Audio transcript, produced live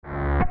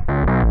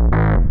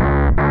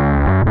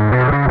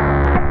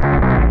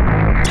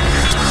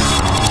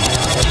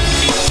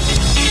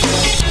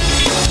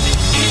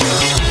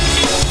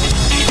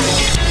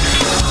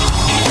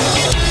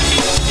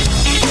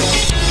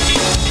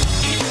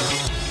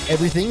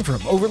Everything from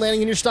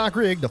overlanding in your stock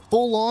rig to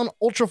full-on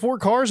Ultra 4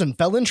 cars and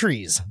felling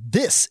trees.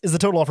 This is the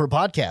Total Off-Road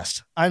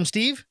Podcast. I'm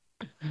Steve.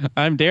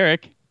 I'm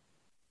Derek.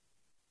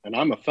 And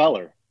I'm a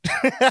feller.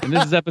 And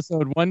this is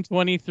episode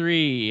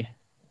 123.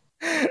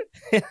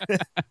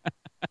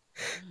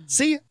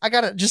 See,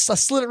 I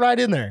slid it right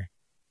in there.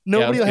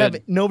 Nobody will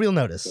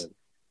notice.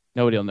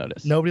 Nobody will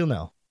notice. Nobody will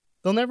know.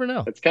 They'll never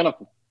know.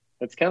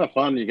 It's kind of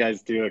fun. You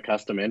guys do a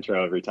custom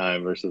intro every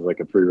time versus like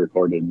a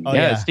pre-recorded. Oh,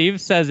 yeah. Steve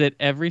says it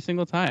every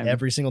single time.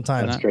 Every single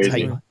time. That's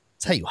crazy.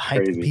 That's how you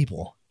hype the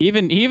people. He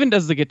even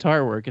does the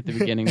guitar work at the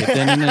beginning.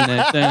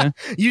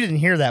 You didn't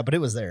hear that, but it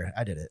was there.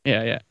 I did it.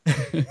 Yeah.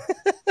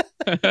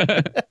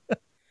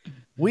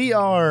 We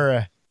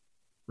are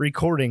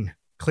recording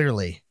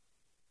clearly,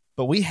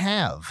 but we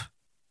have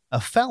a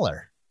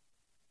feller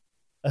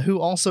who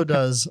also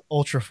does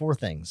Ultra 4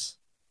 things.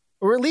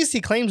 Or at least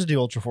he claims to do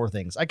Ultra 4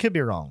 things. I could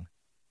be wrong.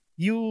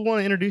 You want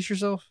to introduce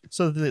yourself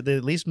so that they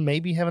at least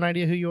maybe have an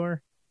idea who you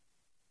are?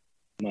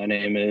 My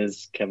name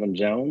is Kevin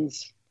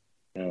Jones,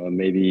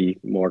 maybe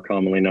more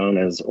commonly known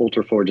as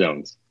Ultra 4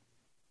 Jones.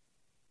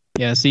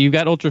 Yeah, so you've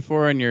got Ultra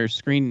 4 on your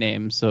screen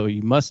name, so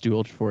you must do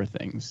Ultra 4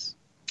 things.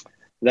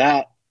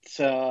 That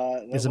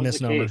is a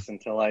misnomer. The case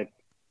until I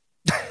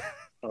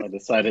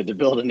decided to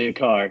build a new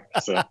car.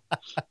 So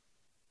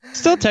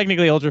Still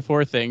technically Ultra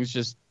 4 things,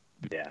 just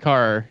yeah.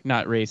 car,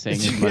 not racing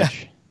as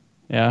much.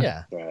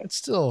 Yeah.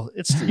 Right.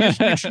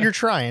 You're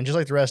trying just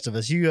like the rest of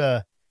us.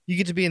 You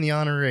get to be in the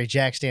honorary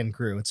Jack Stand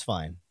crew. It's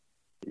fine.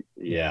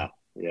 Yeah.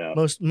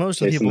 Most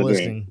of the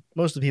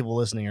people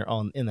listening,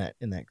 are in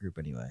that group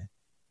anyway.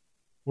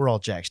 We're all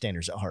Jack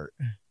Standers at heart.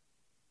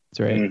 That's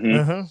right.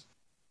 Mm-hmm.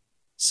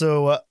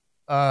 So,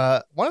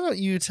 why don't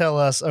you tell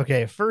us?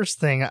 Okay, first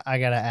thing I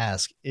gotta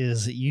ask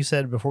is, you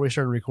said before we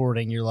started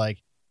recording, you're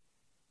like,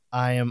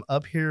 I am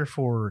up here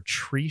for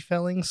tree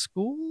felling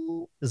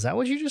school. Is that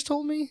what you just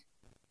told me?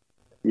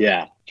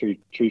 Yeah, tree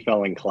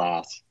felling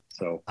class.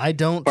 So I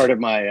don't part of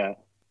my.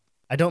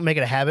 I don't make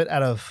it a habit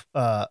out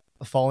of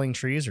falling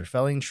trees or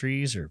felling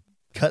trees or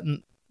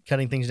cutting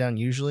things down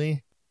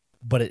usually,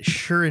 but it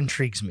sure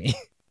intrigues me.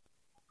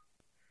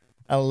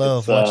 I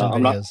love watching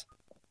videos.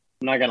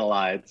 I'm not gonna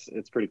lie,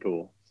 it's pretty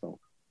cool. So.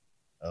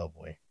 Oh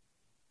boy.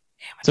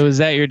 So is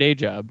that your day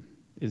job?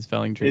 Is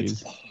felling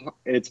trees?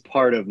 It's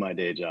part of my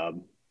day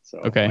job. So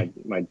okay.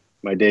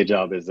 My day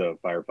job is a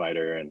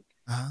firefighter, and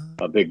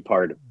a big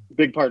part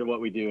of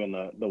what we do in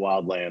the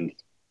wildland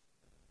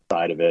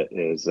side of it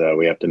is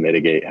we have to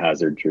mitigate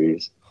hazard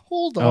trees.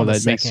 Hold on a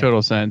second. Makes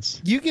total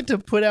sense. You get to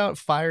put out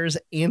fires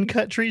and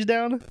cut trees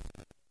down?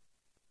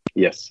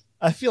 Yes.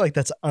 I feel like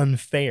that's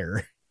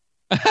unfair.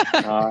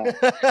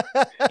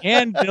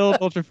 And build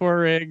Ultra 4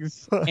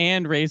 rigs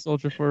and race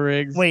Ultra 4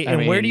 rigs. Wait,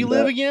 where do you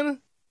live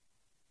again?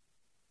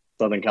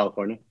 Southern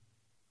California.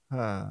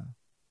 Not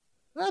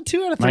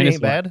 2 out of 3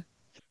 ain't bad.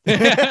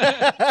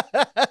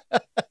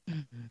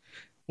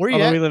 Where you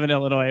at? We live in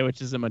Illinois,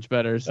 which isn't much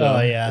better. So.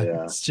 Oh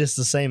yeah, it's just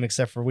the same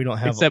except for we don't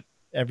have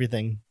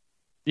everything.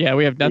 Yeah,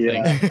 we have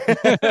nothing.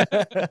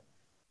 Yeah.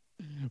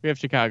 We have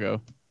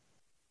Chicago.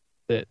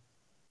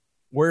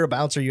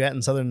 Whereabouts are you at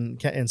in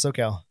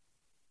SoCal?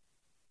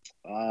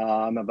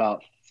 I'm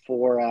about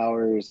 4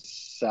 hours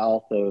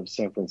south of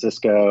San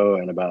Francisco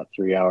and about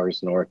 3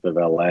 hours north of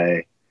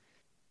LA.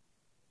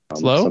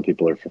 Slow? Some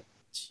people are.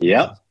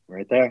 Yep,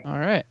 right there. All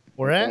right.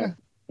 Where at?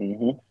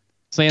 Mm-hmm.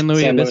 San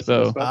Luis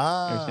Obispo.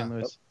 San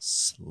Luis.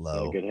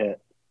 Slow. Yeah, good hit.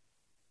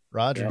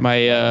 Roger.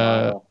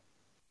 My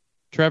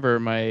Trevor,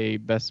 my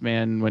best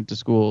man, went to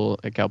school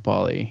at Cal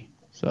Poly.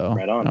 So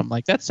right on. I'm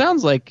like, that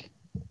sounds like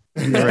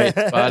in the right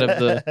spot of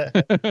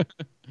the.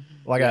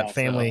 Well, I got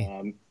family.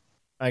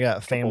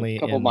 A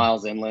couple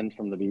miles inland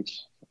from the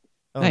beach.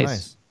 Oh,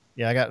 nice.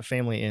 Yeah, I got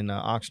family in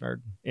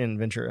Oxnard, in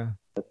Ventura.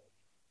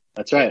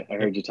 That's right. I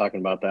heard you talking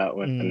about that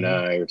when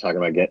you were talking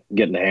about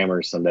getting the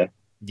hammers someday.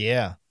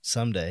 Yeah,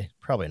 someday.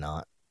 Probably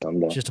not.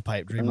 Someday. Just a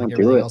pipe dream like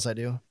everything else I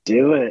do.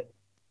 Do it.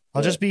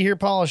 I'll just be here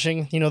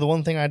polishing. You know, the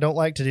one thing I don't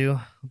like to do.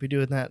 I'll be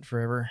doing that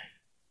forever.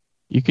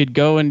 You could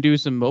go and do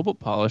some mobile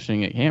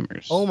polishing at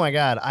Hammers. Oh my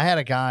God. I had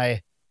a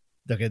guy,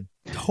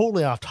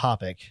 totally off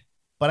topic,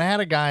 but I had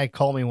a guy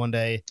call me one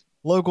day,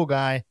 local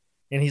guy,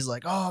 and he's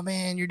like, oh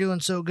man, you're doing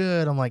so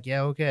good. I'm like,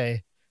 yeah,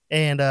 okay.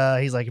 And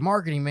he's like,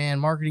 marketing,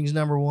 man, marketing's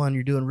number one.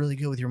 You're doing really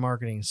good with your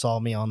marketing. Saw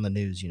me on the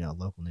news,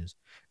 local news.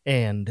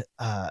 And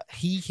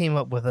he came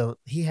up with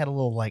he had a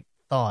little like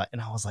thought,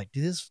 and I was like,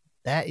 dude,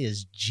 that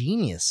is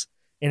genius.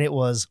 And it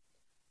was,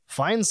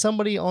 find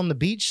somebody on the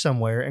beach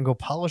somewhere and go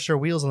polish their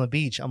wheels on the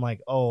beach. I'm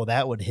like, oh,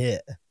 that would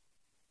hit.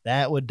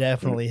 That would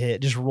definitely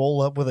hit. Just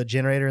roll up with a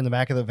generator in the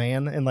back of the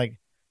van and like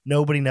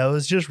nobody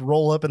knows. Just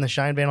roll up in the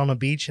shine van on the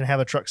beach and have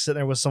a truck sitting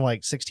there with some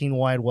like 16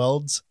 wide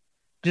welds.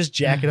 Just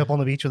jack it up on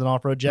the beach with an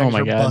off-road jacket. Oh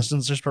my God.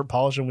 Busting, just start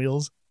polishing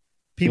wheels.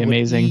 People would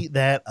eat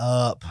that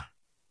up.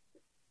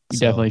 You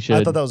definitely should.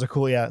 I thought that was a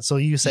cool, yeah. So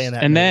you saying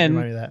that. And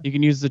then you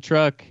can use the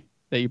truck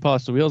that you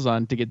polish the wheels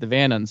on to get the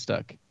van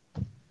unstuck.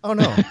 Oh,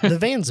 no. The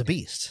van's a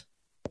beast.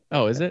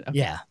 Oh, is it? Okay.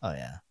 Yeah. Oh,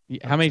 yeah.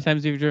 How many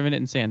times have you driven it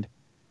in sand?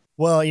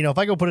 Well, if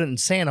I go put it in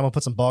sand, I'm going to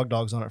put some bog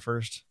dogs on it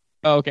first.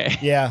 Oh, okay.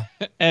 Yeah.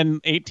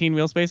 And 18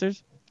 wheel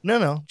spacers?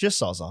 No,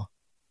 just Sawzall.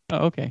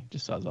 Oh, okay.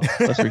 Just Sawzall.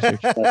 Less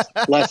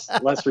research.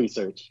 Less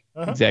research.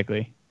 Uh-huh.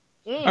 Exactly.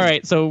 Mm. All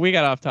right, so we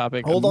got off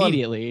topic Hold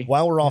immediately. on.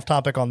 While we're off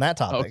topic on that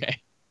topic,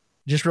 Okay.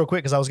 just real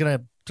quick, because I was going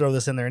to throw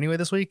this in there anyway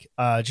this week.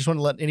 Just want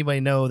to let anybody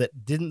know that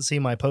didn't see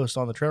my post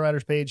on the Trail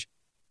Riders page.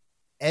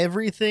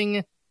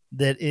 Everything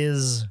that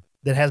has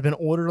been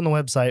ordered on the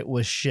website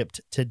was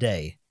shipped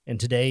today, and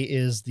today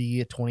is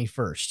the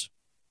 21st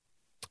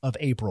of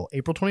April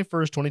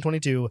 21st,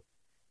 2022.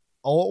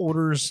 All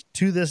orders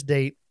to this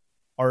date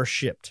are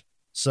shipped.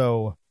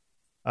 So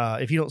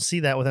if you don't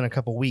see that within a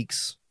couple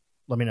weeks,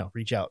 let me know.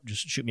 Reach out.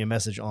 Just shoot me a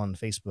message on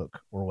Facebook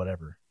or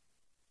whatever,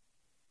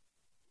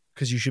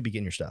 because you should be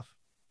getting your stuff.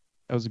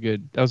 That was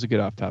a good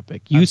off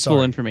topic. I'm Useful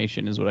sorry.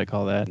 information is what I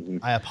call that.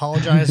 I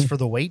apologize for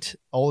the wait.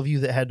 All of you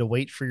that had to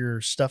wait for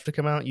your stuff to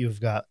come out, you've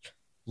got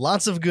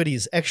lots of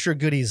goodies. Extra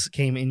goodies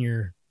came in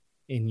your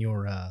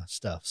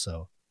stuff.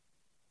 So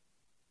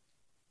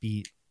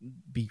be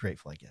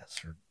grateful, I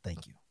guess, or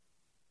thank you.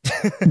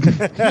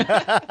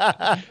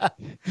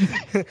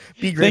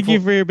 Be grateful. Thank you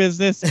for your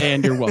business,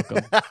 and you're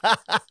welcome.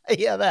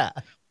 Yeah,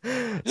 that.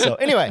 So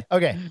anyway,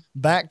 okay,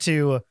 back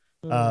to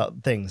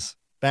things.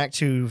 Back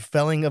to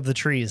felling of the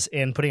trees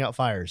and putting out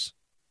fires.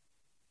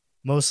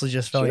 Mostly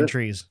just felling Sure.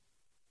 trees.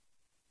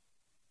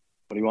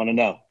 What do you want to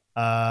know?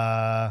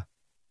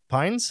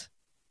 Pines?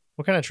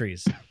 What kind of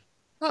trees?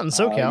 Not in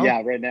SoCal.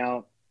 Yeah, right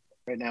now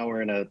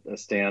we're in a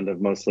stand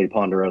of mostly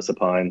ponderosa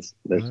pines.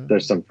 Mhm.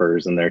 There's some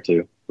firs in there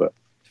too, but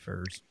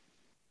Firs.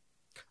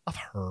 Of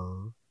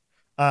her.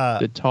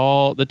 The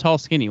tall,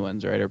 skinny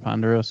ones, right? Are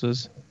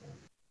ponderosas?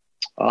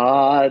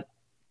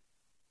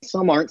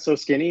 some aren't so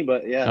skinny,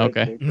 but yeah,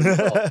 Okay. they're pretty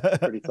tall.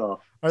 Pretty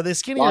tall. Are they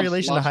skinny in Lodge-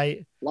 relation to lodge-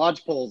 height?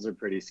 Lodge poles are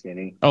pretty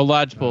skinny. Oh,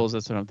 lodge poles.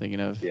 That's what I'm thinking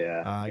of.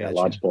 Yeah, I yeah, gotcha.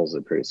 lodge poles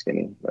are pretty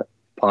skinny, but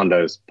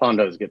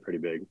pondos get pretty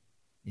big.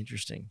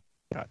 Interesting.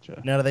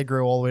 Gotcha. Now, do they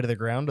grow all the way to the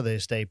ground, or do they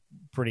stay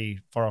pretty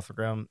far off the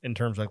ground in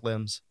terms of like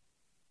limbs?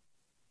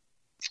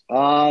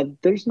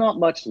 There's not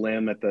much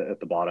limb at the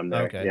bottom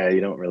there. Okay. Yeah,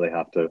 you don't really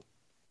have to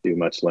do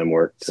much limb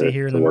work See, to,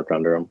 here in to the- work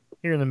under them.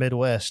 Here in the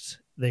Midwest,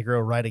 they grow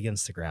right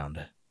against the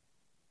ground.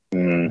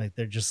 Like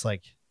they're just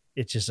like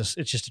it's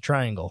just a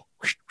triangle.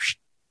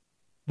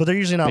 But they're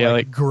usually not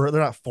Yeah,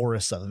 they're not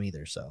forests of them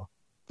either. So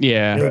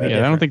Yeah, It'll be I don't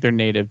different. think they're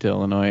native to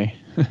Illinois.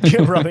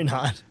 yeah, probably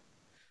not.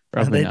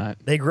 Probably not.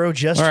 They grow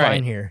just All right.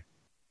 fine here.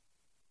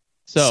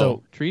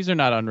 So trees are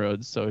not on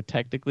roads, so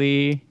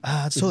technically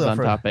It's this totally is off on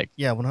road. topic.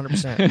 Yeah,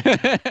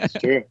 100%. It's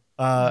true.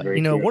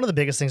 Very true. One of the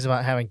biggest things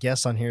about having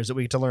guests on here is that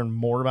we get to learn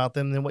more about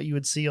them than what you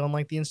would see on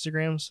like the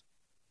Instagrams.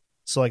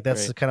 So like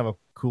that's Right. kind of a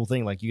cool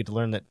thing. Like you get to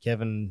learn that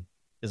Kevin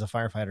is a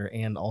firefighter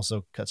and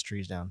also cuts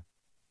trees down.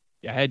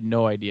 Yeah, I had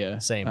no idea.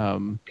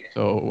 Same.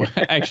 So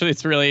actually,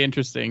 it's really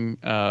interesting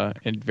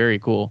and very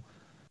cool.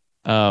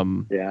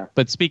 Yeah.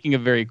 But speaking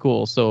of very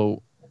cool,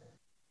 so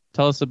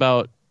tell us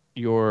about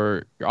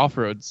your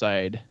off-road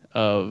side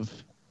of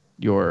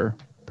your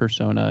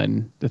persona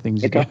and the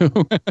things you Okay.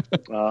 do.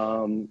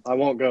 I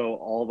won't go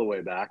all the way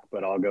back,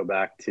 but I'll go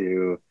back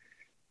to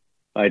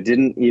I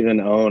didn't even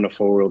own a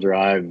four-wheel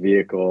drive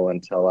vehicle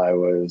until I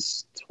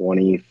was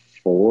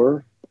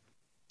 24.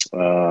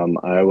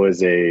 I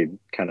was a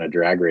kind of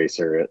drag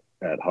racer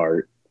at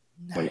heart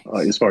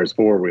as far as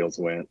four wheels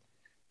went.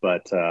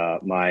 But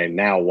my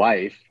now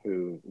wife,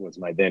 who was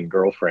my then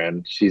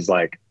girlfriend, she's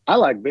like, I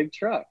like big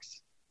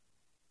trucks.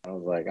 I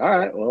was like, all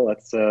right, well,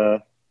 let's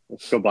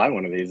go buy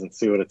one of these and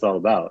see what it's all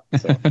about.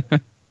 So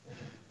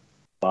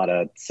bought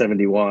a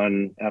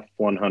 71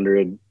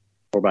 F100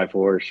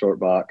 4x4 short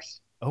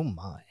box. Oh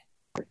my.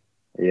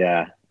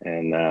 Yeah,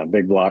 and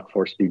big block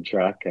 4-speed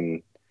truck,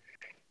 and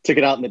took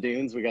it out in the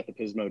dunes. We got the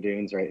Pismo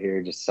Dunes right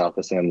here just south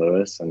of San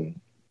Luis, and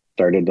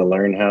started to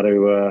learn how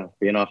to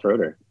be an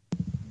off-roader.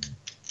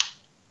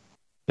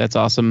 That's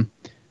awesome.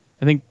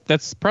 I think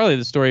that's probably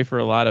the story for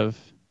a lot of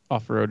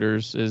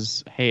off-roaders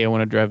is, hey, I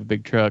want to drive a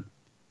big truck.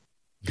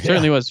 It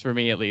certainly was for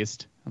me, at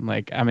least. I'm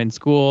like, I'm in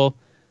school.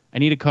 I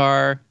need a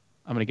car.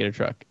 I'm going to get a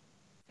truck.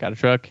 Got a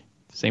truck.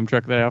 Same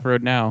truck that I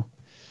off-road now.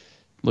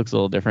 Looks a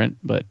little different,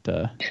 but...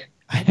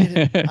 I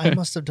did it. I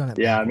must have done it.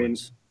 Yeah, I mean,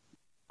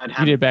 backwards.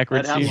 You did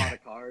backwards, I'd have Steve? a lot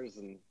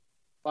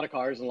of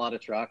cars and a lot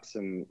of trucks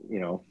and,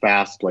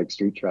 fast like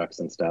street trucks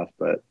and stuff,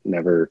 but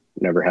never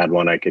had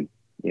one I could,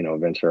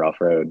 venture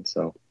off-road.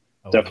 So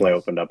definitely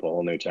opened up a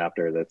whole new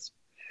chapter that's,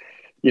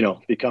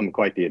 become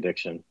quite the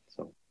addiction.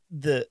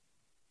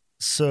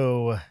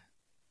 So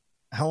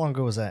how long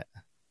ago was that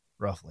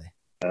roughly?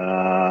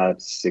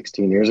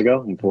 16 years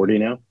ago. I'm 40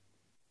 now.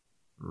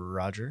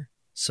 Roger.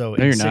 So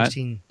No, in you're not.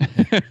 16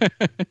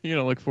 You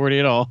don't look 40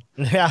 at all.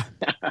 Yeah.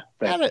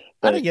 I'd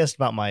have guessed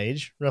about my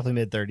age, roughly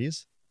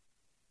mid-30s.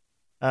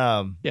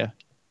 Yeah.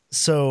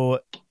 So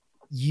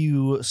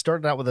you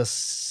started out with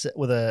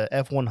a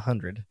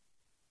F100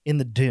 in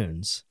the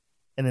dunes,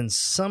 and then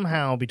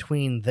somehow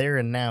between there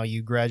and now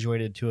you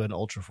graduated to an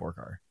Ultra 4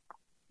 car.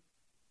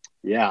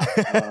 Yeah.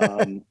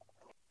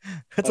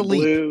 That's I a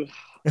leap.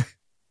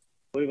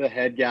 Blew the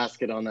head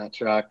gasket on that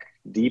truck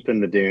deep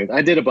in the dunes.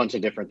 I did a bunch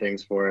of different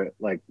things for it,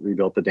 like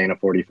rebuilt the Dana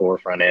 44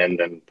 front end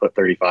and put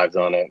 35s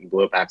on it and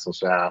blew up axle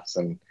shafts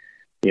and,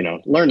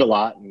 learned a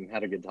lot and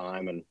had a good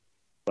time.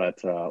 But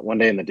one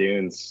day in the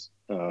dunes,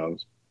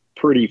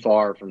 pretty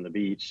far from the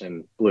beach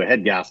and blew a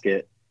head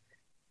gasket.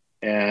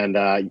 And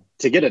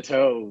to get a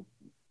tow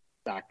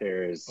back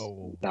there is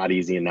not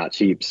easy and not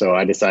cheap. So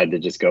I decided to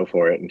just go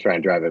for it and try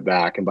and drive it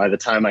back. And by the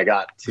time I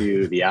got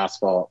to the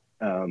asphalt,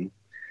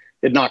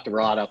 it knocked the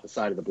rod out the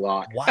side of the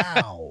block.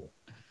 Wow.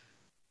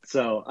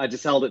 So I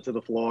just held it to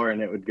the floor and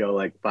it would go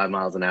like 5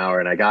 miles an hour.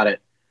 And I got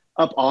it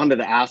up onto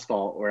the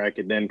asphalt where I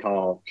could then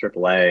call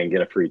AAA and get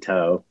a free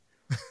tow.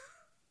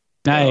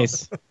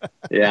 Nice.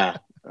 Yeah.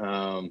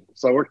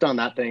 So I worked on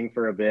that thing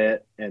for a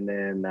bit. And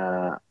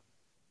then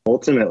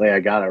ultimately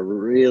I got a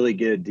really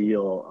good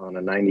deal on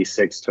a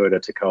 96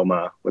 Toyota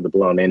Tacoma with a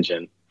blown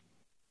engine.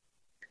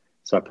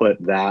 So I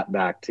put that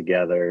back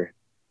together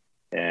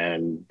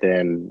and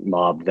then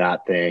mobbed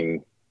that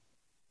thing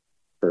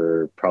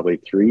for probably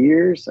 3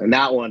 years. And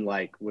that one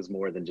was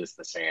more than just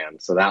the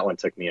sand. So that one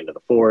took me into the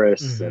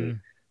forests and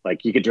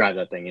you could drive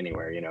that thing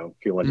anywhere,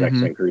 fuel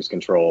injection, cruise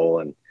control.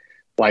 And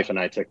wife and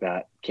I took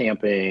that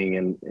camping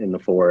and in the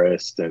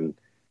forest. And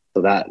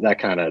so that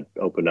kind of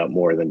opened up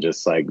more than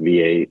just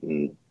V8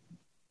 and,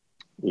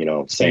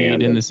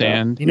 sand in the stuff.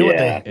 sand. You know what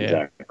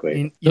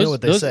exactly. You know what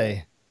they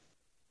say?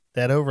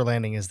 That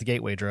overlanding is the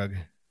gateway drug.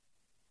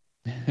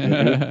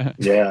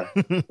 Yeah.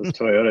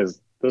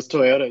 Those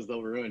Toyotas,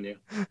 they'll ruin you.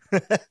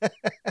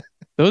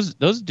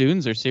 Those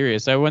dunes are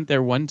serious. I went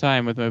there one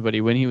time with my buddy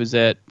when he was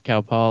at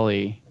Cal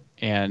Poly,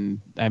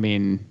 and I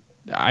mean,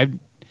 I've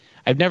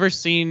never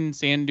seen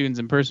sand dunes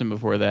in person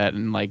before that,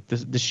 and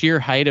the sheer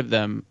height of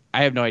them,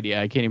 I have no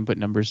idea. I can't even put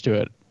numbers to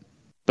it,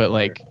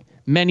 but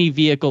many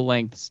vehicle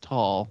lengths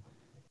tall,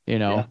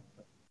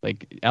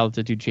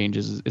 altitude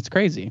changes. It's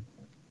crazy.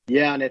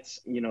 Yeah, and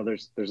it's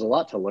there's a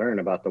lot to learn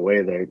about the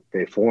way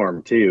they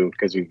form too,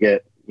 because you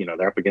get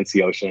they're up against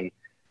the ocean.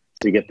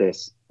 So you get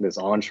this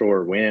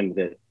onshore wind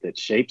that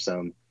shapes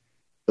them.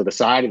 So the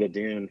side of the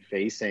dune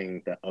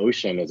facing the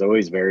ocean is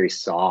always very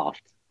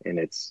soft in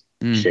its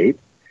shape,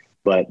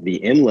 but the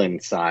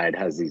inland side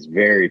has these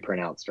very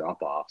pronounced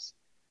drop-offs,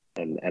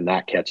 and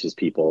that catches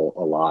people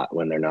a lot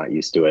when they're not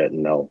used to it,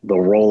 and they'll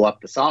roll up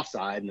the soft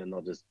side and then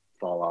they'll just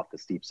fall off the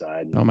steep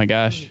side. And, oh my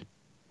gosh!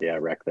 Yeah,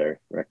 wreck their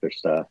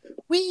stuff.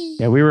 Whee!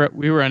 Yeah, we were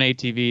on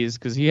ATVs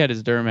because he had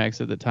his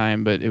Duramax at the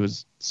time, but it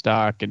was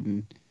stock,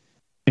 and I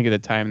think at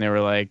the time they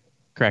were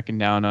cracking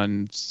down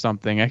on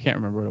something. I can't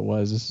remember what it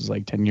was. This is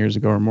 10 years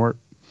ago or more.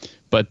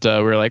 But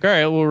we were like, all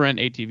right, we'll rent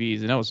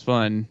ATVs, and that was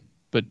fun.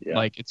 But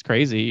it's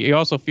crazy. You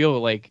also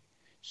feel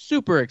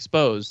super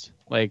exposed.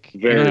 You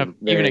don't have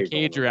even a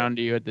cage around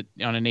you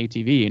on an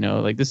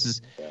ATV. This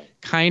is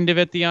kind of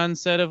at the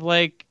onset of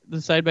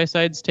the side by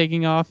sides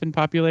taking off in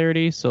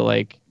popularity. So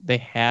they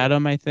had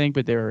them, I think,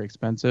 but they were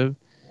expensive.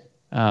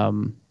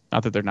 Not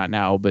that they're not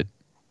now, but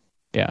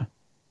yeah.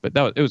 But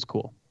it was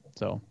cool.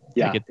 So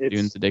yeah, I get the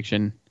dunes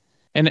addiction.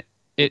 And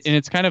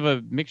it's kind of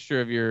a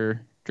mixture of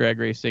your drag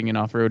racing and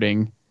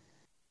off-roading.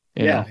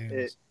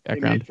 It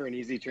made for an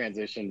easy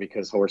transition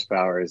because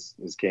horsepower is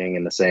king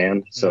in the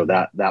sand. So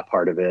that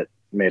part of it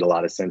made a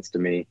lot of sense to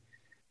me.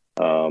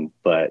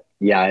 But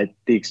yeah,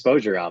 the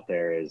exposure out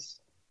there it's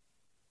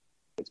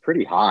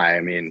pretty high.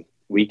 I mean,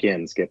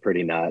 weekends get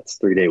pretty nuts.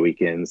 3-day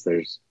weekends.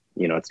 There's,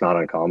 it's not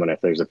uncommon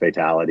if there's a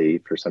fatality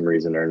for some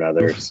reason or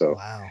another. So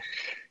wow.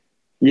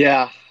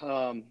 Yeah,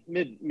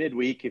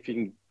 midweek if you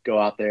can go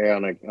out there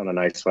on a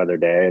nice weather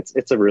day,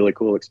 it's a really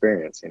cool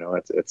experience.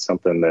 It's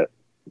something that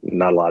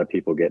not a lot of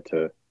people get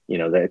to.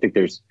 I think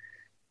there's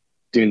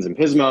dunes in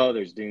Pismo,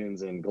 there's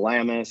dunes in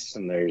Glamis,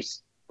 and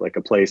there's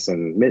a place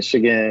in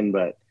Michigan,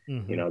 but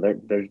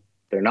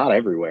they're not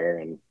everywhere.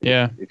 And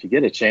if you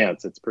get a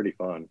chance, it's pretty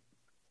fun.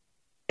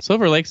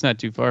 Silver Lake's not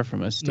too far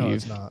from us, Steve. No,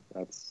 it's not.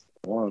 That's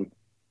the one.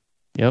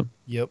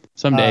 Yep.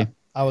 Someday.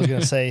 I was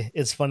going to say,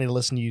 it's funny to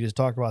listen to you just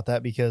talk about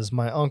that because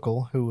my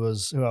uncle, who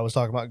I was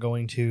talking about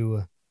going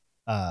to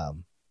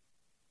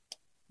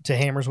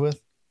Hammers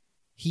with,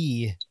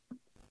 he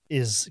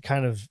is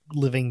kind of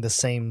living the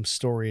same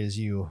story as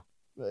you,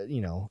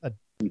 a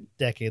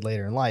decade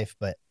later in life,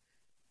 but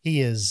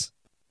he's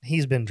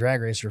been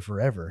drag racer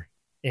forever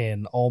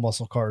in all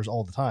muscle cars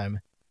all the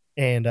time.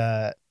 And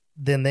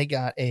then they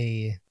got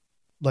a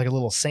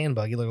little sand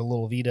buggy, a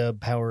little Vita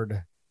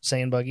powered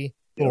sand buggy,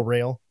 little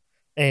rail.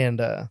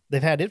 And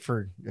they've had it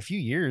for a few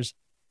years.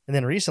 And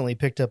then recently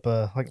picked up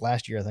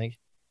last year, I think,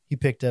 he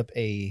picked up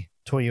a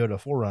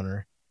Toyota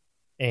 4Runner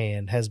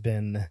and has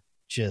been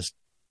just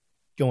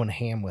going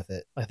ham with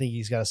it. I think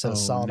he's got a set of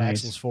solid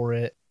axles for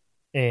it.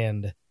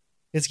 And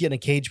it's getting a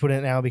cage put in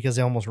it now because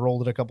they almost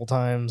rolled it a couple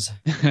times.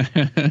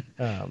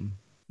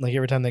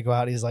 Every time they go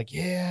out, he's like,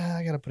 yeah,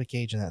 I got to put a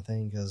cage in that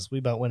thing because we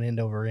about went end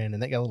over end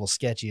and that got a little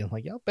sketchy. I'm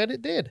like, yeah, I'll bet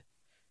it did.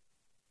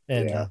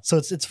 And so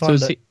it's fun.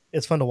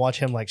 It's fun to watch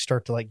him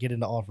start to get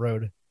into off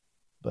road,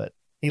 but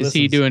Is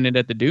he doing it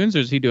at the dunes, or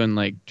is he doing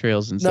like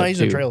trails and stuff? No, he's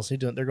too? in trails.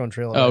 They're going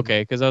trail. Oh,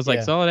 okay, because I was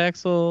like solid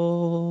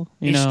axle.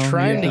 He's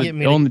trying to get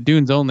me on the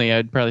dunes only.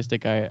 I'd probably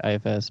stick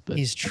IFS, but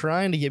he's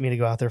trying to get me to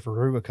go out there for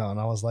Rubicon.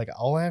 I was like,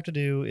 all I have to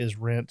do is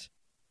rent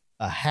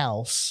a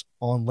house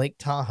on Lake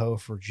Tahoe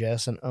for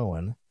Jess and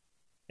Owen,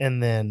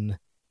 and then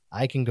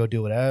I can go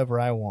do whatever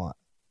I want.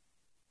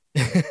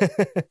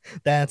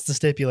 That's the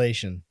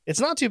stipulation. It's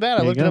not too bad.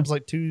 I looked it up. It's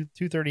like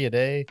 $230 a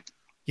day.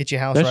 Get your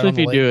house, especially right if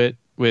you do it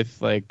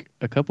with like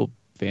a couple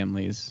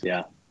families.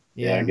 Yeah.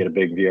 Get a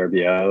big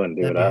VRBO and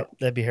do it up.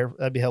 That'd be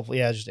helpful.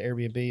 Yeah, just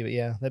Airbnb. But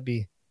yeah,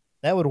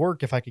 that would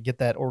work if I could get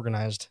that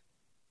organized.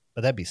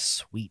 But that'd be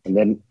sweet.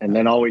 And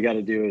then all we got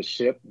to do is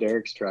ship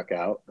Derek's truck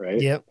out,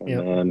 right? Yep.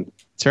 Then,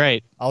 that's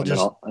right. I'll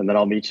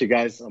meet you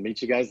guys. I'll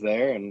meet you guys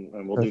there,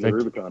 and we'll do the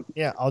Rubicon.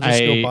 Yeah, I'll just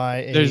go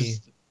buy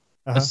There's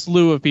a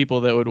slew of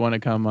people that would want to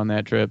come on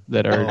that trip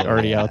that are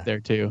already out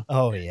there too.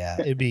 Oh yeah,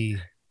 it'd be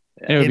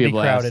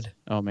crowded.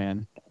 Oh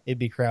man, it'd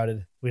be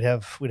crowded. We'd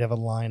have a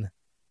line,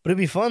 but it'd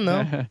be fun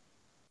though.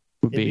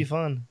 It'd be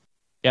fun.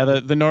 Yeah,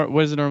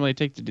 what does it normally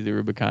take to do the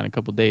Rubicon? A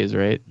couple days,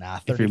 right?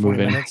 30, 40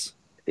 minutes.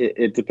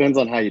 It depends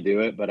on how you do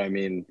it, but I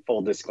mean,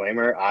 full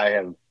disclaimer, I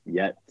have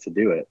yet to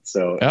do it.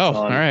 So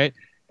all right,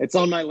 it's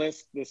on my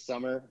list this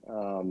summer.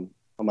 I'm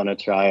gonna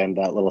try, and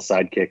that little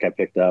sidekick I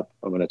picked up,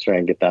 I'm gonna try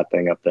and get that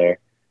thing up there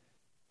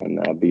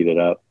and beat it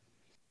up.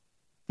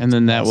 And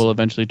then that will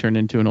eventually turn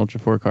into an Ultra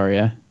 4 car,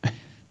 yeah.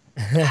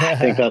 I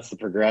think that's the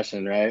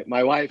progression, right?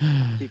 My wife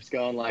keeps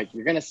going like,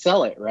 "You're gonna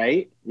sell it,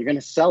 right? You're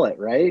gonna sell it,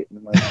 right?" And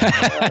I'm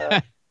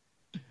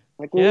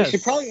like, well, we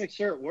should probably make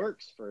sure it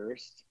works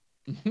first.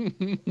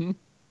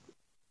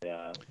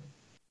 Yeah.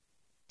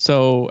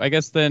 So I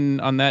guess then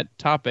on that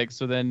topic,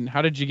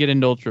 how did you get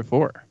into Ultra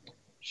 4?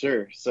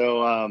 Sure.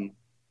 So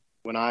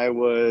when I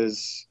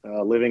was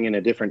living in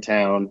a different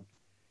town,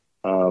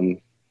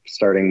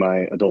 starting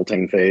my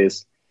adulting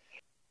phase,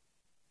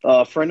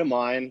 a friend of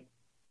mine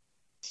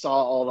saw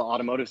all the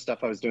automotive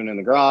stuff I was doing in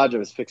the garage. I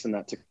was fixing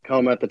that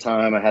Tacoma at the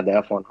time. I had the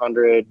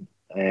F100,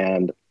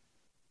 and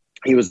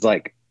he was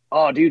like,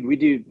 "Oh, dude, we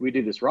do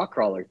this rock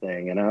crawler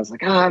thing." And I was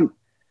like, I'm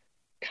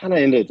kind of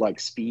into like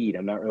speed.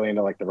 I'm not really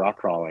into like the rock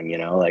crawling,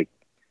 like.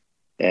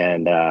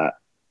 And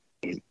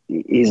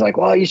he's like,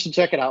 "Well, you should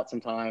check it out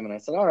sometime." And I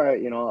said, "All right,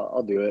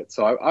 I'll do it."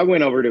 So I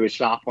went over to his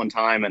shop one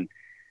time, and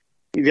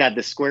he had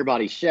this square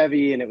body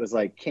Chevy, and it was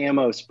like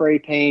camo spray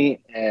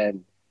paint,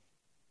 and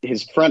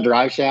his front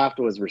drive shaft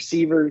was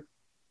receiver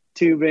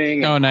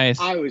tubing. Oh, nice.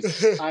 I was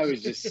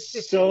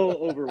just so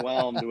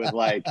overwhelmed with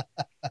like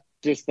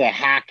just the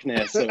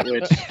hackness of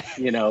which,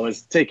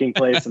 was taking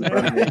place in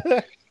front of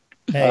me.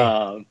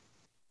 Hey,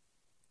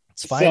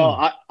 it's fine.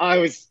 So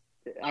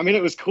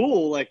it was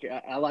cool. Like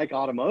I like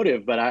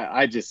automotive, but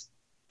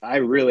I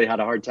really had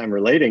a hard time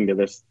relating to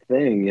this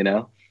thing,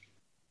 It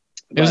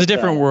was a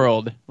different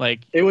world.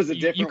 Like it was a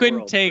different. You couldn't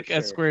world, take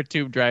a square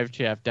tube drive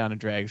shaft down a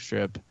drag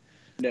strip.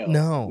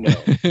 No.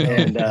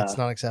 And that's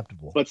not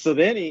acceptable. But so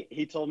then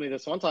he told me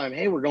this one time,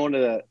 "Hey, we're going to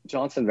the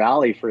Johnson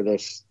Valley for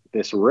this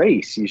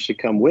race. You should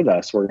come with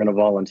us. We're going to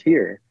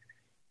volunteer."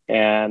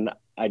 And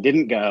I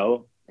didn't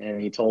go,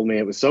 and he told me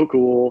it was so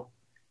cool.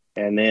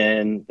 And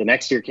then the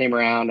next year came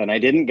around, and I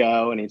didn't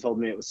go, and he told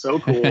me it was so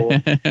cool.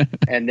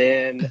 And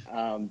then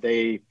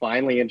they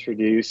finally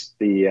introduced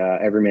the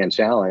Everyman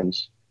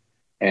Challenge,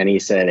 and he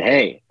said,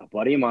 "Hey, a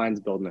buddy of mine's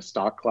building a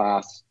stock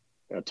class,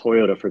 a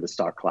Toyota for the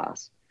stock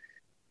class."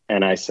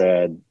 And I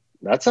said,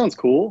 "That sounds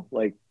cool.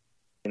 Like,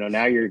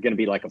 now you're going to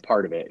be like a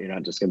part of it. You're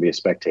not just going to be a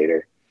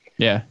spectator."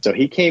 Yeah. So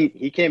he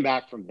came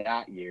back from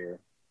that year,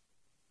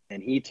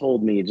 and he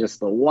told me just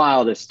the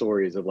wildest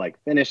stories of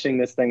like finishing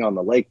this thing on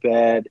the lake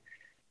bed,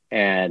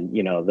 and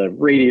the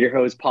radiator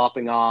hose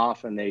popping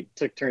off, and they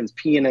took turns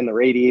peeing in the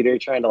radiator,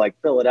 trying to like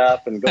fill it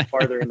up and go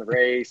farther in the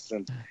race.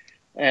 And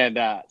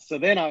so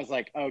then I was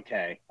like,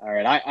 okay, all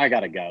right, I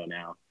got to go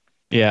now.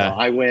 Yeah. So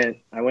I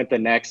went the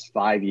next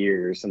 5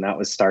 years, and that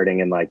was starting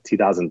in like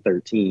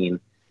 2013.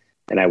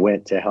 And I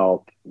went to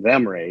help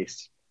them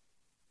race,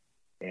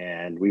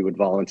 and we would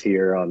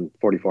volunteer on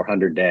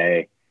 4,400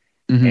 day.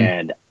 Mm-hmm.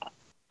 And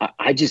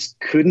I just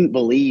couldn't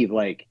believe,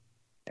 like,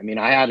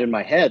 I had in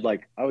my head,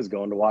 like I was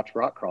going to watch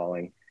rock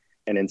crawling,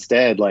 and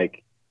instead,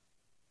 like,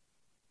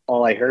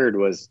 all I heard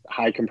was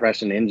high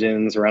compression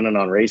engines running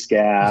on race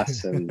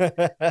gas, and,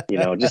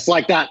 just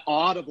like that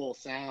audible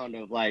sound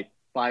of like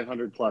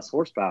 500 plus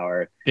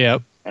horsepower.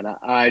 Yep. And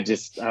I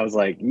was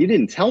like, you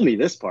didn't tell me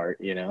this part,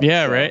 Yeah,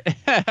 so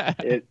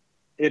right.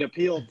 It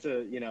appealed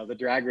to, the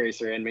drag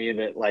racer in me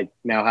that like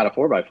now had a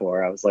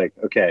 4x4. I was like,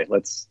 okay,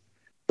 let's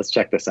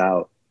check this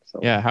out. So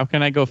yeah, how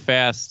can I go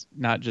fast,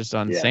 not just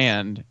on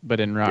sand, but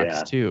in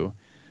rocks too?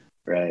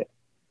 Right.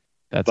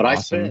 That's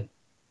awesome.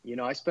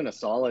 I spent a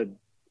solid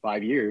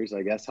 5 years,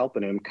 I guess,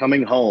 helping him,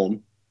 coming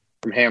home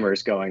from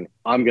Hammers going,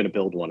 I'm going to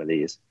build one of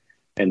these.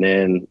 And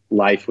then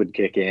life would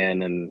kick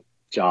in, and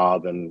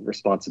job and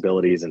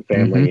responsibilities and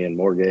family and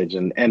mortgage.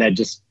 And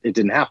it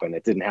didn't happen.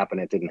 It didn't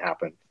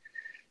happen.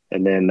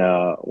 And then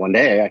one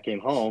day I came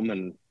home,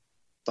 and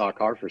saw a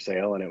car for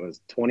sale, and it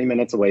was 20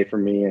 minutes away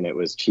from me, and it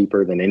was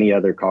cheaper than any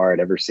other car I'd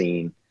ever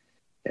seen.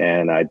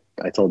 And I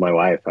told my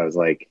wife, I was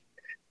like,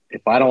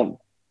 if I don't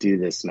do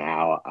this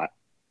now,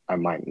 I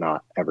might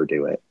not ever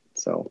do it.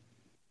 So,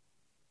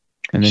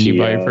 And then you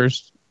buy your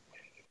first.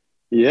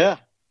 Yeah,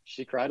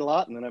 she cried a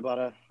lot, and then I bought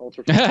a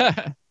Ultra.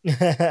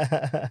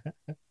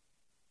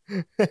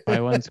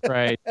 I once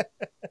cried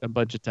a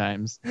bunch of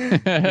times.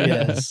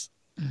 Yes.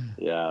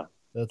 Yeah.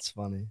 That's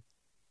funny.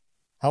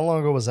 How long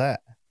ago was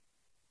that?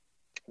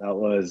 That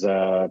was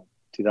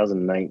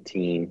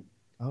 2019.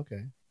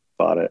 Okay.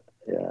 Bought it.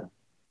 Yeah.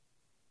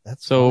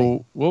 That's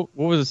so funny. what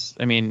was,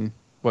 I mean,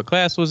 what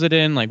class was it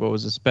in? Like, what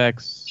was the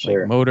specs?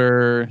 Sure. Like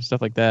motor,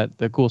 stuff like that,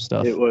 the cool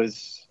stuff. It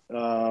was,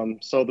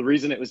 so the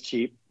reason it was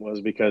cheap was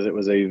because it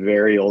was a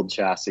very old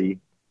chassis.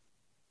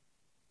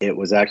 It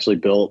was actually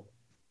built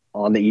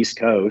on the East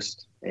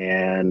Coast,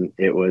 and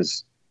it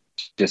was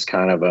just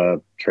kind of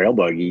a trail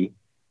buggy.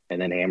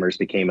 And then Hammers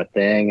became a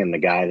thing, and the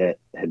guy that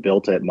had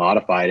built it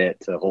modified it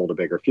to hold a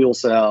bigger fuel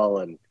cell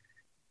and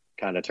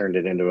kind of turned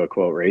it into a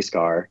quote race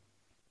car.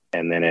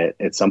 And then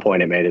at some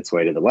point it made its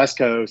way to the West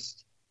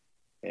Coast.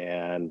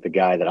 And the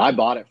guy that I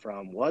bought it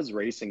from was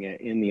racing it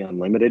in the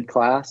unlimited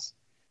class,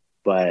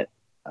 but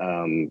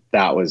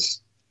that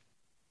was,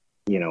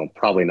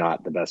 probably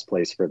not the best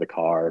place for the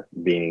car,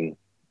 being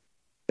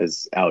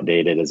as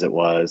outdated as it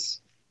was.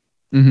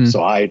 Mm-hmm.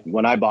 So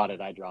when I bought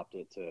it, I dropped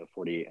it to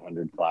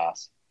 4,800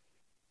 class,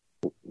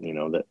 that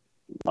a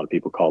lot of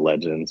people call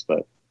Legends,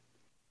 but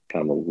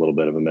kind of a little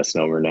bit of a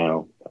misnomer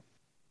now.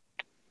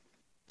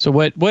 So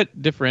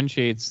what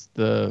differentiates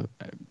the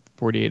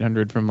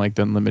 4,800 from like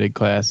the unlimited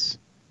class?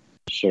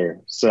 Sure.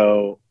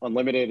 So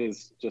unlimited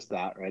is just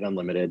that, right?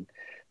 Unlimited.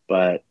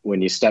 But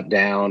when you step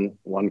down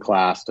one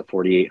class to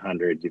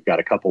 4,800, you've got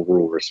a couple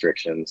rule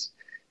restrictions.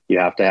 You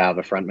have to have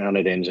a front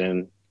mounted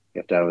engine. You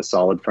have to have a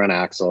solid front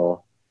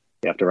axle.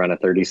 You have to run a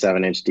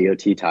 37-inch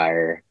DOT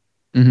tire.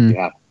 Mm-hmm.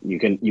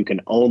 You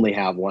can only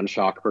have one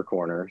shock per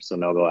corner, so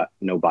no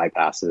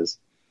bypasses.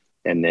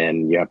 And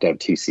then you have to have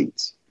 2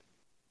 seats.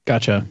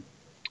 Gotcha.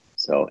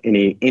 So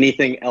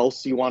anything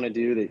else you want to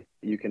do that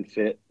you can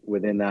fit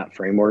within that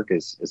framework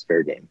is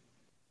fair game.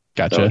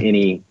 Gotcha. So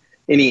any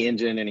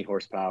engine, any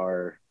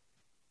horsepower,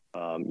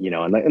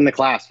 and the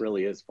class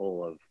really is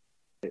full of.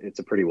 It's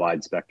a pretty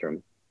wide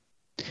spectrum.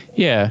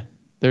 Yeah,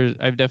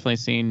 I've definitely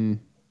seen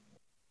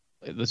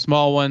the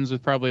small ones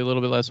with probably a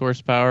little bit less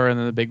horsepower, and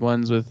then the big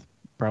ones with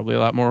probably a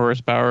lot more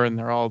horsepower, and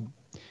they're all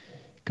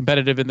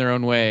competitive in their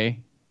own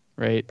way,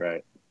 right?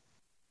 Right.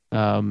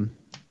 And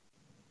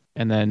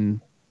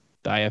then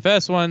the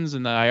IFS ones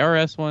and the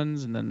IRS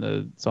ones, and then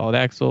the solid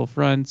axle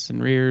fronts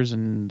and rears,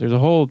 and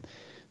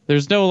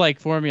there's no like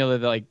formula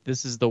that like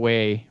this is the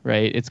way,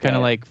 right? It's kind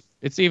of like,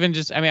 it's even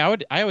just, I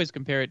mean, I always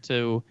compare it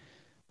to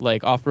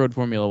like off-road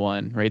Formula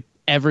One, right?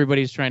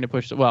 Everybody's trying to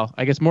push, well,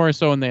 I guess more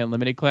so in the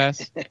unlimited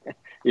class.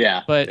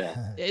 Yeah. But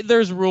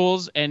there's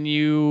rules, and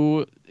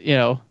the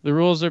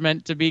rules are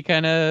meant to be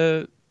kind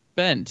of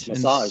bent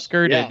and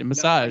skirted and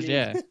massaged.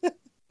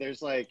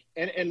 There's like,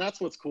 and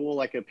that's what's cool,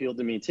 like appealed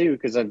to me too,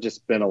 because I've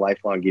just been a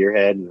lifelong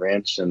gearhead and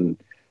wrench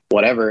and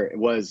whatever. It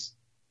was,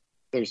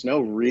 there's no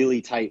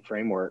really tight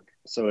framework.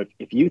 So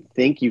if you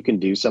think you can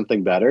do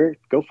something better,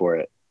 go for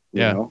it.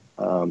 You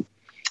know?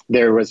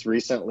 There was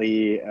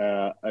recently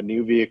a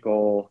new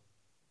vehicle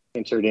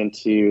entered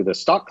into the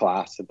stock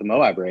class at the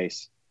Moab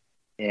race.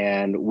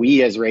 And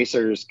we as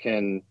racers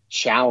can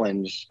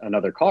challenge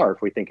another car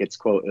if we think it's,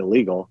 quote,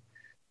 illegal.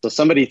 So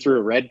somebody threw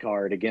a red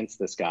card against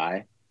this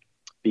guy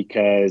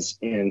because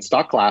in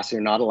stock class,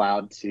 you're not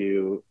allowed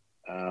to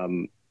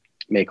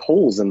make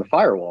holes in the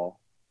firewall.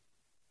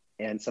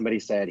 And somebody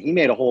said he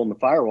made a hole in the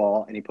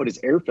firewall and he put his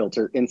air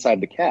filter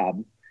inside the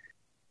cab.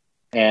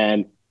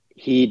 And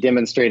he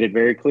demonstrated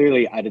very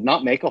clearly, I did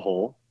not make a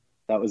hole.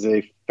 That was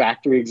a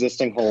factory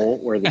existing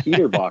hole where the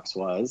heater box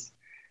was.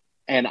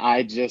 And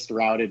I just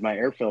routed my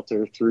air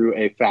filter through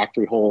a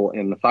factory hole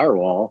in the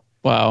firewall.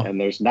 Wow. And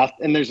there's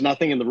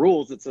nothing in the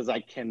rules that says I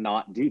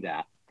cannot do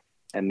that.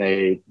 And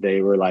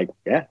they were like,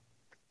 yeah,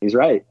 he's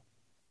right.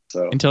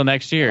 So until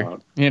next year,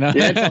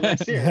 until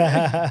next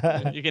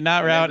year. You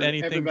cannot route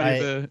anything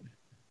through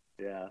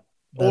the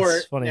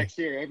That's funny. Next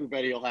year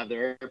everybody will have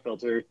their air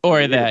filter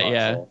or that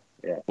hole.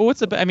 Yeah. Well, what's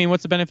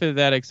the benefit of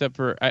that except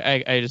for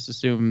I just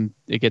assume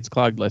it gets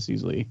clogged less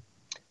easily.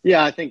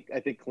 Yeah, I think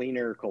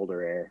cleaner,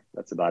 colder air.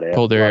 That's about it.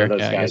 Colder air.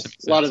 A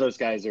lot of those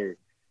guys are,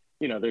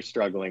 they're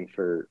struggling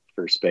for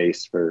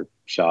space for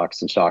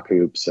shocks and shock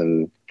hoops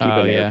and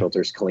keeping the air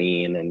filters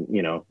clean, and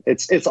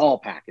it's all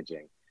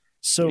packaging.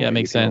 So yeah, it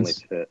makes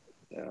sense.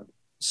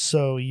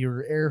 So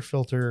your air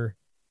filter.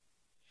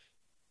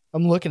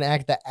 I'm looking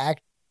at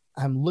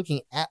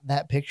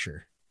that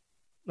picture.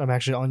 I'm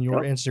actually on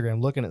your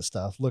Instagram looking at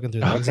stuff, looking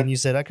through things, and you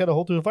said I cut a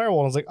hole through the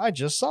firewall. I was like, I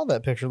just saw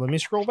that picture. Let me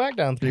scroll back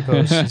down 3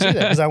 posts to see that,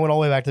 because I went all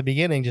the way back to the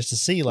beginning just to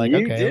see. Like,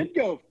 you did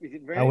go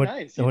very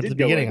nice. I went to the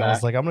beginning. I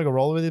was like, I'm gonna go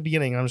all the way to the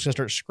beginning, and I'm just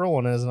gonna start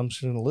scrolling as, and I'm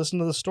just gonna listen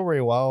to the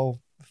story while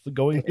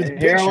going through the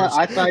pictures.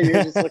 I thought you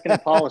were just looking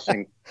at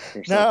polishing.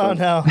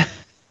 No.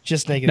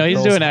 Just naked No, he's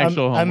girls. doing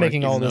actual I'm homework.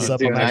 making all even this though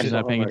up. He's doing I'm I'm actually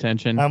not paying homework.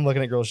 attention. I'm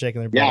looking at girls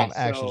shaking their butt. Yeah. I'm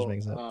actually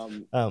just So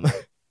making this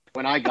up.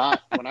 when I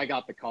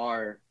got the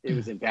car, it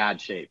was in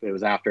bad shape. It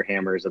was after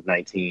Hammers of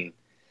 19,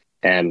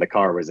 and the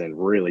car was in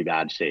really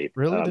bad shape.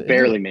 Really?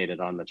 Barely made it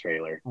on the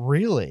trailer.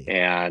 Really?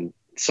 And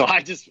so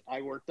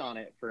I worked on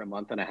it for a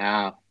month and a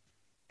half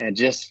and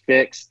just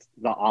fixed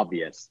the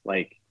obvious,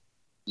 like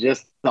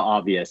just the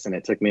obvious. And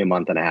it took me a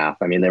month and a half.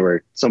 I mean, there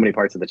were so many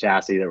parts of the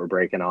chassis that were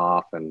breaking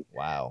off and,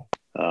 Wow.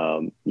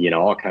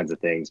 all kinds of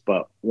things.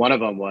 But one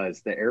of them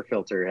was the air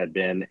filter had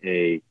been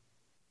a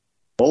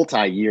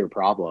multi-year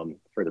problem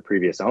for the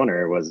previous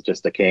owner. It was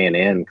just a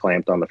K&N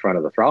clamped on the front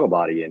of the throttle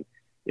body. And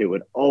it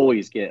would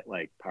always get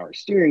like power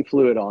steering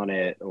fluid on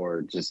it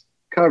or just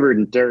covered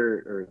in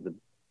dirt, or the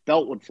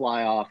belt would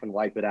fly off and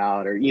wipe it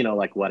out, or,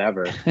 like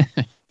whatever.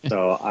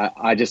 So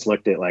I just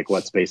looked at like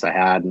what space I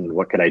had and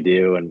what could I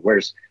do and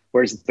where's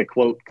the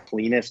quote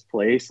cleanest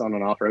place on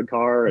an off-road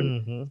car.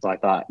 And so I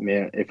thought,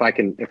 man, if I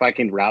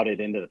can route it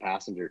into the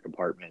passenger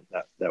compartment,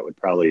 that would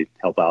probably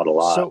help out a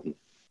lot. So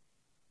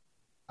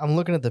I'm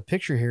looking at the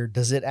picture here.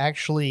 Does it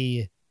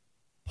actually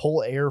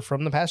pull air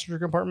from the passenger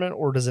compartment,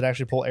 or does it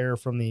actually pull air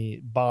from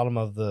the bottom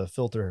of the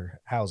filter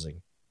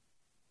housing?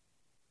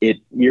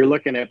 You're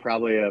looking at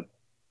probably a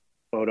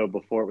photo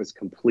before it was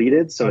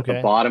completed. So Okay. at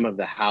the bottom of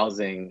the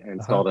housing, I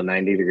installed a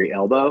 90-degree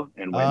elbow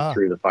and went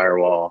through the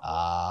firewall,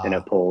 and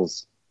it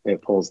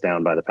pulls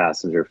down by the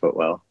passenger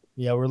footwell.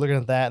 Yeah, we're looking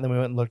at that, and then we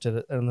went and looked at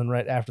it, and then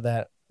right after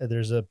that,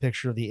 there's a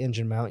picture of the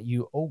engine mount.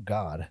 Oh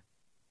God,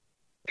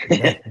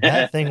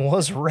 that thing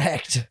was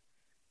wrecked.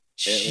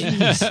 It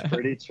was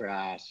pretty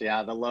trash.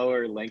 Yeah, the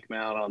lower link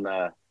mount on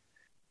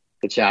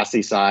the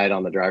chassis side,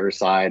 on the driver's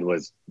side,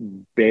 was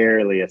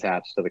barely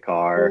attached to the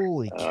car.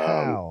 Holy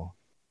cow.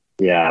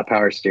 Yeah,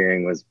 power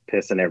steering was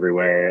pissing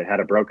everywhere. It had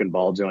a broken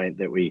ball joint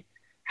that we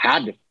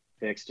had to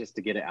fix just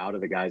to get it out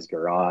of the guy's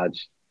garage.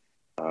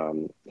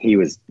 He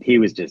was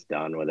just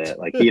done with it.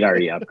 Like, he'd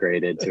already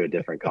upgraded to a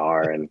different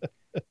car, and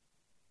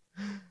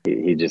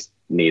he just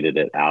needed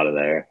it out of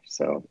there.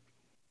 So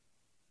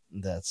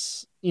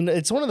that's,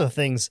 it's one of the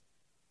things.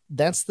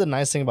 That's the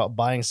nice thing about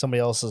buying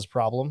somebody else's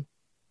problem,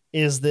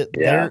 is that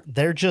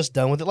they're just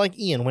done with it. Like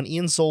Ian, when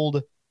Ian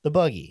sold the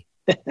buggy,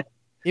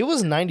 it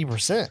was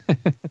 90%,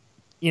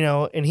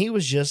 and he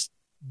was just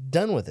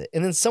done with it.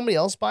 And then somebody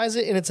else buys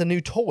it and it's a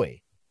new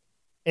toy.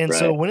 And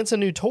so when it's a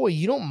new toy,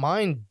 you don't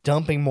mind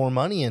dumping more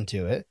money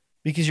into it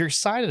because you're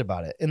excited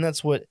about it. And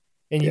that's what,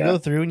 and you go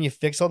through and you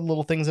fix all the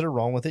little things that are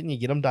wrong with it and you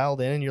get them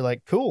dialed in and you're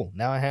like, cool,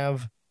 now I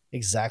have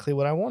exactly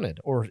what I wanted,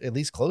 or at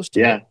least close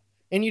to it.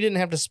 And you didn't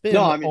have to spend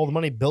all the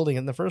money building it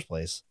in the first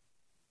place.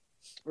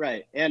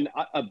 Right. And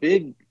a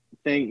big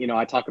thing,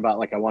 I talk about,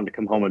 like, I wanted to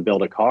come home and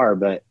build a car,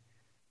 but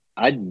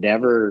I'd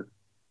never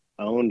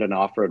owned an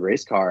off-road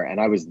race car. And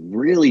I was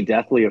really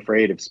deathly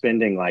afraid of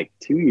spending like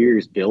 2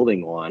 years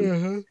building one.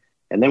 Mm-hmm.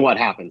 And then what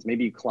happens?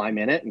 Maybe you climb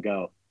in it and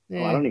go,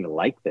 oh, I don't even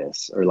like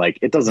this, or like,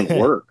 it doesn't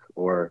work,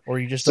 or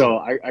you just so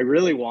I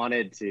really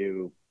wanted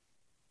to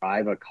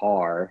drive a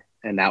car,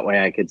 and that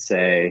way I could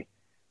say,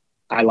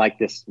 I like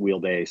this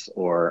wheelbase,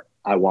 or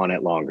I want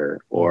it longer,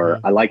 or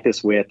I like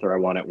this width, or I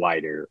want it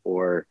wider,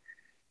 or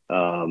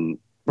I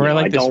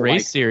like this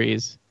race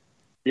series.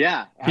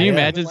 Yeah. Can you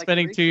imagine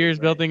spending 2 years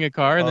building a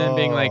car and then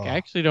being like, I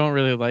actually don't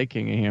really like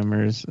King of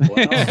Hammers? Well,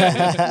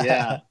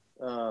 yeah.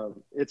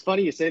 It's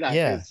funny you say that,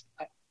 because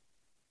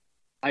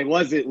I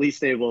was at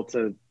least able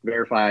to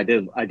verify I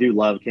do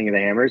love King of the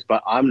Hammers,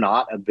 but I'm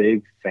not a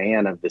big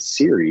fan of the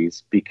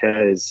series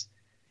because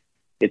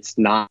it's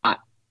not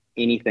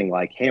anything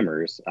like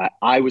Hammers.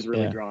 I was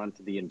really drawn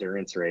to the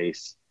endurance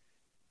race,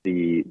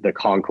 the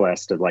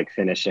conquest of like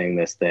finishing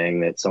this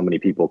thing that so many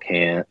people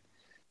can't.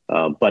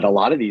 But a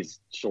lot of these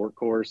short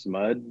course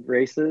mud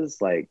races,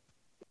 like,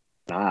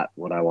 not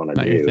what I want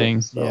to do. Your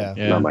thing. So,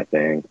 not my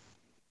thing.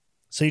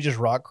 So you just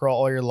rock crawl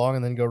all year long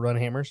and then go run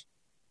hammers?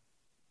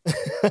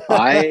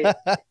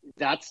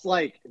 That's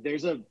like,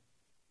 this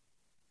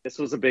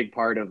was a big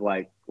part of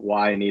like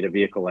why I need a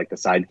vehicle like the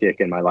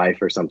Sidekick in my life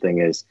or something,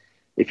 is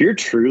if you're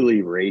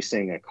truly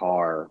racing a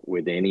car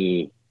with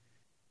any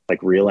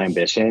like real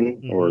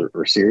ambition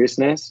or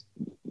seriousness,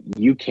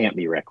 you can't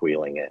be wreck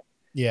wheeling it.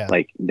 Yeah.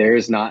 Like,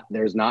 there's not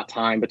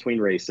time between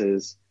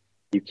races.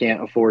 You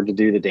can't afford to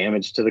do the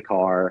damage to the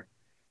car.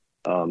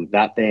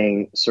 That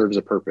thing serves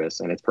a purpose,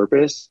 and its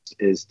purpose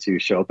is to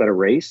show up at a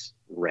race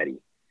ready.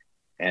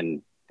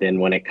 And then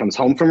when it comes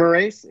home from a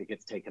race, it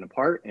gets taken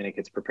apart and it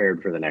gets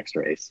prepared for the next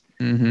race.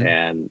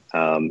 And,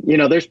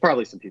 there's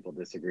probably some people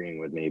disagreeing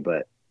with me,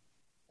 but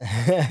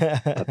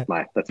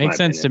that's makes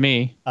sense to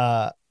me.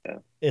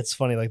 It's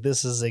funny. Like,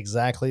 this is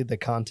exactly the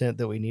content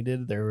that we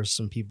needed. There were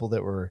some people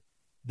that were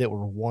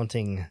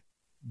wanting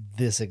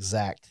this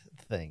exact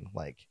thing,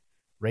 like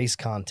race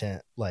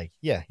content. Like,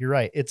 yeah, you're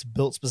right. It's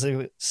built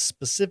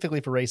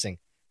specifically for racing.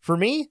 For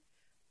me,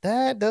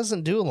 that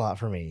doesn't do a lot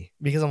for me,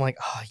 because I'm like,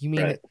 oh, you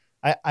mean it?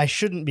 I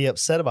shouldn't be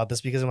upset about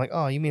this, because I'm like,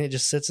 oh, you mean it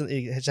just sits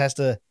it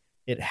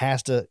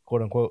has to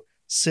quote unquote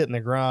sit in the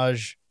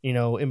garage,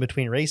 in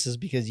between races,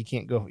 because you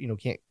can't go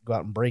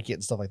out and break it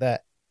and stuff like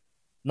that.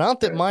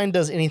 Not that Right. mine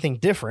does anything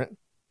different,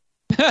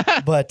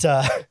 but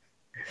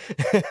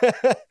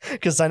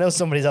because I know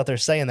somebody's out there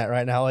saying that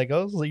right now, like,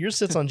 oh, so yours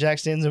sits on jack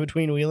stands in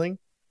between wheeling.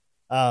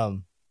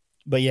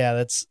 But yeah,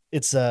 it's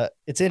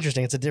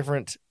interesting. It's a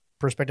different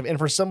perspective, and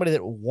for somebody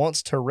that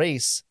wants to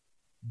race,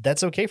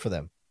 that's okay for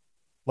them.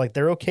 Like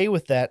they're okay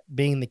with that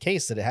being the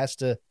case,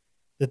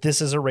 that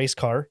this is a race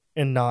car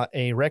and not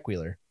a rec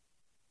wheeler.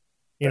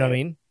 You know what I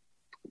Right. mean?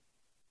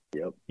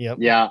 Yep. Yep.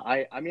 Yeah,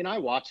 I mean I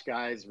watch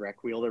guys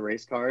wreck wheel the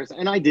race cars,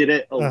 and I did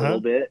it a Uh-huh.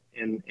 little bit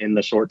in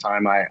the short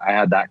time I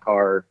had that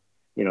car,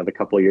 the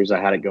couple of years I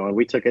had it going.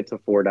 We took it to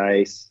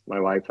Fordyce, my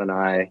wife and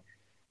I.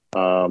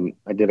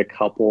 I did a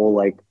couple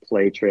like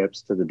play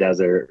trips to the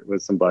desert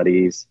with some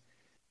buddies.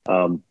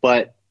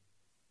 But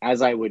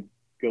as I would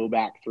go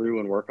back through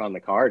and work on the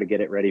car to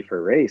get it ready for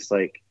a race,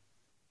 like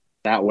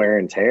that wear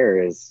and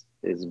tear is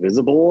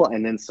visible.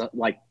 And then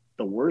like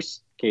the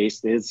worst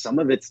case is some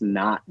of it's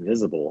not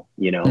visible,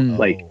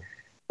 like Oh.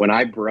 when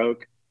I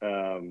broke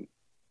an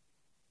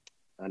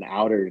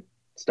outer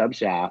stub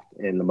shaft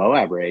in the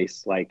Moab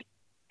race, like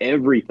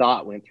every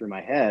thought went through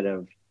my head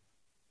of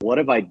what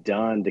have I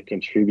done to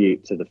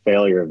contribute to the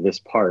failure of this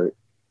part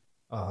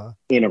Uh-huh.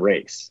 in a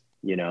race,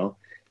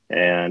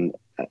 and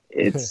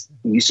it's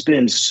you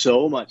spend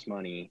so much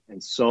money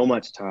and so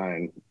much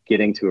time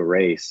getting to a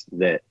race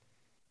that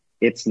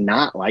it's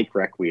not like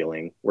rec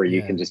wheeling where you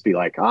Yeah. can just be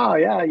like, oh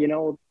yeah,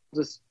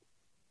 just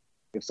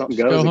if something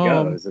Just goes, go it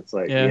home. goes. It's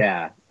like, Yeah.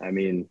 yeah, I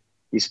mean,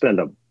 you spend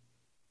a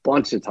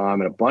bunch of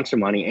time and a bunch of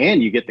money,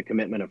 and you get the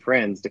commitment of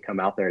friends to come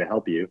out there to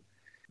help you.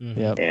 Mhm.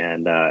 Yep.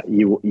 And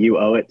you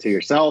owe it to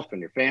yourself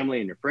and your family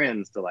and your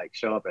friends to like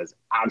show up as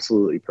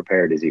absolutely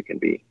prepared as you can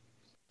be.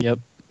 Yep.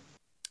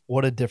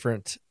 What a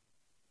different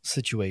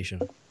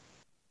situation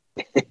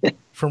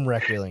from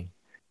rec wheeling.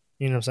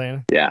 You know what I'm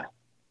saying? Yeah.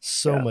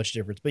 So Yeah. much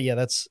difference. But yeah,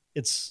 that's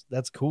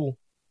cool.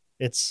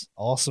 It's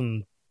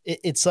awesome.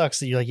 It sucks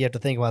that you have to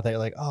think about that. You're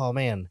like, oh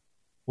man,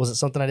 was it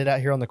something I did out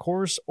here on the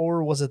course,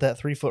 or was it that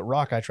 3-foot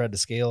rock I tried to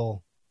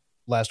scale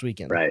last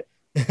weekend? Right.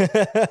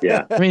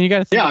 Yeah. I mean, you got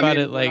to think Yeah. I about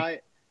mean, it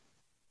like.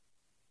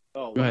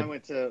 Go when ahead. I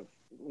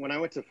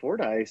went to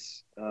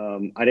Fordyce,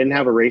 I didn't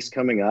have a race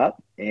coming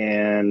up,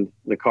 and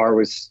the car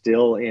was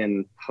still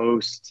in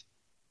post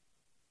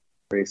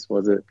race.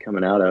 Was it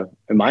coming out of?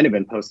 It might have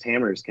been post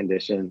hammers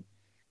condition,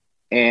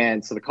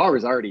 and so the car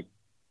was already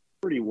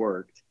pretty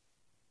worked.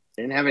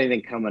 Didn't have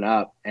anything coming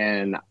up,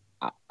 and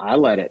I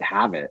let it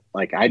have it.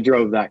 Like I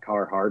drove that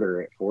car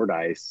harder at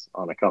Fordyce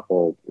on a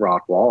couple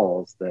rock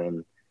walls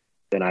than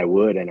I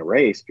would in a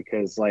race,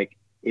 because like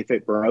if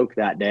it broke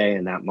that day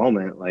in that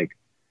moment, like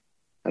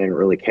I didn't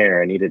really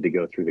care. I needed to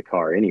go through the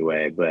car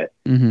anyway. But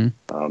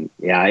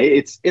yeah,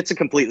 it's a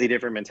completely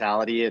different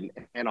mentality.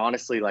 And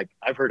honestly, like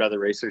I've heard other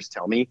racers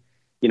tell me,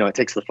 it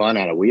takes the fun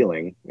out of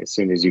wheeling as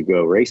soon as you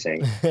go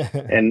racing.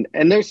 And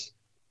there's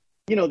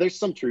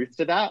some truth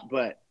to that.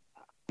 But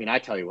I mean, I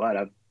tell you what,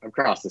 I've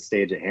crossed the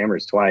stage at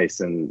Hammers twice,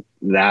 and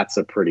that's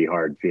a pretty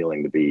hard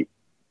feeling to beat.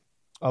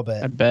 I'll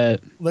bet. I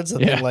bet. That's the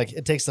Yeah. thing. Like,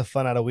 it takes the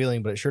fun out of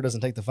wheeling, but it sure doesn't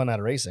take the fun out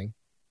of racing.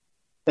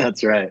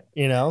 That's right.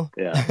 You know?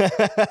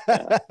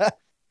 Yeah.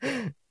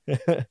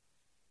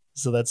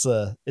 So that's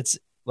it's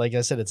like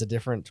I said, it's a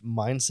different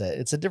mindset.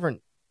 It's a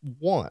different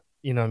want.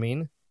 You know what I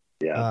mean?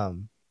 Yeah.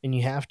 And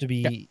you have to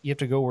you have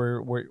to go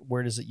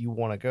where it is that you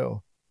want to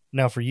go.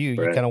 Now, for you,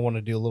 you Right. kind of want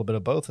to do a little bit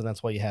of both, and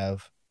that's why you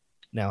have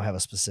a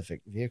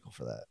specific vehicle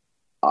for that.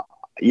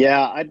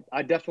 Yeah,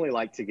 I definitely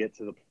like to get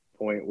to the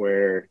point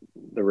where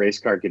the race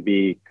car could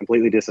be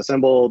completely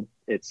disassembled.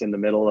 It's in the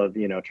middle of,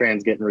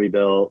 trans getting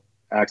rebuilt,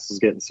 axles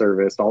getting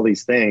serviced, all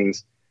these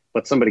things.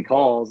 But somebody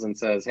calls and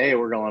says, hey,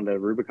 we're going to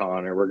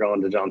Rubicon or we're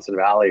going to Johnson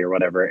Valley or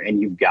whatever. And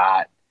you've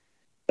got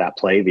that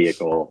play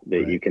vehicle that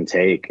Right. you can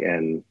take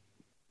and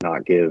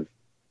not give,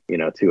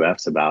 two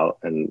F's about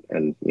and,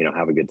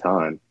 have a good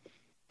time.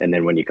 And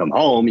then when you come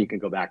home, you can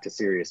go back to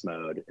serious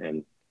mode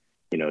and,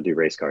 do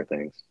race car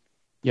things.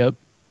 Yep.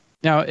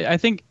 Now, I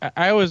think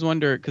I always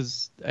wonder,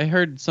 because I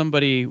heard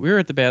we were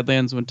at the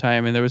Badlands one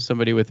time, and there was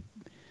somebody with,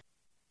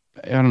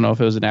 I don't know if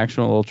it was an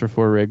actual Ultra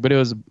 4 rig, but it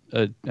was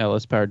a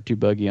LS powered 2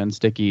 buggy on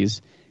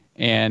stickies.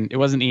 And it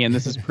wasn't Ian.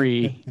 This is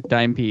pre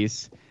Dime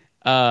Piece.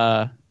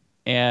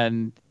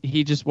 And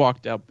he just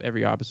walked up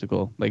every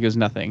obstacle like it was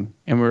nothing.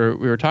 And we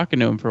were talking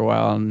to him for a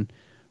while, and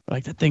we're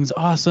like, that thing's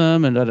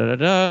awesome, and da da da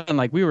da. And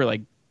like we were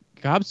like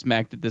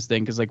gobsmacked at this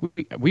thing, because like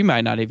we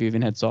might not have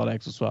even had solid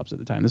axle swaps at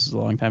the time. This is a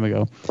long time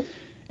ago.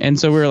 And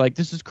so we were like,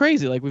 this is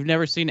crazy. Like, we've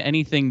never seen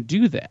anything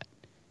do that.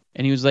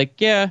 And he was like,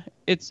 yeah,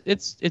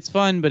 it's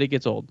fun, but it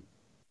gets old.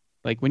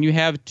 Like, when you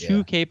have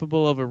too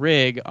capable of a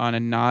rig on a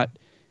not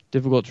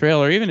difficult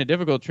trail, or even a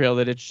difficult trail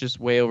that it's just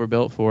way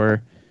overbuilt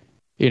for,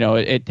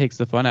 it takes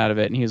the fun out of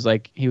it. And he was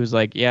like,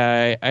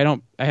 yeah,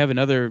 I have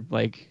another,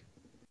 like,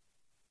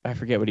 I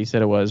forget what he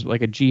said it was,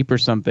 like a Jeep or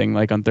something,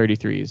 like on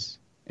 33s.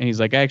 And he's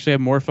like, I actually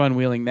have more fun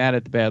wheeling that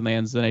at the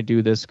Badlands than I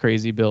do this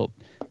crazy built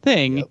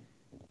thing,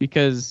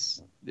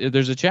 because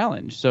there's a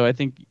challenge. So I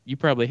think you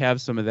probably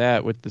have some of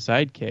that with the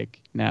Sidekick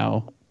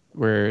now.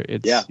 where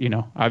it's, Yeah.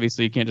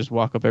 obviously you can't just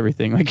walk up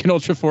everything like an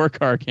Ultra 4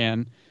 car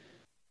can.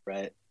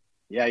 Right.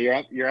 Yeah,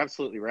 you're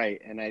absolutely right.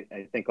 And I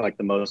think like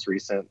the most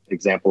recent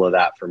example of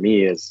that for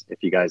me is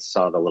if you guys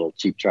saw the little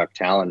cheap truck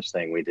challenge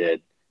thing we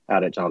did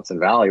out at Johnson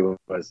Valley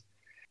was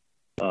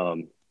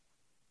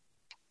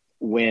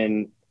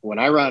when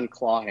I run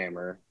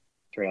Clawhammer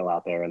trail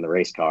out there in the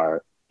race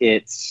car,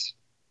 it's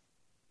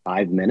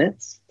 5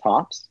 minutes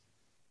tops,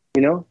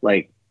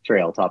 like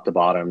trail top to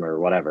bottom or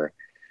whatever.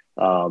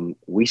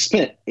 We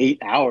spent 8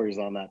 hours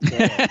on that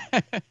trail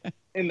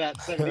in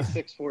that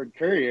 76 Ford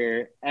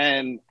Courier,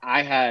 and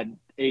I had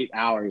 8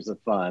 hours of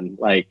fun.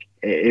 Like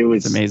it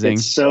was amazing.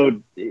 It's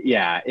so,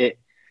 yeah,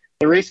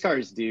 the race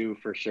cars do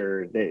for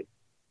sure. They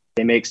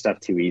make stuff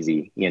too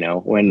easy,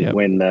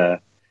 when the,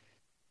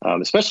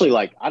 especially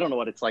like, I don't know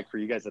what it's like for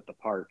you guys at the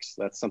parks.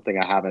 That's something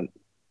I haven't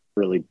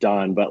really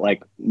done, but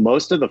like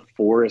most of the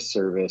Forest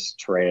Service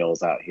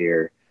trails out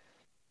here,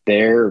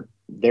 their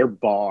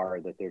bar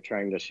that they're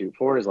trying to shoot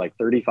for is like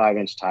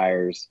 35-inch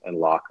tires and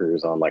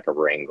lockers on like a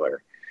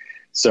Wrangler.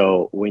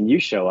 So when you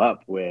show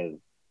up with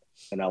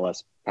an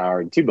LS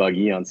powered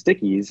 2-buggy on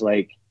stickies,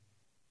 like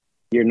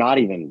you're not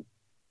even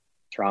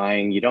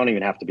trying. You don't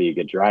even have to be a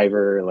good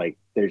driver. Like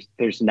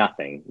there's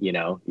nothing,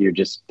 you're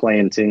just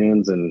playing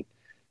tunes and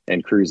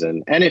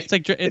cruising. And if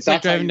it's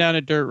like driving down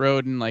a dirt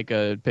road in like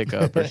a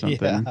pickup or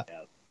something.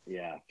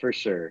 Yeah, for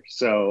sure.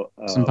 So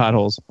some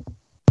potholes.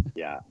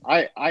 Yeah,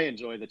 I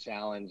enjoy the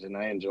challenge, and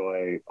I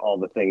enjoy all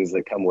the things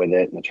that come with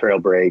it, and the trail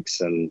breaks,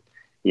 and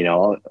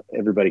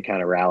everybody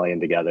kind of rallying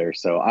together.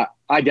 So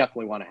I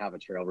definitely want to have a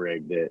trail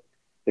rig that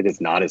is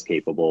not as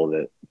capable,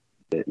 that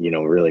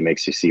really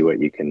makes you see what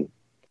you can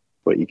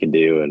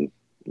do, and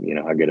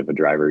how good of a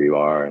driver you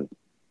are. And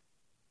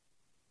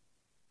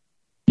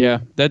yeah,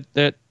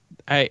 that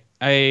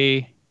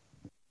I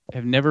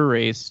have never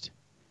raced.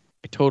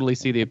 I totally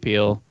see the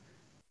appeal.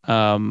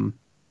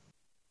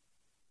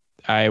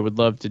 I would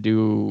love to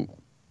do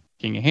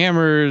King of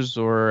Hammers,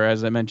 or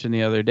as I mentioned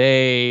the other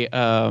day,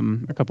 a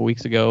couple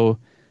weeks ago,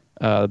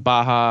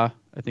 Baja,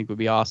 I think would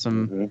be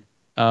awesome.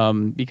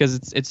 Mm-hmm.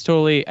 Because it's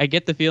totally, I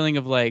get the feeling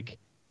of like,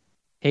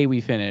 hey,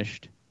 we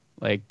finished.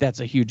 Like that's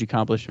a huge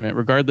accomplishment,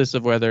 regardless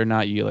of whether or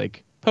not you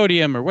like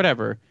podium or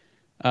whatever.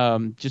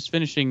 Just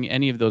finishing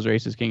any of those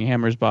races, King of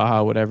Hammers,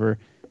 Baja, whatever.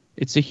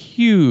 It's a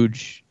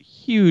huge,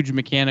 huge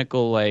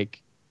mechanical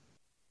like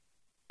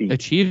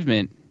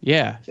achievement.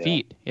 Yeah,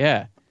 feat.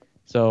 Yeah.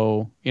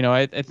 So,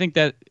 I think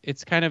that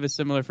it's kind of a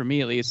similar for me,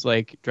 at least,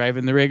 like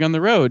driving the rig on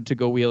the road to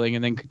go wheeling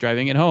and then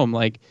driving it home,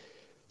 like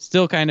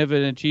still kind of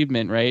an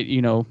achievement, right?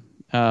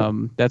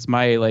 That's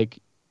my like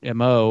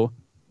MO.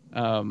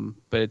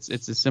 But it's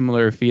a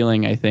similar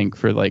feeling, I think,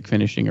 for like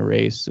finishing a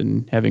race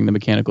and having the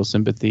mechanical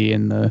sympathy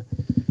and the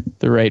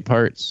right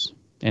parts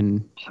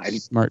and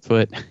smart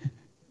foot.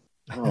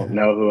 I don't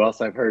know who else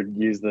I've heard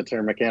use the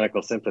term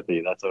mechanical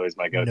sympathy. That's always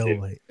my go-to.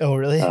 Nobody. Oh,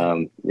 really?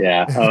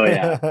 Yeah. Oh,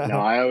 yeah.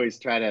 No, I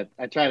try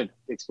to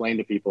explain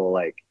to people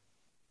like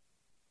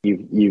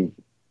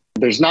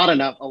there's not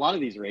enough. A lot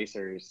of these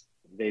racers,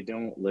 they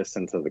don't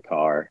listen to the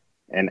car,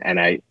 and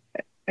I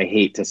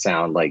hate to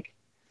sound like,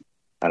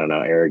 I don't know,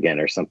 arrogant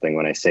or something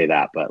when I say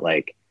that, but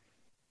like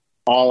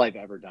all I've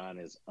ever done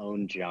is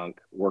own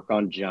junk, work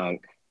on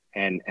junk,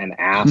 and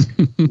ask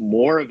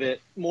more of it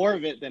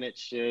than it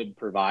should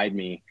provide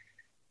me.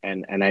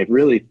 And I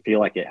really feel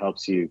like it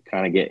helps you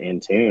kind of get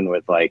in tune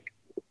with like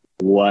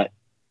what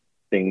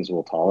things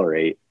will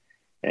tolerate.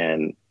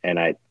 And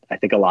I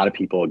think a lot of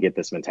people get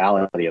this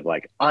mentality of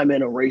like, I'm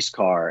in a race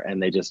car,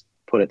 and they just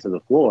put it to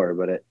the floor.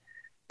 But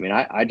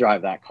I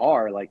drive that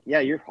car, like, yeah,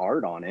 you're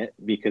hard on it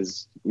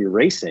because you're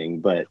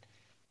racing, but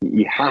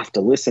you have to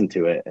listen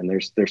to it. And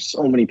there's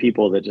so many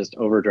people that just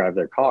overdrive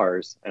their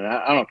cars. And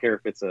I don't care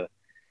if it's a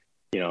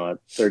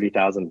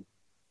 $30,000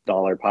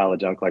 pile of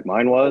junk like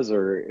mine was,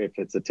 or if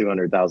it's a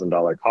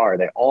 $200,000 car,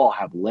 they all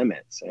have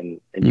limits,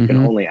 and you can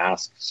only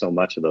ask so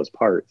much of those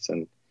parts.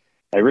 And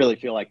I really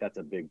feel like that's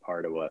a big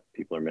part of what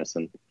people are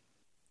missing.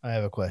 I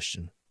have a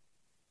question.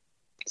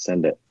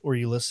 Send it. Were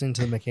you listening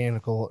to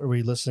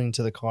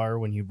the car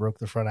when you broke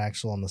the front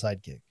axle on the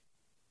Sidekick?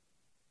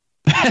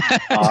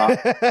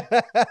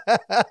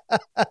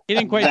 He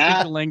didn't quite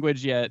speak the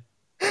language yet.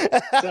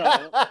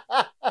 So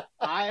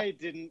I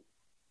didn't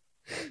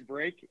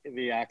break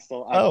the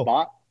axle. I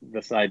bought the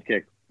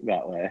Sidekick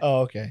that way.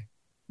 Oh, okay.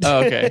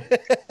 Oh, okay.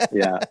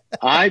 Yeah.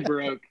 I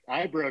broke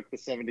the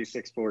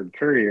 76 Ford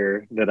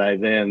Courier that I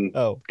then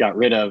got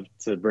rid of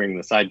to bring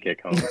the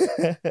Sidekick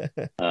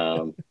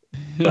home.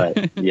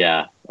 But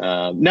yeah.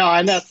 No,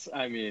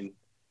 and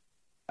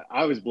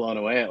I was blown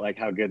away at like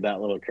how good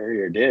that little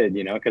Courier did,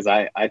 because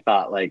I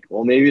thought like,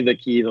 well, maybe the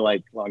key to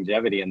like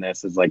longevity in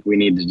this is like we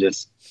need to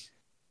just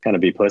kind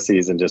of be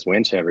pussies and just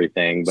winch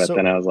everything. But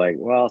then I was like,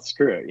 well,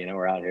 screw it.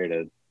 We're out here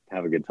to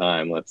have a good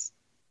time. Let's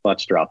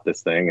drop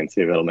this thing and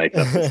see if it'll make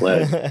up the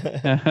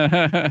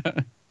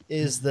sled.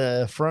 Is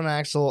the front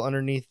axle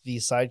underneath the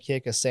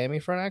Sidekick a Sammy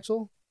front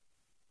axle?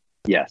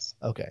 Yes.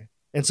 Okay.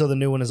 And so the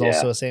new one is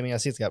also a Sammy. I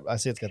see it's got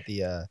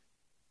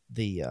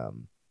the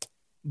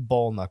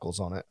ball knuckles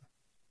on it.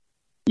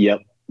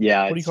 Yep.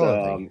 Yeah, What do you it's call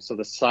that thing? so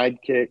the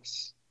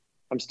sidekicks.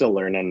 I'm still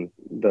learning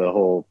the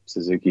whole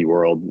Suzuki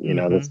world. You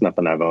know, Mm-hmm. that's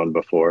nothing I've owned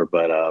before,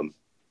 but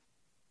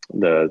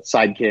the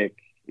sidekick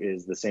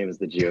is the same as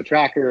the Geo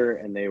Tracker,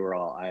 and they were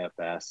all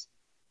IFS.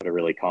 But a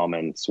really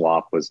common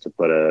swap was to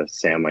put a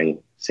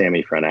Sammy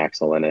front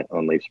axle in it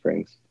on leaf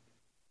springs.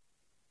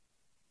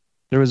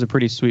 There was a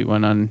pretty sweet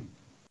one on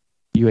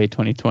UA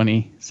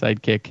 2020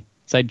 side chick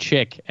Side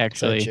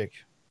actually. chick.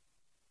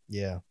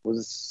 Yeah.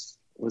 Was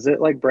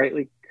it like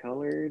brightly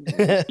colored?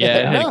 Yeah,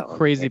 it had a No.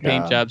 crazy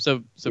paint No. job.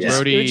 So Yeah.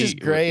 Brody, It was just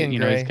gray and you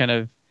know, he's gray. kind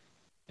of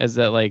as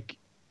that like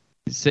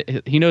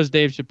he knows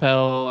Dave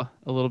Chappelle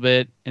a little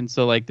bit, and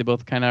so like they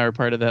both kind of are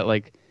part of that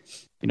like,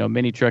 you know,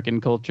 mini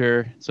trucking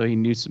culture. So he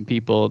knew some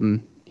people,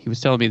 and he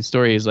was telling me the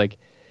story. He's like,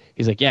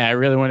 yeah, I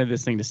really wanted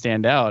this thing to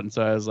stand out, and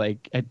so I was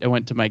like, I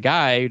went to my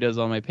guy who does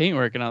all my paint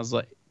work, and I was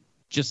like,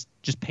 just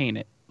paint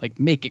it, like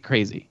make it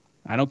crazy.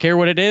 I don't care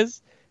what it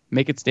is,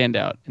 make it stand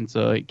out. And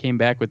so he came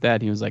back with that.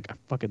 And he was like, I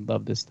fucking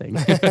love this thing.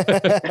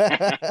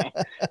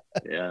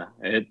 Yeah,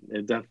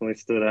 it definitely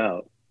stood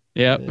out.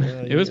 Yeah,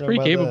 Yeah, it was you know pretty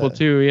about capable that.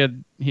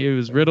 too. He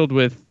was riddled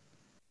with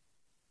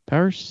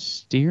power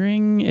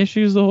steering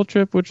issues the whole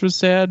trip, which was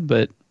sad,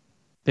 but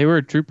they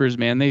were troopers,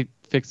 man. They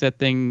fixed that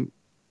thing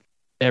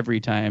every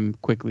time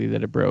quickly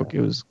that it broke.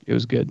 It was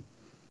good.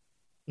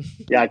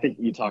 Yeah, I think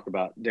you talk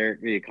about, Derek,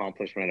 the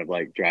accomplishment of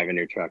like driving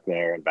your truck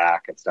there and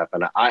back and stuff.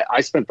 And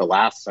I spent the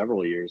last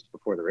several years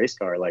before the race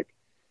car like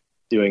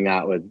doing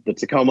that with the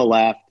Tacoma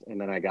left, and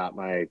then I got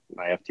my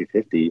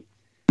F-250,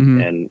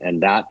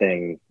 and that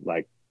thing,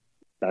 like,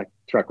 that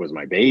truck was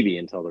my baby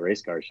until the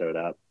race car showed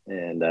up.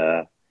 And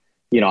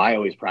you know, I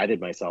always prided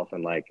myself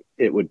in like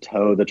it would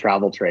tow the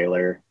travel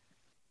trailer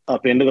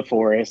up into the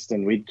forest,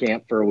 and we'd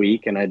camp for a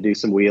week, and I'd do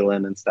some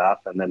wheeling and stuff,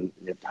 and then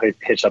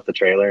hitch up the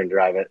trailer and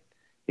drive it,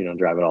 you know,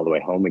 drive it all the way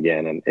home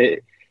again. And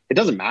it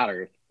doesn't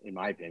matter, in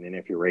my opinion,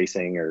 if you're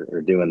racing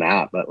or doing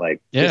that, but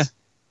like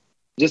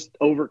just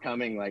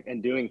overcoming like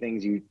and doing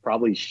things you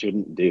probably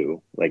shouldn't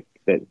do, like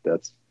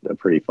that's a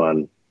pretty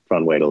fun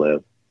way to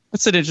live.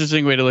 That's an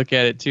interesting way to look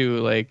at it too.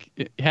 Like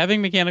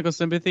having mechanical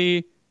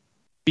sympathy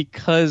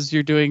because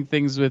you're doing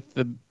things with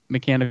the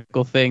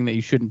mechanical thing that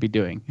you shouldn't be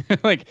doing,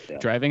 like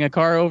driving a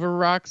car over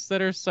rocks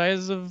that are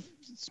size of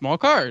small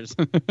cars.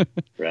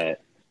 Right.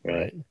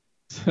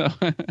 So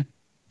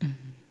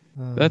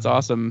that's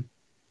awesome.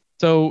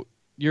 So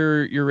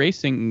your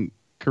racing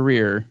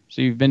career.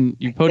 So you've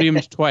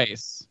podiumed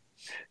twice.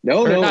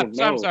 No.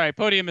 I'm sorry.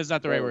 Podium is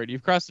not the right word.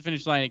 You've crossed the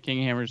finish line at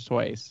King Hammers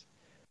twice.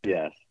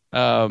 Yes.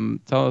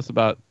 Tell us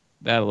about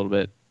that a little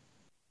bit.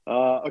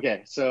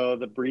 Okay. So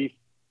the brief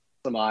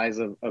surmise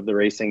of the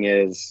racing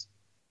is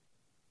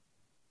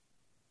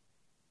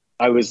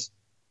it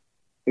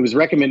was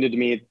recommended to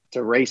me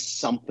to race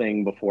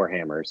something before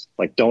Hammers.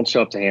 Like, don't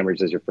show up to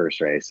Hammers as your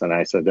first race. And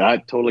I said, I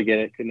totally get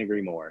it. Couldn't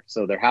agree more.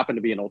 So there happened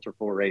to be an Ultra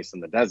 4 race in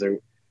the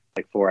desert,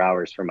 like 4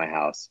 hours from my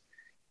house.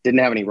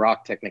 Didn't have any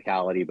rock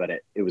technicality, but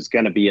it was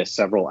going to be a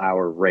several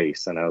hour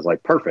race. And I was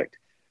like, perfect.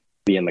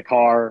 Be in the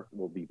car.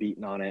 We'll be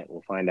beating on it.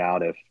 We'll find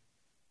out if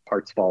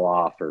parts fall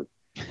off or,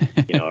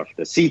 you know, if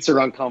the seats are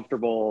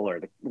uncomfortable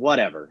or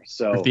whatever.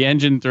 So if the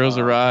engine throws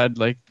a rod,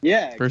 like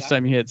first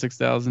time you hit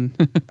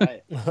 6,000.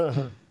 Right.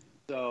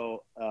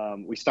 So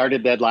we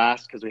started dead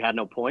last because we had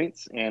no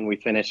points, and we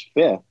finished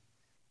fifth.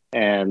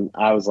 And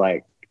I was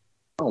like,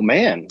 "Oh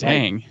man,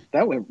 dang,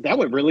 like, that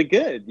went really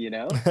good," you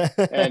know.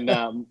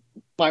 And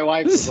my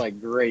wife was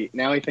like, "Great,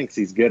 now he thinks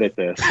he's good at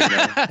this. You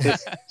know?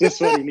 just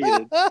what he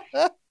needed."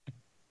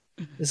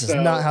 This is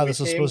not how this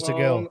was supposed to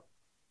go.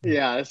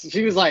 Yeah,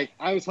 she was like,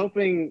 I was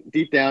hoping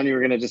deep down you were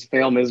going to just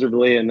fail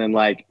miserably. And then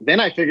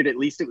I figured at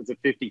least it was a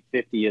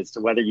 50-50 as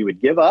to whether you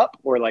would give up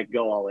or like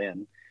go all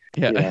in.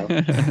 Yeah. You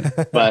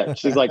know? But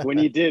she's like, when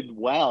you did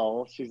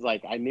well, she's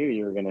like, I knew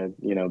you were going to,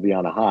 you know, be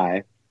on a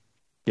high.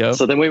 Yep.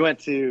 So then we went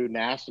to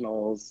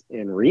nationals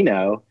in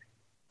Reno,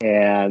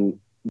 and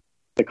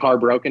the car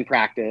broke in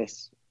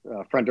practice.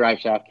 Front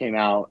drive shaft came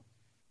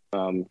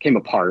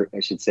apart, I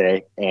should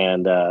say,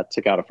 and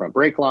took out a front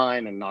brake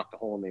line and knocked a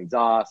hole in the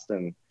exhaust.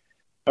 And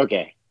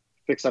okay,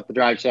 fix up the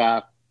drive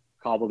shaft,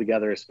 cobble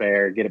together a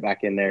spare, get it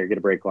back in there, get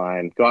a brake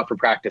line, go out for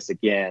practice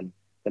again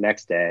the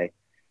next day.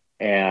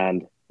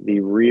 And the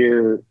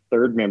rear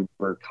third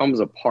member comes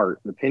apart.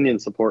 The pinion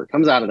support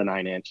comes out of the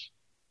 9-inch,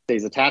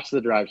 stays attached to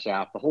the drive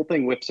shaft. The whole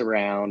thing whips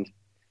around,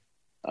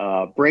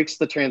 breaks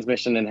the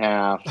transmission in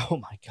half. Oh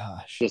my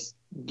gosh. Just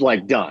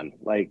like done,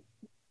 like,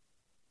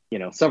 you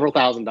know, several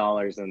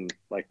 $1,000s in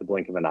like the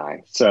blink of an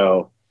eye.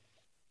 So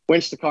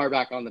winch the car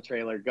back on the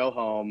trailer, go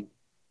home,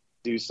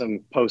 do some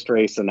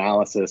post-race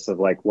analysis of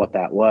like what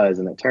that was.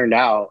 And it turned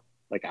out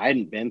like I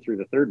hadn't been through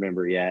the third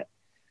member yet.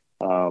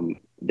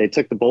 They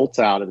took the bolts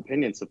out of the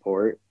pinion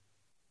support.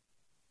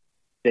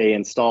 They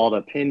installed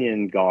a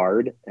pinion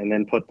guard and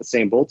then put the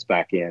same bolts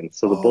back in.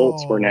 So the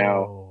bolts were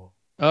now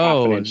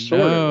half an inch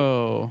shorter.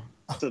 No.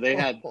 So they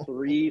had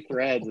 3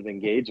 threads of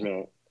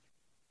engagement.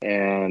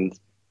 And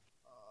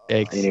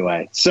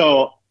anyway,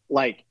 so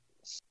like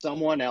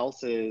someone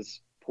else's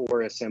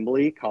poor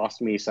assembly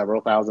cost me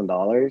several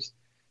 $1,000s.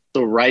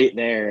 So right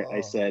there, I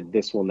Oh, said,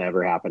 this will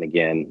never happen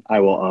again.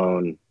 I will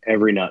own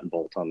every nut and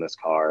bolt on this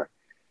car.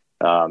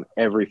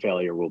 Every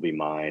failure will be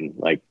mine.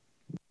 Like,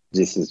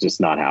 this is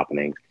just not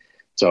happening.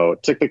 So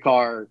took the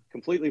car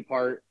completely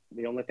apart.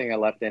 The only thing I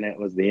left in it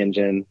was the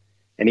engine.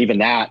 And even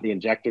that, the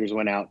injectors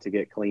went out to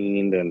get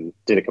cleaned and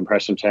did a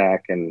compression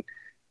check and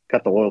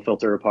cut the oil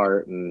filter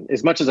apart, and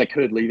as much as I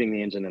could, leaving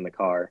the engine in the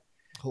car.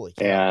 holy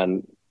cow.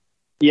 And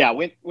yeah,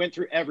 went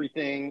through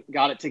everything,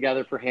 got it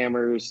together for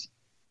Hammers,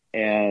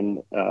 and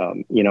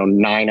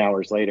 9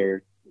 hours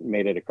later,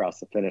 made it across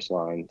the finish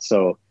line.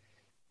 So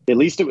at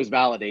least it was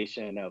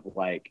validation of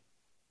like,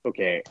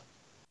 okay,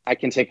 I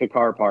can take a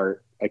car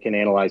apart, I can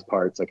analyze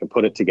parts, I can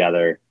put it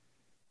together,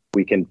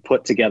 we can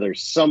put together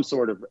some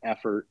sort of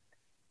effort.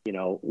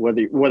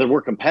 Whether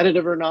we're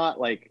competitive or not,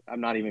 like,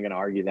 I'm not even going to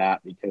argue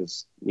that,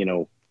 because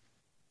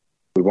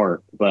we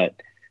weren't, but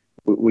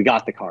we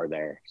got the car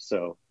there.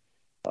 So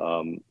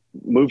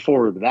moved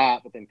forward with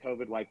that, but then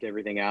COVID wiped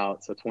everything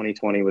out. So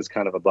 2020 was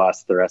kind of a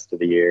bust the rest of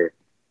the year.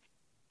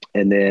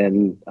 And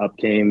then up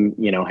came,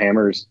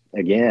 Hammers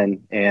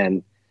again,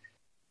 and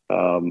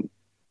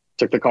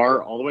took the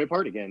car all the way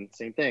apart again.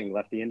 Same thing,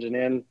 left the engine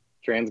in,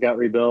 trans got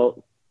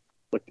rebuilt,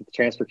 looked at the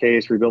transfer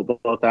case,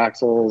 rebuilt both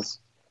axles,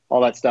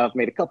 all that stuff,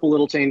 made a couple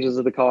little changes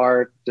of the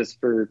car just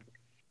for,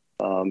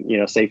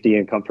 safety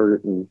and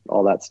comfort and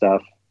all that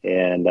stuff.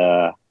 And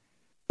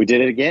we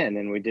did it again,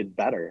 and we did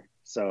better.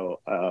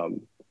 So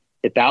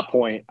at that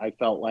point, I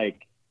felt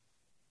like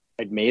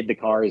I'd made the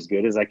car as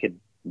good as I could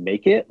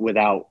make it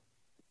without,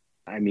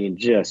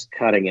 just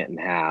cutting it in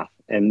half.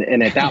 And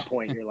at that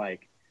point, you're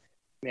like,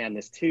 man,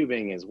 this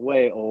tubing is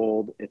way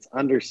old. It's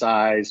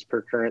undersized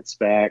per current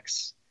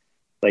specs.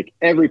 Like,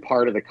 every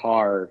part of the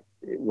car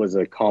was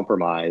a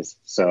compromise.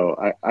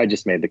 So I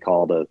just made the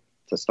call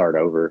to start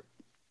over.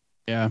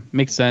 Yeah,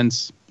 makes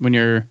sense when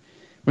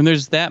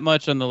there's that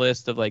much on the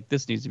list of like,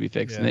 this needs to be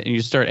fixed, Yeah. and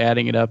you start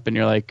adding it up, and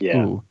you're like, Yeah.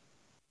 ooh.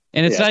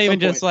 And it's Yeah, not at even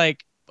some just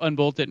like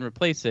unbolt it and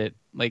replace it.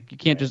 Like, you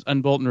can't just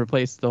unbolt and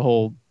replace the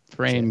whole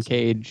frame, Yes.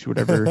 cage,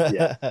 whatever.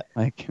 Yeah.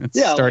 Like, it's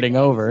Yeah, starting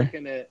like, over.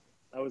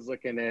 I was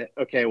looking at,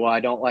 okay, well,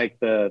 I don't like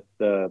the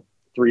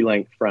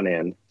 3-link front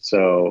end.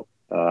 So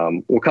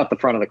we'll cut the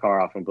front of the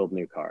car off and build a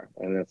new car,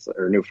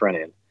 or new front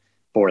end,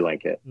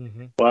 4-link it.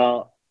 Mm-hmm.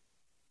 Well,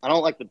 I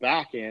don't like the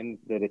back end,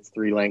 that it's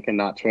 3-link and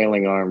not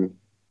trailing arm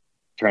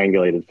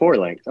triangulated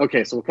 4-link.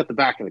 Okay, so we'll cut the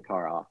back of the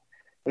car off.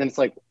 And then it's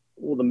like,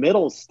 well, the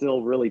middle's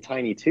still really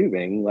tiny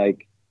tubing.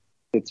 Like,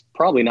 it's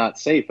probably not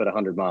safe at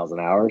 100 miles an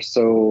hour.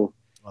 So,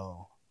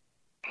 Oh,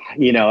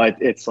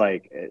 it's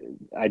like,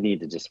 I need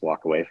to just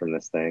walk away from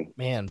this thing.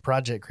 man,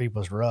 Project Creep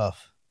was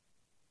rough.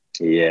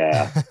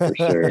 Yeah, for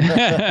sure.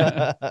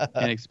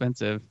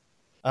 Inexpensive.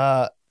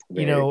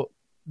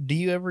 Do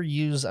you ever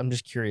use, I'm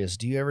just curious,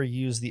 do you ever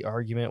use the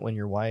argument when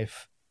your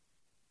wife,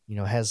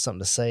 has something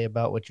to say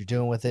about what you're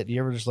doing with it? Do you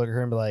ever just look at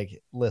her and be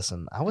like,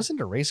 listen, I was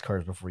into race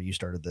cars before you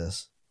started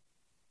this?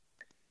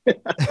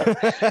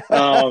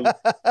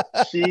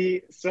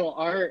 So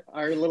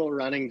our little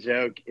running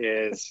joke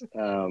is,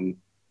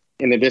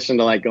 in addition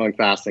to like going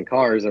fast in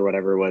cars or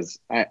whatever, was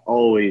I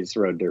always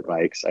rode dirt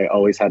bikes. I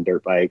always had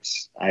dirt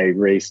bikes. I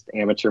raced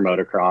amateur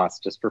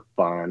motocross just for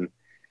fun.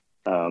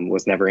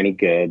 Was never any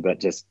good, but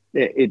just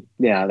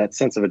that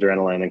sense of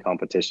adrenaline and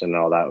competition and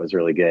all that was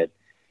really good.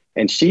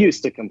 And she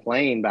used to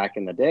complain back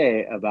in the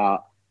day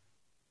about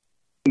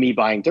me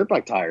buying dirt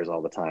bike tires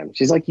all the time.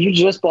 She's like, you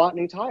just bought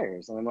new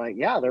tires. And I'm like,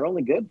 yeah, they're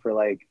only good for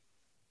like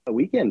a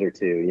weekend or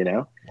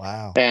two,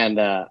 Wow. And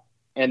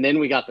then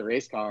we got the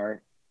race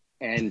car,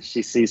 and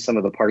she sees some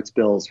of the parts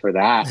bills for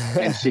that.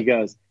 And she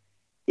goes,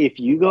 if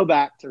you go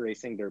back to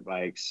racing dirt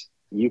bikes,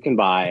 you can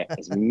buy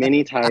as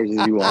many tires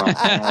as you want.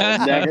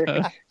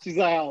 She's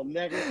like, I'll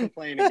never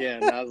complain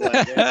again. I was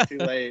like, it's too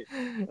late.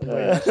 I was like,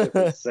 that ship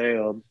has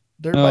sailed.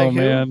 Dirt bike, Oh,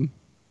 man.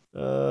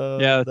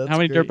 Yeah, that's how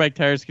many great. dirt bike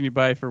tires can you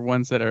buy for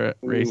one set of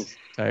race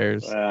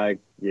tires?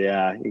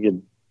 Yeah, you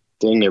could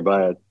dang near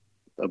buy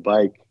a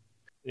bike.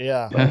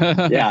 Yeah.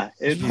 Yeah,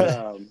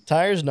 it's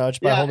Tires, no,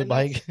 just buy a whole new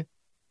bike.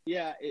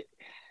 Yeah,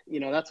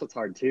 that's what's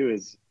hard too,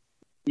 is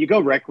you go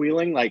rec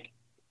wheeling, like,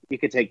 you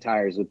could take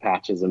tires with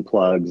patches and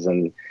plugs,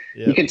 and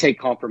you can take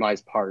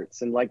compromised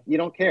parts, and like, you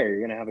don't care,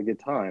 you're gonna have a good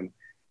time.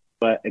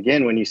 But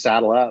again, when you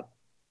saddle up,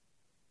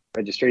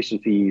 registration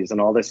fees and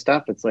all this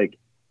stuff, it's like,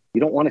 you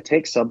don't want to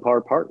take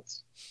subpar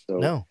parts. So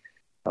No,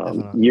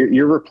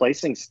 you're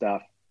replacing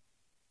stuff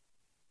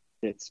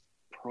that's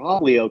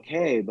probably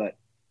okay, but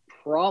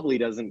probably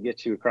doesn't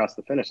get you across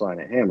the finish line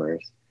at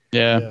Hammers.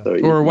 Yeah. So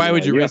or why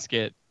would you risk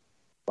it?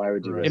 Why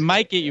would you risk it?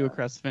 Might get you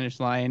across the finish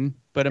line,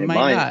 but it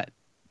might not.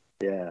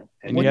 Yeah.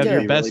 And you have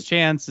your best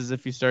chances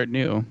if you start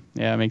new.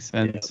 Yeah, it makes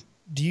sense.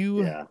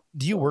 Yeah.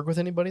 Do you work with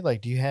anybody?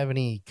 Like, do you have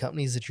any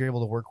companies that you're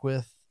able to work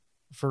with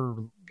for,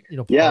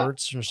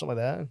 parts or something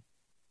like that?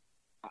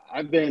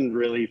 I've been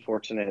really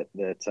fortunate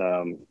that,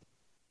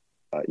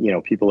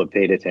 people have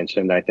paid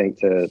attention, I think,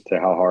 to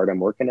how hard I'm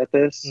working at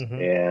this,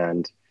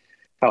 and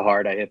how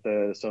hard I hit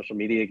the social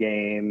media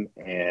game,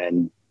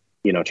 and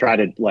try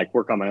to like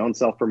work on my own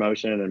self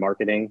promotion and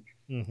marketing.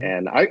 Mm-hmm.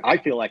 And I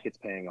feel like it's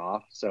paying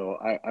off. So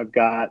I've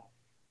got,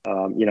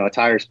 a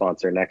tire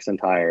sponsor, Nexen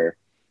Tire.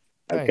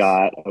 I've Nice.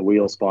 got a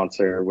wheel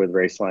sponsor with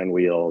Raceline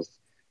Wheels.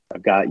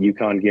 I've got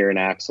Yukon Gear and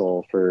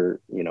Axle for,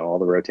 all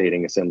the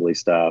rotating assembly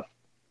stuff.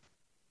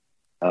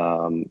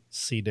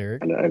 See,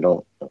 Derek. And I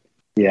don't,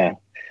 yeah.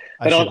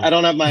 I should've-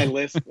 don't have my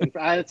list.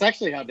 It's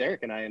actually how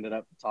Derek and I ended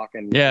up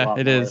talking. Yeah, a lot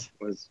it more. is.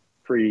 Was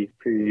pre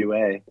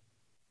UA.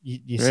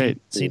 You Right.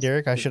 see,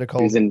 Derek. I should have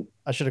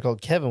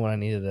called Kevin when I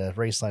needed a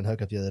Raceline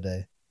hookup the other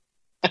day.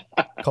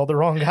 Called the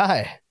wrong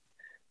guy.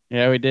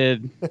 Yeah, we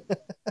did.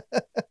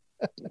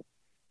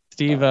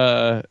 Steve,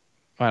 I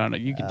don't know.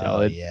 You can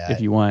tell it yeah.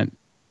 if you want.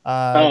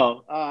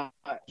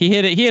 He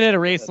hit a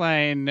race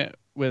line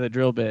with a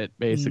drill bit,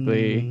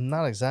 basically.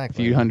 Not A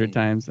exactly. few hundred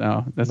times.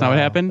 No, that's not what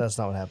happened. That's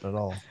not what happened at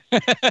all.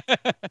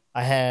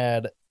 I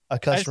had a I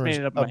just customer. made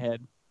it up in my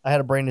head. I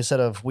had a brand new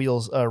set of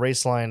wheels,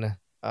 Raceline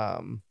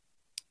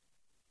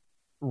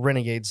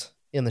Renegades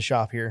in the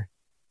shop here,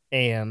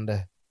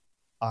 and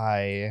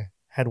I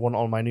had one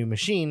on my new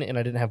machine, and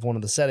I didn't have one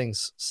of the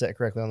settings set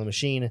correctly on the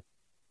machine,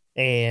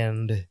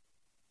 and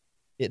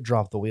it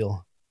dropped the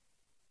wheel,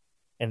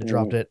 and it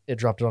dropped it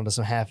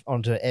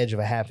onto the edge of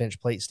a 1/2-inch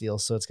plate steel,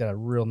 so it's got a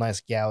real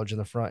nice gouge in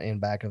the front and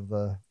back of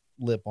the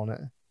lip on it.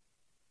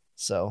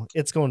 So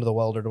it's going to the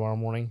welder tomorrow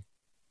morning,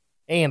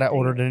 and I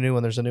ordered a new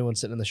one. There's a new one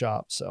sitting in the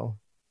shop. So,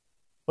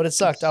 but it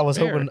sucked. I was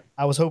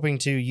hoping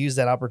to use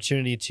that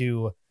opportunity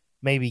to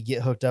maybe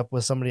get hooked up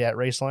with somebody at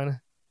Raceline.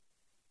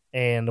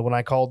 And when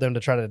I called them to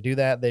try to do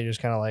that, they just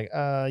kind of like,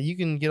 you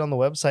can get on the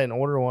website and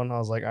order one. I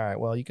was like, all right,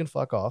 well, you can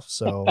fuck off.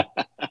 So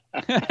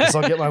I guess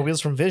I'll get my wheels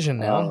from Vision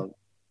now.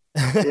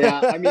 Yeah,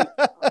 I mean,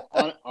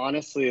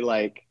 honestly,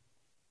 like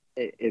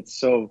it's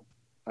so.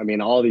 I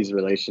mean, all these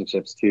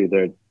relationships too.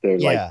 They're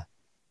like,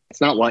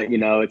 it's not what you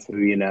know, it's who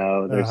you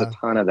know. There's a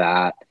ton of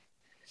that.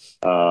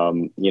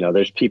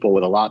 There's people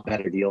with a lot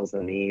better deals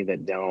than me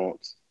that don't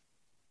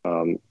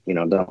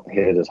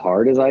hit it as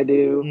hard as I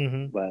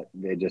do, but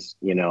they just,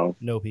 know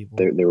people.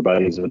 They were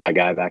buddies with that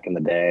guy back in the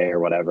day or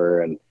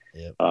whatever. And,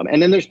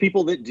 and then there's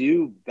people that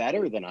do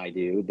better than I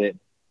do that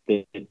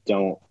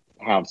don't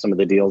have some of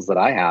the deals that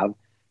I have.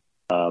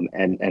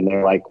 And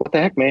they're like, what the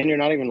heck, man, you're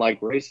not even like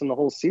racing the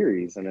whole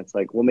series. And it's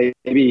like, well,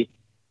 maybe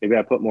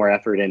I put more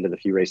effort into the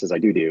few races I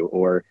do,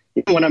 or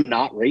even when I'm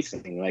not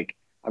racing, like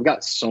I've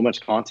got so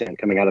much content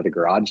coming out of the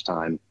garage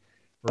time,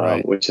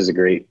 which is a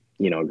great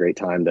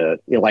time to,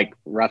 like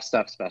Rough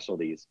Stuff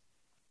Specialties.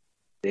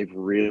 They've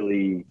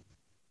really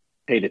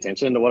paid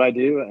attention to what I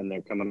do, and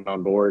they're coming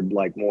on board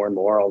like more and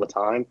more all the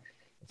time.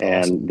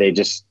 That's awesome. They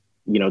just,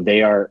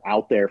 they are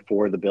out there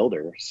for the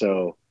builder.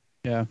 So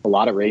a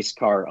lot of race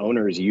car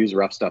owners use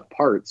Rough Stuff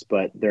parts,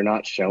 but they're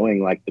not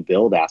showing like the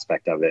build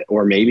aspect of it,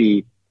 or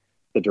maybe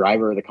the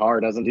driver of the car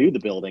doesn't do the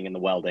building and the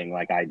welding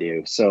like I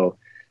do. So,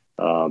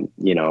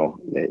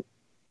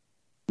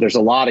 there's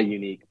a lot of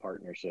unique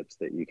partnerships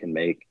that you can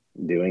make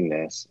doing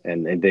this,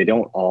 and they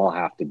don't all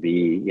have to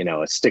be,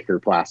 a sticker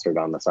plastered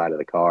on the side of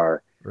the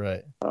car.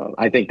 Right.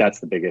 I think that's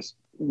the biggest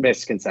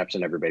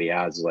misconception everybody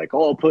has, is like,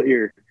 oh, put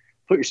your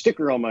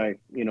sticker on my,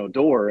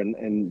 door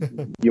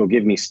and you'll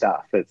give me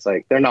stuff. It's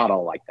like, they're not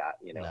all like that,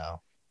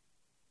 No.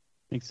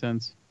 Makes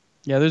sense.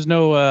 Yeah. There's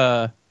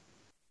no,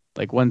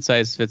 like one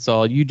size fits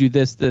all. You do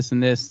this, this,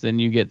 and this, then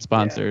you get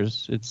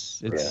sponsors.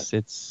 It's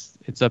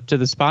up to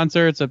the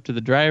sponsor. It's up to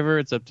the driver.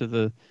 It's up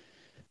to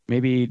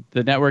maybe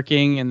the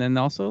networking, and then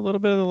also a little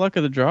bit of the luck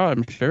of the draw,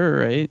 I'm sure,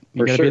 right?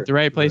 You got to be at the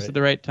right place at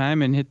the right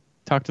time and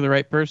talk to the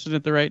right person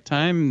at the right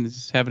time, and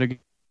just having a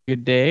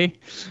good day.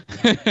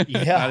 Not a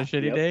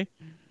shitty day.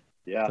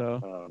 Yeah.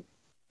 So.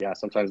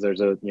 Sometimes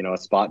there's a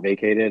spot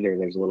vacated, or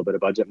there's a little bit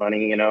of budget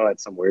money,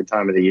 at some weird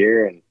time of the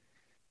year, and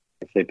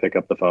if they pick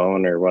up the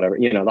phone or whatever,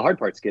 the hard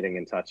part's getting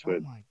in touch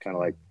with kind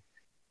of like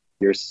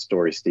your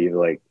story, Steve.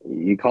 Like,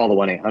 you call the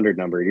 1-800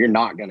 number, you're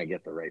not going to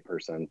get the right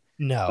person.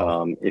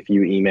 No. If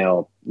you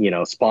email,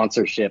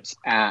 sponsorships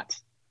at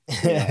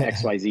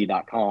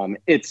xyz.com,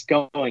 it's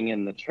going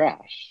in the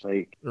trash.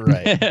 Like,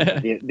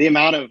 the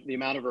amount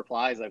of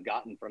replies I've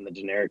gotten from the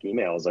generic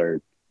emails are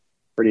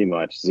pretty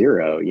much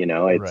zero.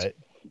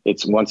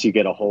 It's once you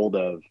get a hold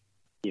of,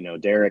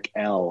 Derek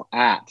L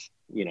at,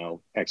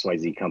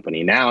 XYZ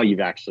company, now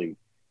you've actually,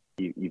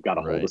 you've got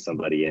a hold of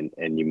somebody,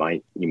 and you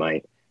might,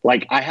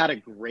 like, I had a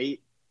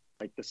great,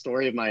 like, the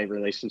story of my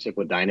relationship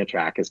with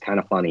Dynatrack is kind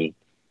of funny.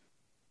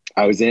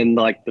 I was in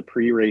like the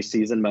pre-race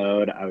season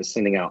mode. I was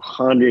sending out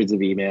hundreds of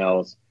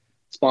emails,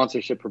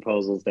 sponsorship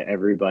proposals to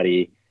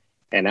everybody.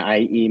 And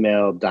I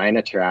emailed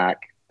Dynatrack,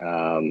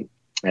 and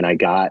I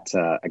got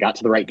to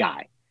the right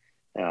guy.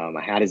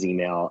 I had his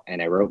email,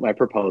 and I wrote my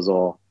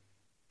proposal,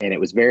 and it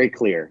was very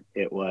clear.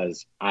 It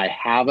was, I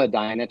have a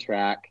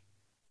Dynatrack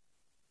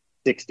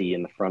 60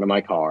 in the front of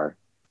my car.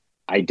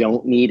 I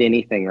don't need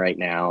anything right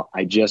now.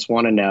 I just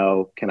want to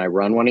know, can I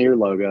run one of your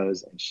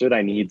logos? And should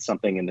I need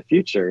something in the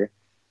future,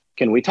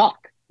 can we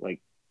talk?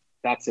 Like,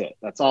 that's it.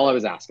 That's all I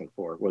was asking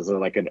for, was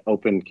like an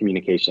open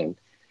communication.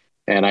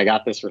 And I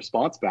got this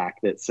response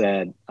back that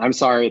said, "I'm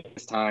sorry, at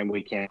this time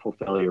we can't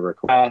fulfill your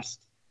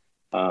request.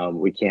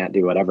 We can't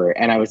do whatever."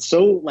 And I was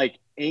so like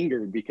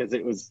angered because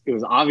it was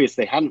obvious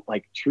they hadn't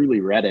like truly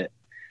read it.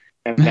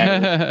 And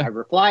I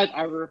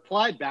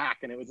replied back,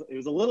 and it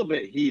was a little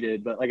bit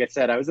heated, but like I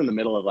said, I was in the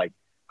middle of like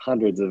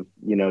hundreds of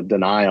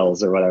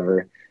denials or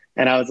whatever,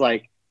 and I was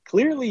like,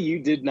 clearly you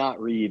did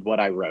not read what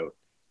I wrote.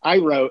 I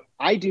wrote,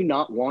 "I do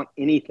not want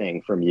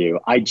anything from you.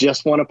 I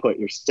just want to put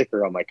your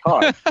sticker on my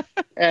car."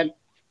 and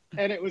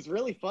and it was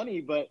really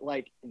funny, but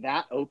like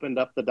that opened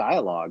up the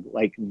dialogue.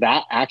 Like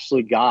that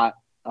actually got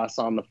us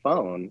on the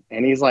phone,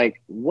 and he's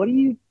like, what are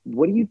you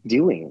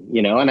doing?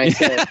 And I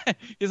said,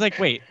 he's like,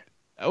 wait,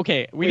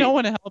 okay, we Wait. don't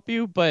want to help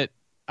you, but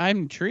I'm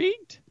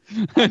intrigued.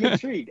 I'm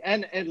intrigued.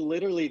 And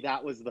literally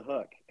that was the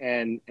hook.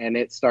 And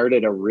it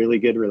started a really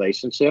good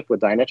relationship with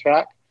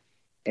Dynatrack.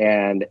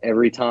 And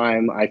every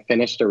time I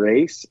finished a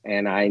race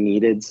and I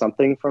needed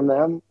something from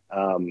them,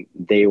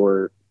 they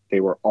were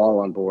all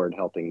on board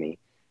helping me.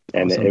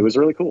 And Awesome. it was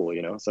really cool,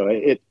 So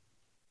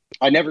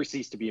I never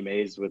cease to be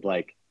amazed with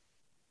like,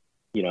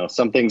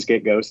 some things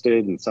get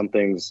ghosted and some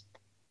things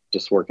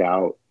just work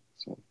out.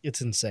 So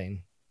It's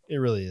insane. It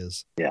really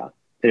is. yeah,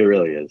 it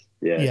really is.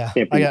 Yeah. Yeah,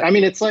 Can't be, I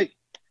mean, it's like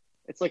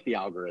the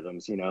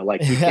algorithms,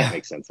 like you can't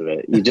make sense of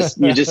it. You just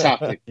have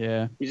to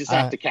Yeah. you just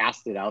have to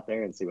cast it out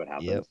there and see what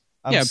happens. Yep.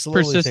 I'm Yeah,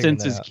 slowly figuring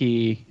persistence that is out.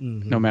 key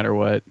Mhm. no matter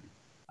what.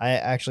 I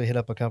actually hit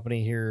up a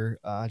company here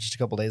just a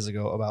couple days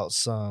ago about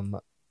some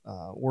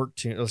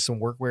some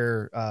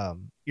workwear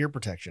ear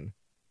protection,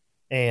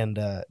 and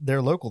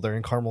they're local. They're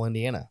in Carmel,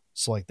 Indiana,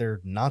 so like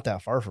they're not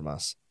that far from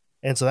us,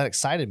 and so that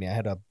excited me. I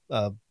had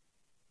a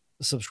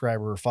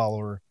subscriber or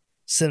follower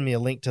send me a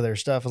link to their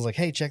stuff. I was like,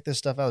 "Hey, check this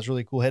stuff out. It's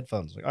really cool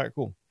headphones." Like, all right,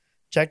 cool.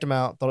 Checked them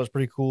out. Thought it was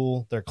pretty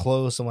cool. They're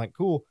close. I'm like,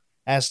 cool.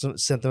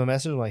 Sent them a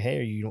message. I'm like, "Hey,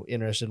 are you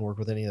interested in work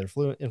with any other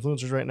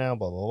influencers right now?"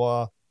 Blah blah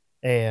blah.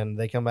 And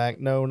they come back,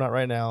 "No, not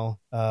right now.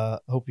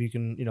 Hope you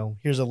can,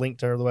 here's a link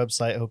to the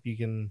website. Hope you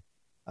can,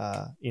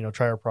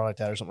 try our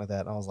product out or something like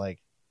that." And I was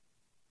like,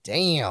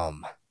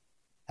 damn,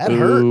 that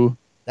hurt. Ooh.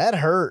 That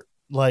hurt.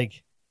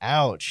 Like,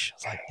 ouch. I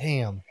was like,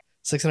 damn,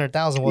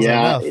 600,000 wasn't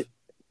Yeah, enough,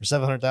 or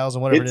 700,000,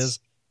 whatever it is.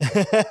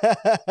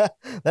 That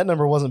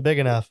number wasn't big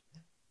enough.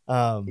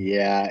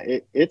 Yeah,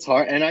 it's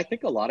hard. And I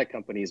think a lot of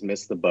companies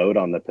miss the boat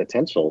on the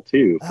potential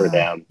too for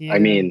them. Yeah, I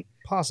mean,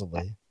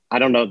 possibly. I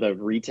don't know the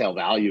retail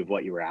value of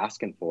what you were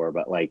asking for,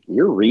 but like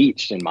your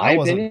reach, in my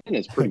opinion,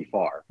 is pretty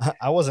far.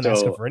 I wasn't So-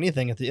 asking for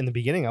anything in the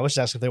beginning. I was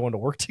just asking if they wanted to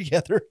work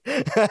together.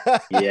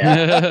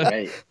 Yeah,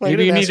 right. Like, I Maybe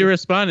didn't you need ask to for-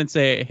 respond and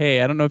say,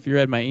 "Hey, I don't know if you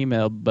read my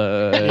email,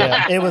 but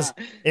Yeah, it was.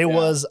 Yeah.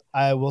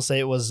 I will say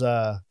it was.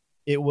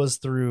 It was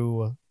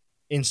through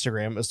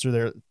Instagram. It was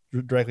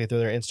directly through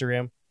their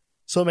Instagram.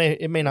 So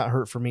it may not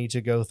hurt for me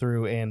to go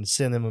through and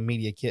send them a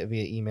media kit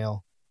via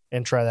email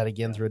and try that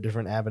again through a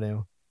different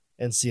avenue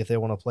and see if they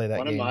want to play that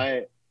One game. of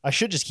my I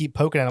should just keep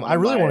poking at them. one I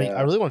of really my, want to.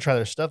 I really want to try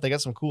their stuff. They got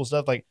some cool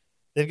stuff. Like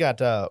they've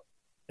got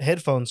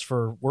headphones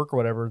for work or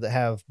whatever that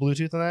have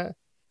Bluetooth on that,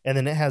 and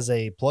then it has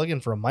a plug-in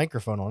for a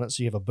microphone on it,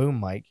 so you have a boom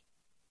mic.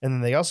 And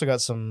then they also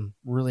got some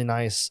really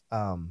nice,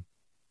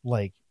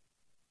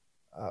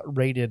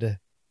 rated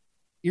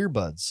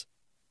earbuds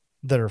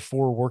that are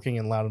for working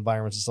in loud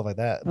environments and stuff like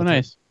that. oh,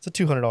 nice. It's a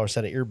 $200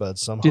 set of earbuds.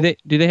 So Do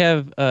they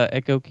have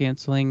echo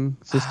canceling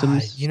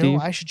systems? Steve?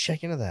 I should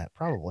check into that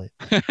probably.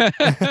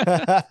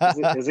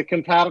 is it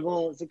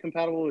compatible? Is it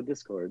compatible with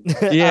Discord?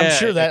 Yeah, I'm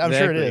sure it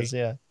exactly. is.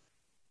 Yeah.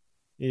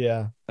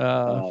 Yeah.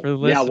 For the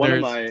yeah, listeners, one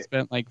of my-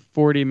 spent like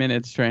 40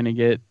 minutes trying to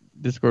get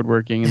Discord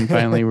working, and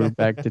finally we're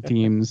back to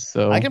Teams.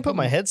 So I can put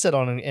my headset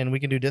on and we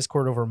can do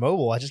Discord over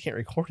mobile. I just can't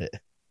record it.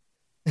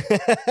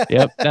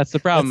 Yep, that's the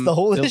problem. That's the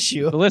whole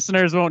issue. The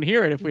listeners won't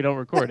hear it if we don't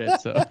record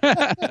it. So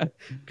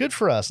Good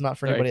for us, not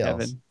for Sorry, anybody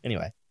else. Kevin.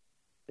 Anyway.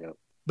 Yep.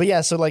 But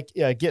yeah, so like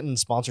getting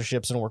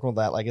sponsorships and working with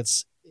that, like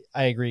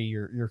I agree.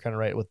 You're kind of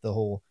right with the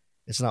whole.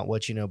 It's not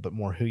what you know, but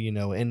more who you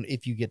know. And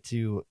if you get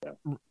to,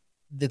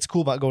 it's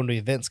cool about going to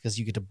events because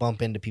you get to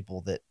bump into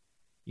people that,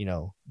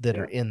 that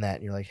are in that,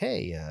 and you're like,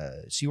 hey,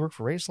 so you work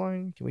for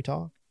Raceline? Can we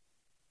talk?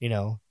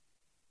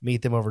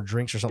 Meet them over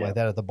drinks or something like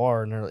that at the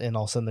bar, and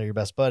all of a sudden they're your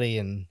best buddy.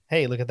 And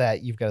hey, look at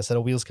that, you've got a set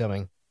of wheels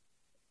coming.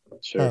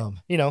 Sure.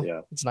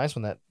 It's nice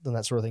when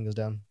that sort of thing goes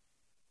down.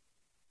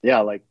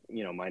 Yeah, like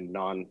my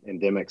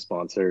non-endemic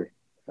sponsor,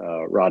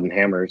 Rod and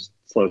Hammers,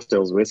 Slow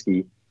Stills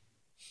Whiskey.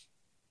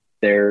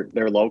 They're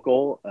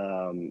local.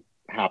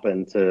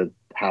 Happened to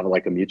have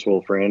like a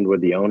mutual friend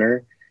with the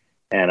owner,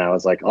 and I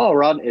was like, "Oh,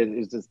 Rod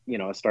is just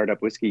a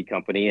startup whiskey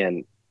company,"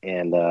 and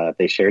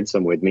they shared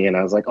some with me, and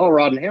I was like, "Oh,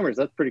 Rod and Hammers,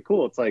 that's pretty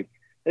cool." It's like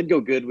they'd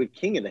go good with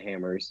King of the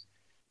Hammers,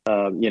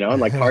 and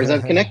like cars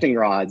have connecting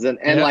rods, and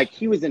like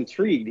he was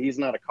intrigued. He's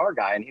not a car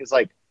guy, and he was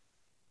like,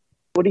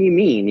 "What do you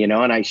mean?"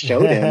 And I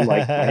showed him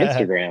like my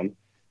Instagram.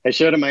 I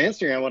showed him my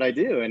Instagram, what I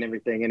do and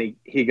everything, and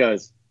he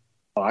goes,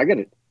 "Oh, I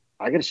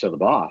gotta show the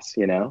boss,"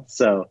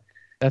 So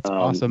that's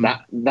awesome.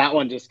 That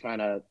one just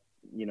kind of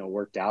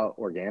worked out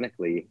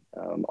organically.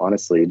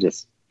 Honestly,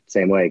 just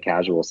same way,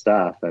 casual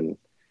stuff, and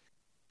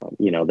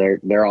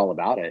they're all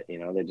about it.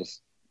 They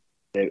just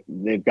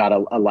they've got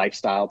a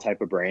lifestyle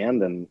type of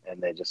brand, and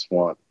they just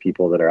want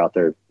people that are out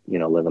there,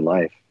 living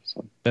life.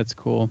 So That's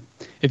cool.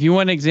 If you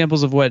want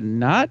examples of what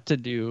not to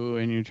do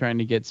and you're trying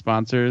to get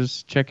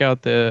sponsors, check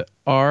out the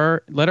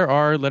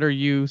letter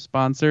U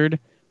sponsored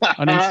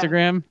on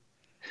Instagram.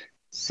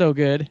 So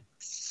good.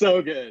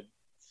 So good.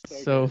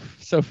 So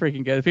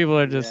freaking good. People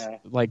are just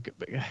like,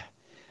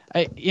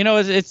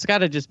 it's got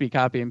to just be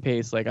copy and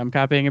paste. Like I'm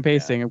copying and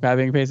pasting,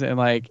 and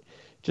like,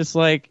 just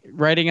like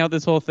writing out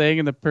this whole thing.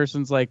 And the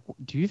person's like,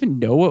 do you even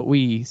know what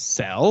we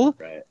sell?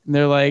 Right. And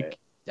they're like,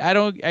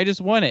 I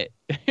just want it.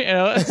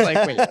 It's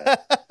like, wait,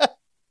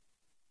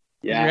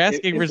 you're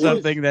asking for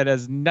something that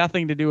has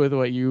nothing to do with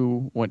what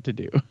you want to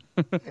do.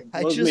 It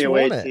blows me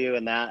away too,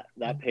 and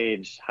that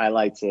page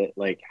highlights it,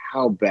 like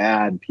how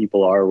bad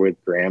people are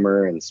with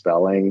grammar and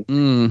spelling.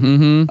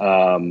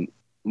 Mm-hmm.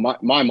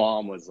 My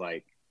mom was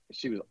like,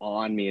 she was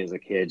on me as a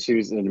kid. She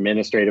was an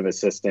administrative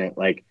assistant.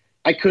 Like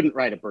I couldn't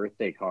write a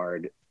birthday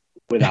card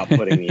without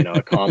putting,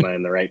 a comma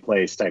in the right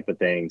place, type of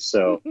thing.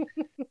 So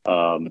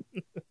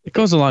it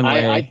goes a long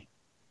way.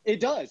 It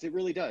does. It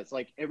really does.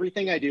 Like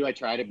everything I do, I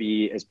try to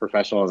be as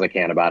professional as I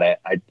can about it.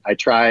 I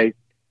try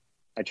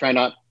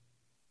not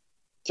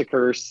to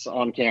curse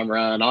on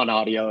camera and on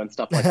audio and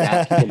stuff like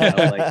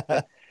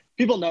that.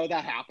 People know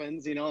that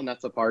happens, and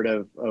that's a part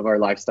of our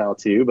lifestyle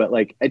too. But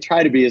like, I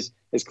try to be as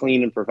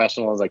clean and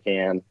professional as I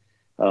can.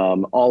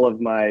 All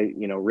of my,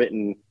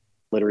 written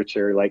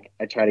literature, like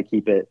I try to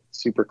keep it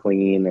super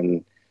clean,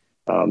 and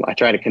I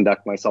try to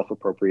conduct myself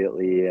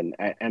appropriately. And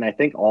I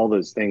think all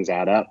those things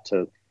add up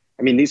to,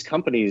 these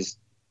companies,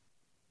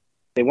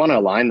 they want to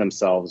align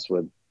themselves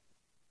with,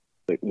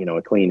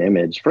 a clean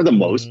image for the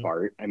most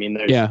part.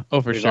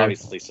 There's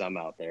obviously some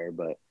out there,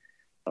 but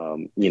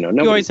you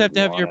always have to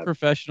have your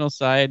professional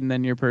side and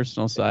then your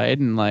personal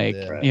side, and like,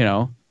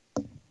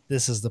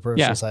 this is the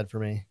personal side for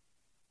me.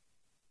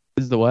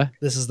 This is the what?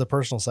 This is the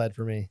personal side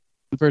for me.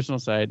 The personal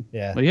side.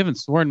 Yeah. Well, you haven't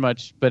sworn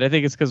much, but I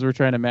think it's because we're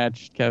trying to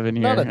match Kevin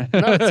here.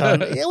 Not a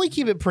ton. Yeah, we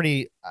keep it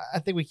pretty. I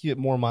think we keep it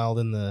more mild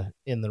in the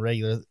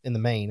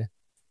main,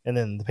 and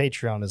then the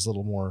Patreon is a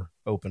little more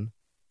open.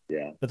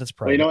 Yeah, but that's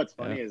probably. Well, what's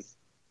funny is,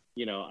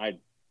 I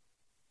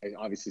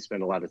obviously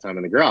spend a lot of time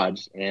in the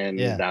garage, and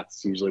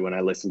that's usually when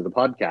I listen to the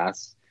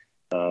podcasts,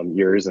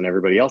 yours and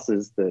everybody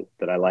else's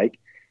that I like,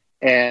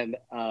 and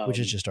which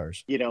is just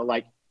ours.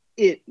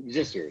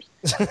 Just yours.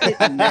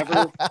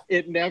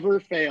 It never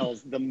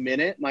fails. The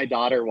minute my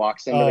daughter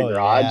walks into the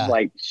garage,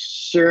 like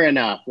sure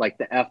enough, like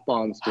the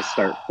F-bombs just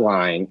start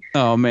flying.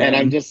 Oh man. And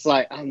I'm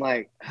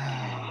like,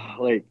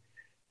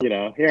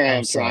 here I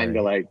am trying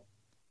to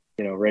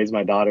raise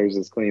my daughters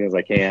as clean as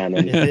I can.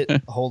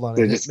 And hold on,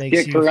 just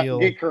get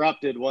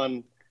corrupted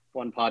one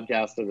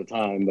podcast at a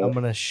time. But I'm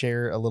gonna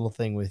share a little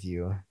thing with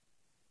you.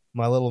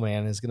 My little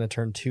man is gonna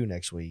turn 2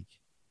 next week.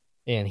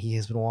 And he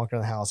has been walking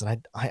around the house,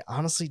 and I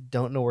honestly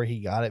don't know where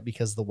he got it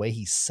because the way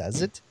he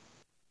says it.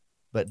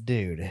 But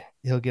dude,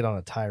 he'll get on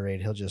a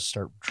tirade. He'll just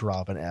start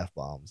dropping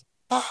F-bombs.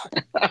 Fuck.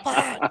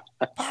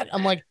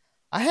 I'm like,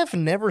 I have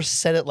never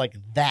said it like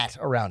that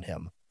around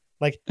him.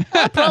 Like,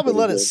 I probably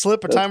let it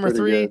slip a time or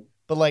 3, good.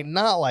 But like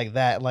not like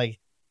that. Like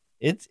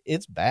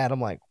it's bad. I'm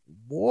like,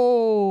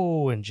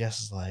 whoa. And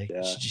Jess is like,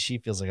 she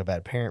feels like a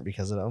bad parent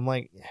because of it. I'm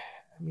like,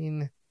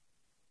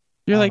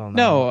 You're like,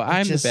 no,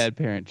 I'm the bad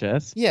parent,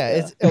 Jess.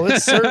 Yeah,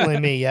 it's certainly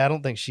me. Yeah, I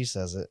don't think she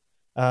says it.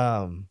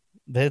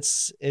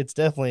 It's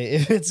definitely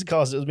it's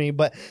caused it with me.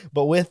 But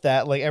with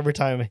that, like every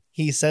time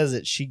he says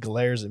it, she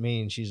glares at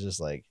me and she's just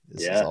like,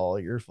 "This is all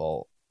your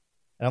fault."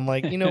 And I'm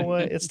like, you know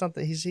what? It's not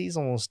that he's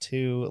almost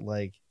 2.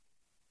 Like,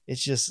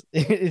 it's just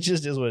it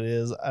just is what it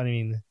is.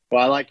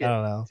 Well, I like it. I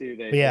don't know. Too.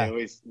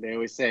 They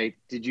always say,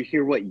 "Did you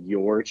hear what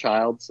your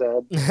child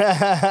said?"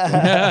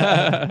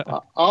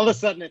 All of a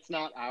sudden, it's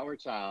not our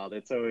child.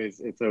 It's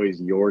always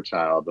your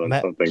child when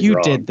something's wrong.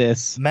 You did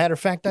this. Matter of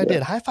fact, I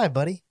did. High five,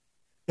 buddy.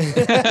 That'll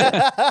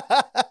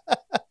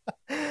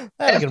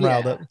get him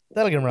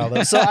riled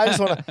up. So I just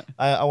want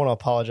to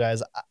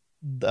apologize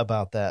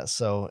about that.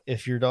 So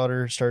if your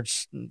daughter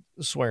starts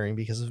swearing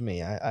because of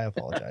me, I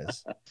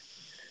apologize.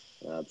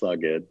 That's all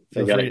good.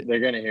 They're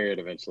gonna hear it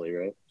eventually,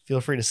 right? Feel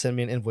free to send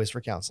me an invoice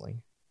for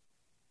counseling.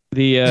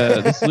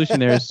 The solution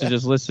there is to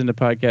just listen to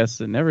podcasts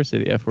that never say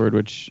the F word,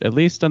 which at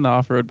least on the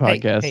off-road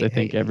podcast, I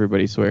think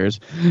everybody swears.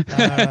 For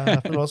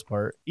the most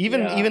part.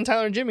 Even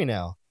Tyler and Jimmy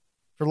now.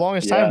 For the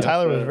longest time,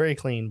 Tyler was very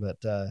clean, but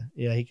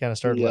he kind of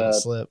started to let it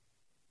slip.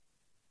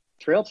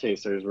 Trail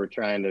chasers were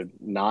trying to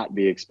not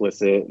be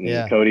explicit,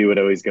 and Cody would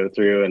always go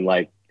through and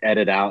like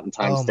edit out and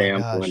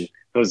timestamp when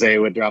Jose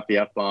would drop the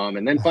F-bomb,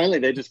 and then finally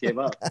they just gave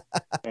up.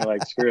 They're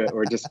like, screw it,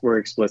 we're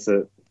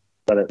explicit.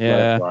 Let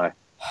it fly.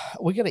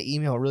 We got an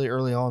email really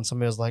early on.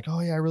 Somebody was like,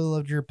 "Oh yeah, I really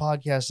loved your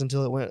podcast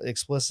until it went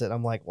explicit."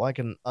 I'm like, "Well, I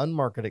can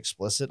unmark it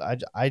explicit.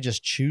 I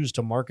just choose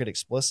to mark it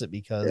explicit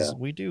because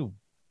we do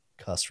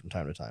cuss from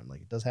time to time. Like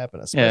it does happen,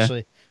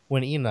 especially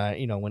when Ian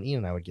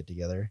and I would get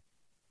together.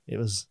 It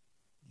was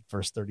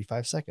first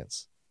 35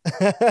 seconds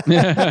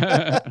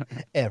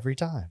every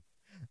time.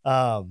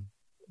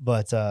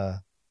 But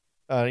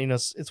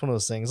it's one of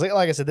those things.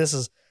 Like I said, this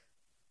is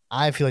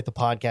I feel like the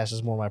podcast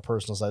is more my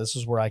personal side. This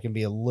is where I can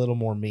be a little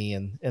more me,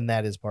 and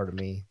that is part of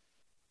me.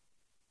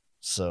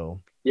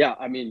 So Yeah,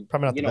 I mean,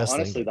 probably not the best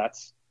honestly, thing.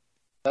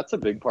 that's a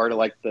big part of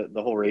like the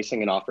whole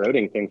racing and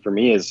off-roading thing for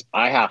me is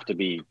I have to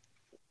be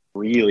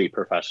really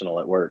professional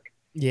at work.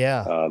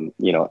 Yeah.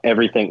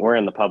 Everything, we're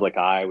in the public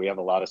eye. We have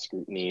a lot of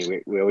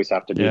scrutiny. We always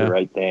have to do the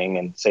right thing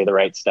and say the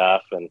right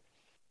stuff. And,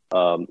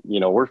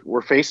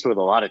 we're faced with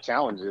a lot of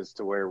challenges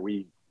to where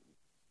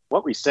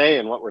what we say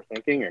and what we're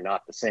thinking are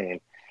not the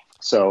same.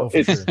 So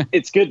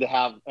it's good to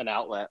have an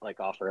outlet like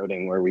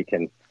off-roading where we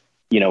can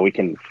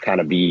kind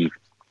of be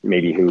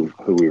maybe who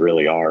we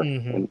really are.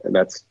 And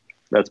that's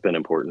been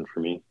important for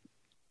me.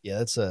 Yeah,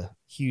 that's a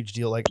huge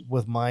deal. Like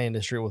with my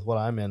industry, with what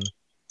I'm in,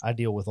 I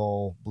deal with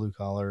all blue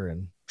collar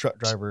and truck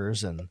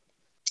drivers and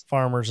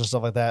farmers and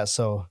stuff like that.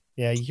 So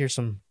yeah, you hear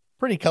some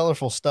pretty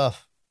colorful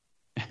stuff.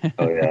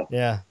 Oh yeah.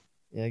 Yeah.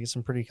 You get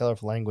some pretty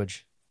colorful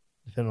language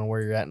depending on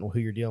where you're at and who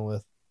you're dealing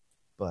with.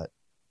 But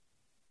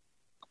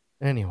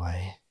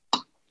anyway,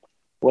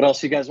 what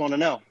else you guys want to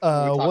know? What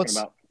are we talking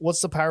about?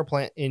 What's the power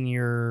plant in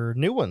your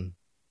new one?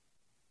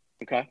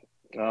 Okay.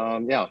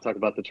 I'll talk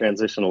about the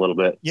transition a little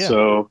bit. Yeah.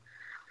 So,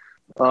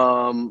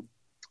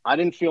 I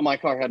didn't feel my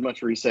car had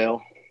much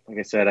resale. Like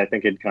I said, I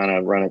think it'd kind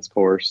of run its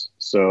course.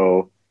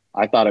 So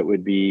I thought it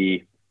would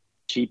be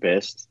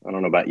cheapest. I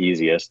don't know about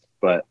easiest,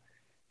 but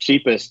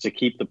cheapest to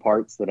keep the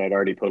parts that I'd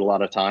already put a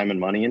lot of time and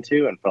money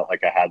into and felt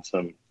like I had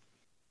some,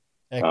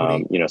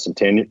 some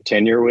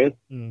tenure with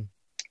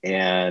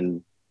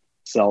and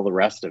sell the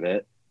rest of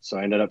it. So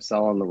I ended up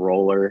selling the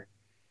roller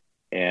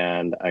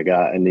and I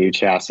got a new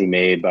chassis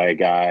made by a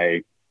guy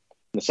in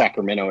the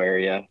Sacramento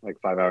area, like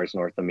 5 hours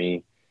north of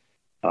me.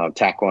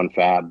 TAC One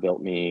Fab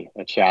built me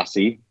a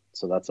chassis.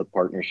 So that's a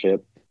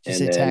partnership. Did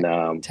you say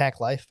TAC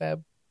Life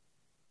Fab?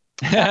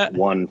 TAC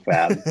One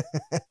Fab.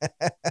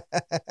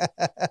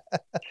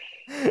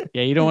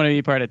 Yeah, you don't want to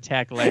be part of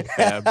TAC Life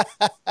Fab.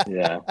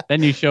 Yeah.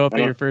 Then you show up at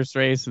your first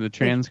race and the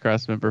trans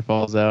cross member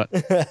falls out.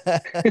 The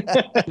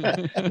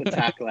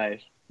TAC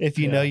Life. If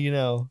you know, you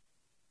know.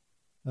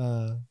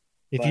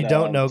 If you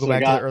don't know, go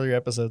back to the earlier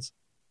episodes.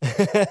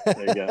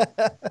 There you go.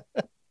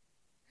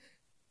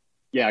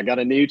 Yeah, I got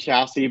a new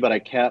chassis, but I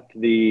kept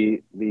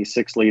the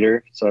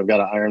 6-liter. So I've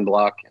got an iron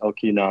block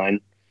LQ9.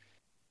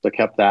 So I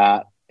kept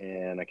that,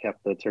 and I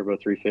kept the Turbo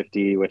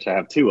 350, which I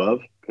have 2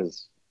 of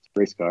because it's a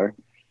race car,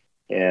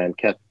 and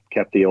kept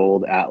the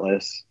old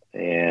Atlas.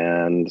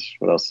 And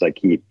what else did I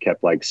keep?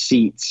 Kept like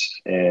seats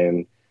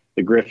and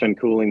the Griffin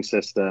cooling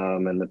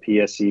system and the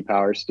PSC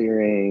power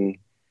steering.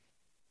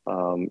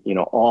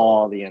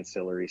 All the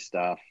ancillary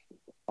stuff,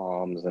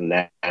 palms and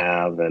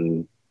nav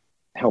and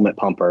helmet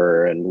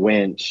pumper and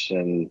winch.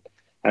 And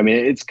I mean,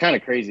 it's kind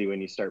of crazy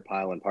when you start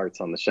piling parts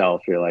on the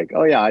shelf. You're like,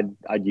 oh yeah,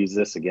 I'd use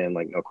this again,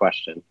 like no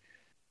question.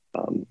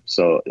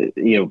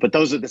 But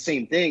those are the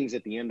same things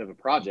at the end of a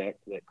project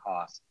that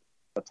cost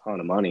a ton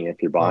of money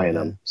if you're buying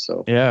them.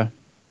 So yeah,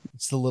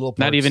 it's the little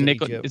not even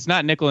nickel. It's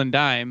not nickel and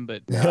dime,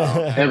 but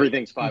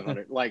everything's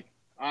 $500. Like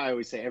I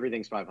always say,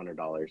 everything's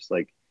 $500.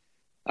 Like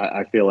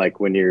I feel like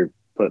when you're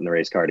putting the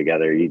race car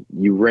together,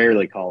 you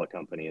rarely call a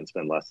company and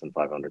spend less than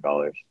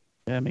 $500.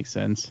 Yeah, that makes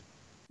sense.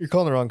 You're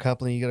calling the wrong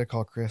company. You got to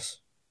call Chris.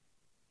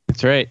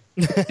 That's right.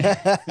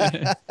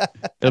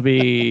 It'll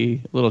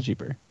be a little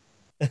cheaper.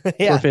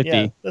 Yeah,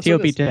 $450. yeah,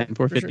 TOP 10,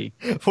 $450.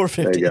 Sure. $450.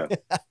 There you go.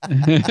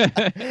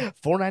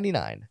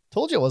 $499.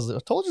 Told you it was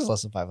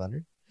less than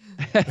 $500.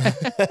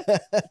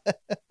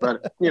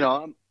 But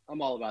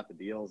I'm all about the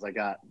deals. I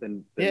got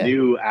the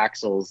new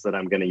axles that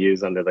I'm going to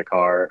use under the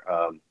car.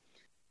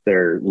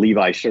 They're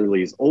Levi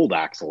Shirley's old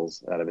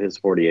axles out of his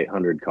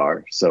 4800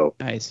 car. So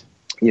nice.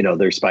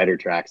 They're Spider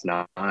Tracks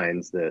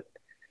 9s that,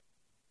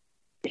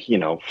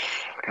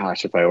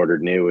 gosh, if I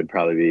ordered new, would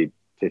probably be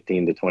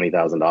 $15,000 to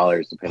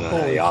 $20,000 depending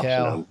on how you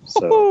option them.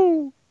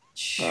 So,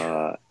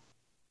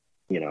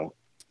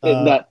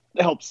 that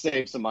helps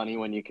save some money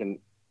when you can,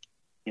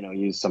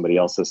 use somebody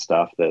else's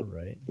stuff that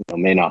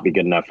may not be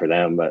good enough for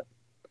them, but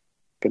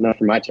good enough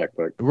for my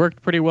checkbook. It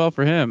worked pretty well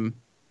for him.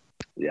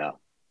 Yeah.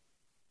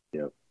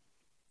 Yep.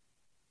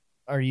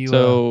 Are you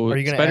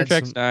going to Spider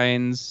Tracks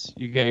 9s?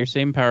 You got your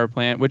same power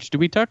plant. Which, do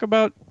we talk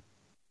about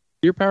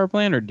your power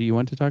plant, or do you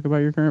want to talk about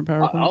your current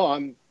power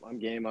plant? I'm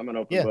game. I'm an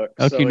open book.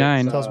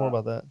 LQ9. Tell us more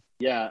about that.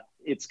 Yeah,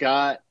 it's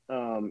got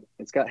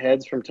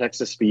heads from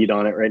Texas Speed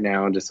on it right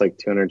now, and just like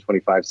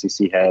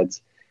 225cc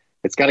heads.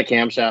 It's got a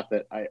camshaft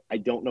that I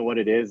don't know what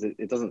it is.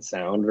 It doesn't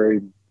sound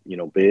very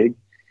big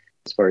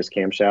as far as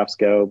camshafts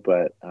go,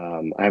 but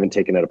I haven't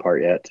taken it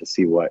apart yet to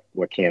see what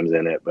cam's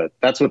in it. But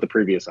that's what the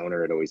previous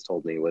owner had always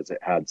told me, was it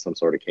had some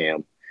sort of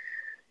cam.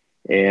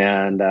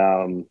 And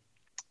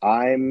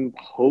I'm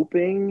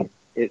hoping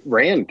it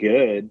ran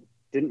good.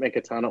 Didn't make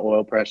a ton of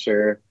oil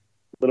pressure.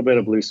 A little bit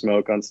of blue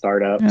smoke on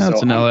startup. Yeah,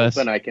 so an I'm LS.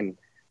 hoping I can.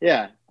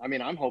 Yeah, I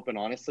mean, I'm hoping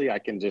honestly I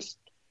can just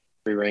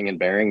re-ring and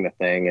bearing the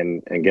thing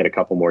and get a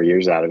couple more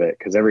years out of it,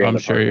 because every other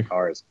part of the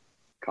car is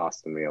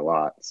costing me a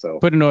lot. So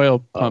put an oil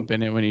pump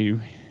in it when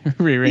you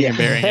re-ring and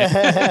bearing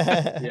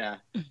it. Yeah,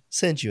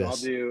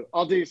 Sensuous.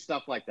 I'll do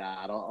stuff like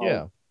that.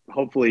 I'll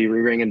hopefully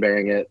re-ring and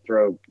bearing it,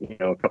 throw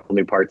a couple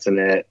new parts in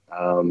it,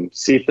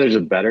 see if there's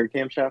a better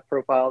camshaft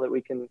profile that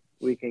we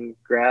can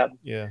grab.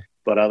 Yeah.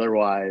 But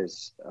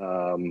otherwise,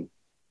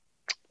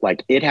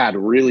 like it had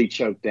really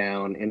choked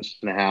down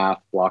 1.5-inch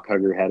block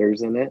hugger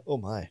headers in it. Oh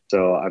my!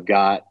 So I've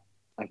got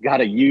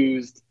a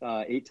used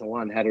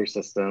 8-to-1 header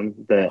system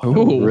that Ooh,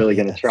 I'm really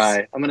yes. going to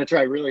try. I'm going to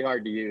try really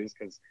hard to use,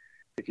 because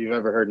if you've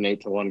ever heard an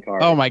 8-to-1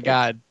 car, oh my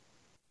God,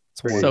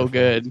 It's pretty- so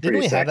good. Didn't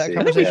we have that sexy.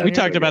 conversation? We here?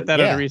 talked about that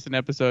on Yeah. a recent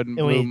episode and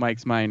And blew we-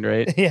 Mike's mind,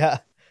 right? Yeah,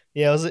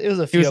 yeah. It was a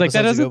He few. was like,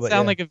 "That episodes doesn't ago, but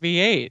sound yeah. like a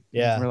V8."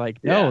 Yeah. And we're like,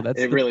 "No, Yeah, that's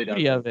it the really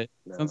beauty doesn't. of it.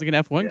 No. Sounds like an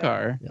F1 Yeah.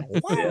 car."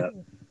 Yeah.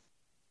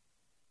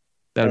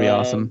 That'd be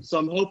awesome. So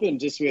I'm hoping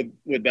just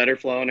with better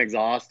flow and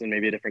exhaust and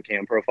maybe a different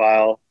cam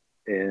profile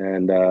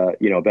and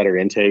better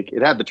intake.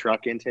 It had the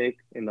truck intake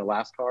in the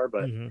last car,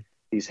 but Mhm.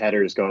 these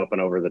headers go up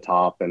and over the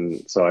top,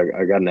 and so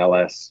I got an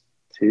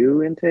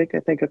LS2 intake.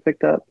 I think I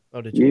picked up Oh,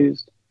 did you?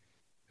 used.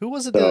 Who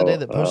was it the other day So,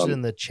 that posted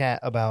in the chat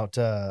about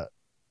the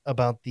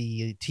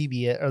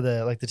TBS or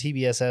the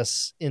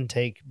TBSS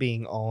intake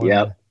being on?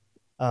 Yep.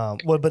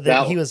 But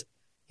then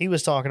he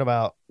was talking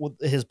about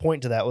his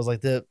point to that was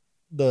like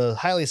the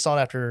highly sought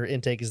after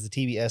intake is the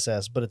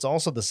TBSS, but it's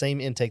also the same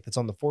intake that's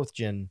on the 4th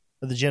gen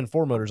or the Gen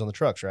 4 motors on the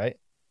trucks, right?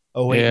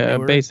 Oh wait, Yeah,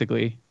 newer?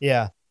 basically.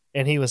 Yeah.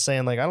 And he was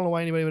saying, like, I don't know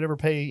why anybody would ever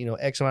pay,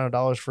 X amount of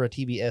dollars for a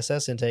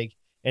TBSS intake.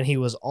 And he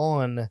was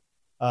on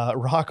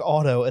Rock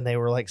Auto, and they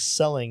were like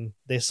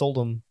they sold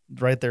them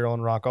right there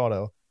on Rock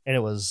Auto. And it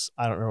was,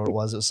 I don't know what it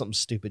was. It was something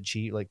stupid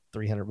cheap, like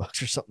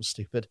 $300 or something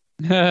stupid.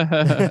 And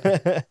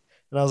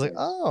I was like,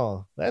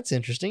 oh, that's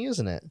interesting,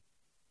 isn't it?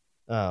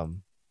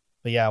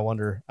 But yeah, I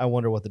wonder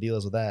what the deal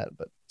is with that.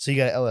 But so you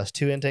got an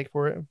LS2 intake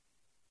for it?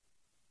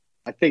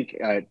 I think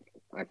I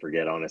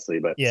forget honestly,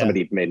 but Yeah.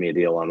 somebody made me a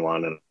deal on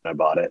one and I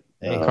bought it.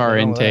 Hey, Car nothing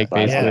wrong with intake, that.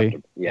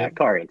 basically. Yeah, Yep.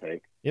 car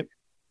intake. Yep.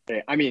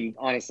 I mean,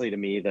 honestly, to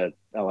me, the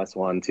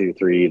LS1, 2,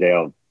 3, they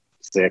all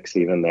 6,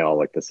 even they all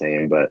look the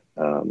same. But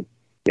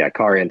yeah,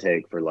 car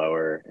intake for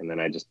lower, and then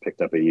I just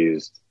picked up a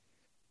used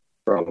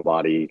throttle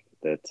body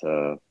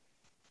that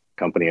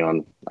company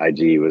on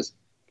IG was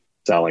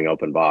selling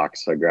open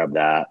box, so I grabbed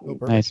that. Oh,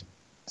 perfect. Nice.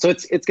 So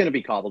it's going to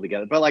be cobbled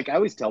together. But like I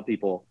always tell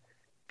people,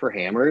 for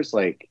hammers,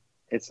 like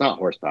it's not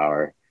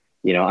horsepower.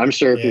 I'm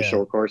sure if you're Yeah.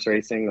 short course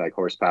racing, like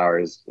horsepower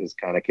is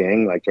kind of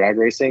king, like drag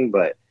racing.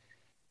 But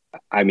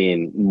I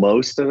mean,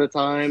 most of the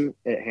time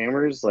at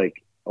hammers,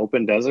 like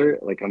open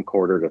desert, like I'm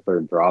quarter to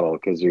third throttle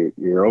because you're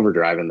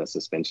overdriving the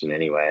suspension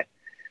anyway.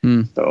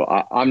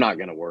 So I'm not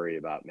going to worry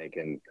about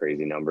making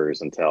crazy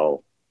numbers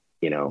until,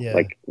 Yeah.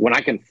 like when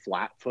I can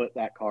flat foot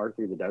that car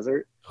through the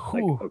desert.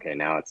 Like, Whew. okay,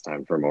 now it's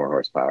time for more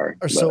horsepower.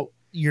 Or But so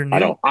your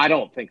new I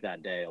don't think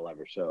that day will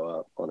ever show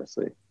up,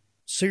 honestly.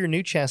 So your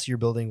new chassis you're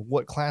building,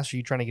 what class are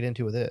you trying to get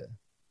into with it?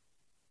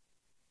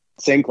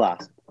 Same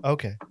class.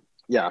 Okay.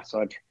 Yeah.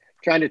 So I'm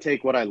trying to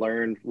take what I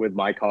learned with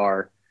my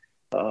car.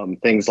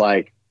 Things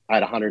like I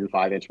had a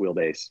 105-inch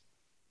wheelbase.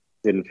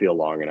 Didn't feel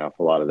long enough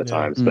a lot of the Yeah.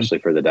 time, especially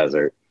for the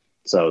desert.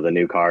 So the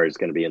new car is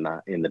going to be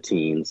in the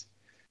teens.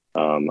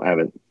 I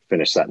haven't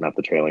finished setting up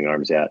the trailing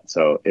arms yet.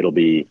 So it'll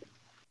be,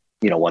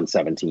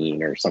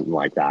 117 or something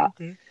like that.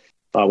 Okay.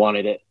 I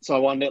wanted it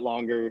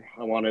longer.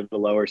 I wanted the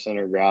lower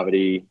center of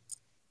gravity.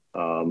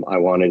 I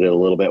wanted it a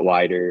little bit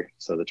wider.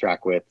 So the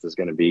track width is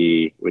going to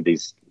be, with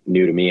these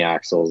new to me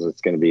axles,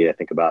 it's going to be, I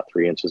think, about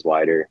 3 inches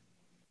wider.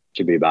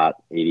 Should be about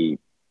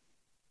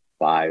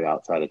 85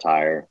 outside of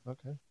tire.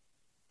 Okay.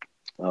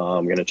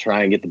 I'm going to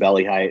try and get the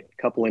belly height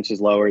a couple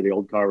inches lower. The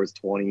old car was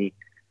 20,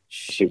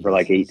 shoot for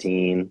like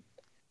 18.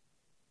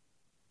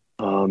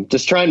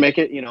 Just try and make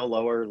it,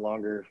 lower,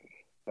 longer,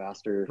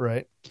 faster.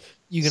 Right.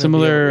 You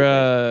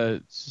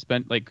Similar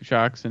like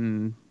shocks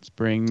and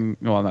spring.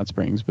 Well, not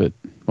springs, but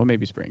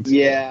maybe springs.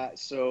 Yeah,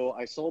 so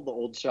I sold the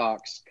old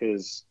shocks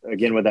because,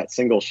 again, with that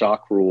single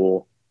shock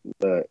rule,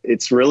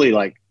 it's really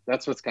like,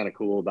 that's what's kind of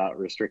cool about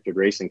restricted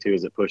racing too,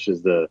 is it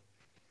pushes the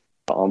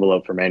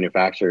envelope for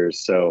manufacturers.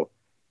 So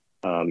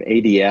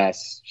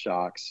ADS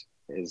shocks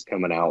is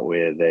coming out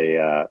with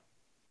an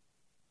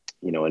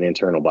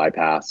internal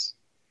bypass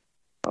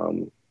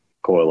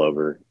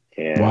coilover,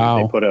 and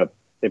Wow.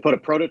 they put a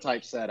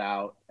prototype set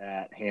out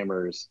at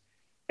Hammers,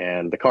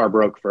 and the car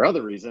broke for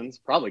other reasons,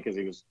 probably because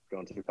he was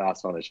going too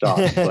fast on his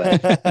shocks.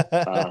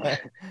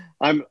 But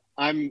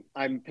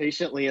I'm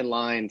patiently in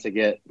line to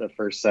get the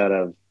first set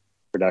of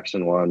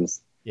production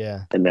ones,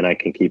 yeah. and then I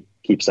can keep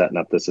setting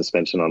up the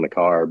suspension on the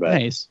car. But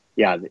Nice.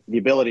 yeah, the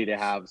ability to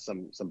have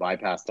some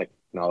bypass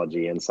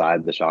technology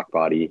inside the shock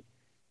body,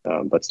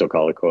 but still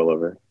call it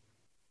coilover.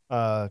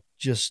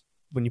 Just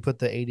when you put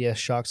the ADS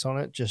shocks on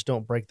it, just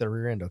don't break the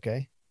rear end,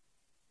 okay?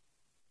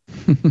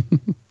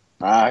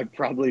 I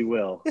probably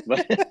will.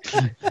 But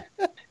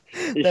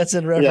That's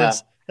in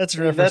reference. That's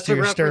in reference That's to a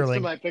your reference Sterling. to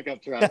my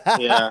pickup truck.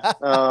 Yeah.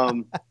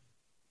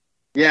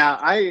 Yeah,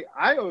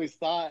 I always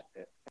thought,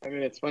 I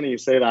mean, it's funny you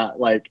say that.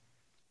 Like,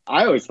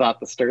 I always thought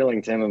the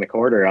Sterling 10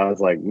 1/4, I was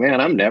like, man,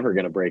 I'm never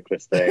going to break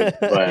this thing.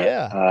 But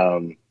Yeah.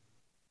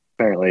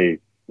 apparently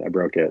I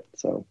broke it.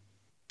 So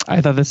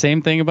I thought the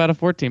same thing about a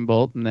 14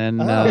 bolt, and then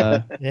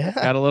Yeah.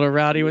 got a little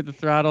rowdy with the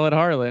throttle at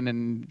Harlan,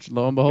 and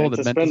lo and behold,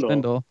 it bent the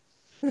spindle.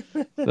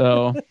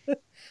 So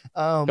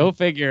go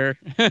figure.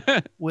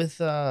 With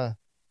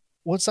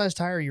what size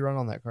tire you run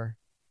on that car?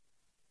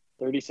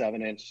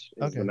 37-inch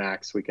is Okay. the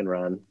max we can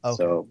run. Okay.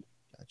 So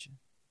Gotcha.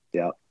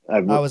 yeah, I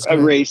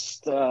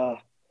raced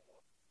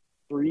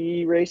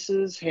 3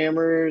 races: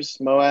 Hammers,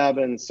 Moab,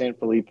 and San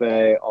Felipe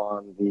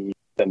on the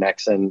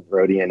Nexen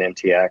Rodian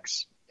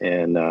MTX,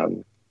 and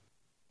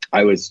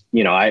I was,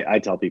 I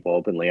tell people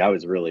openly, I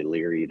was really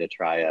leery to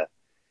try a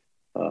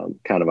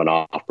kind of an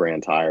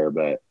off-brand tire,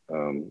 but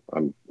I'm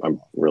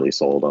really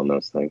sold on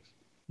those things.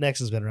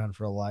 Nexen's been around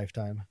for a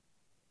lifetime.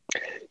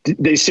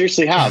 They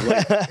seriously have.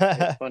 Like,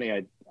 it's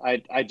funny.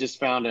 I just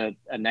found a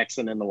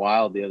Nexen in the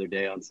wild the other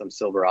day on some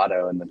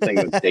Silverado, and the thing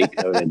was date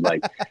coded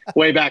like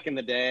way back in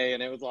the day,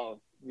 and it was all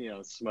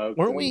smoked.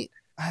 Weren't we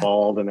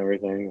bald and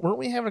everything? Weren't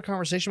we having a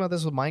conversation about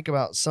this with Mike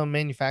about some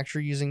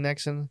manufacturer using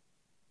Nexen,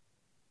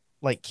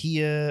 like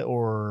Kia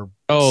or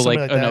like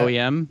an that?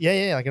 OEM?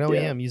 Yeah, like an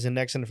OEM using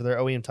Nexen for their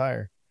OEM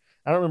tire.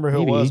 I don't remember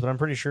who it was, but I'm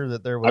pretty sure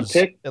that there was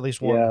at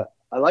least one. Yeah,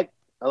 I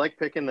like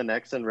picking the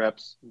Nexen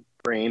reps'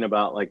 brain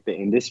about like the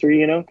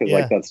industry, because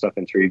like that stuff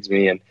intrigues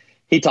me. And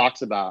he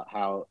talks about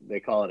how they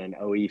call it an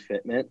OE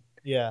fitment.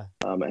 Yeah.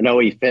 An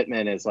OE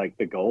fitment is like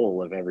the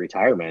goal of every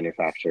tire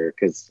manufacturer,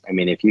 because I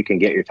mean, if you can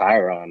get your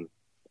tire on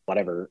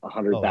whatever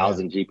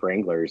 100,000 Jeep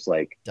Wranglers,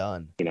 like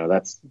done,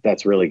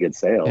 that's really good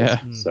sales.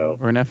 Yeah. So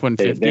or an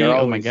F-150.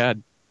 Oh my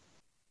god.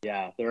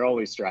 Yeah, they're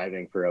always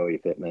striving for OE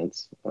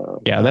fitments.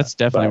 That's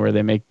definitely where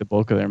they make the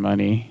bulk of their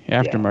money.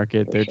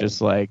 Aftermarket, they're just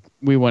like,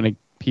 we want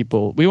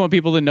people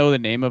to know the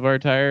name of our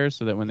tires,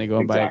 so that when they go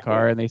and buy a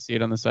car and they see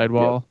it on the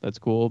sidewall, that's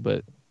cool.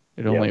 But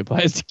it only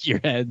applies to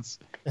gearheads.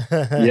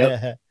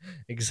 Yep.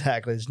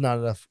 Exactly. It's not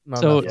enough.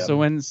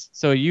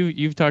 So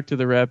you've talked to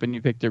the rep and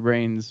you picked their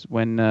brains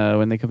when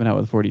they coming out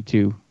with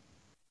 42.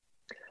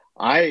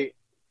 I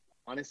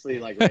honestly,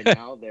 like, right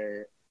now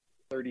their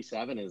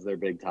 37 is their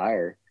big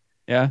tire.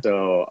 Yeah.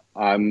 So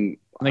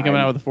they coming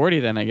out with a 40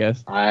 then, I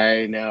guess.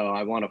 I know.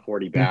 I want a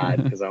 40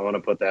 bad because I want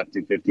to put the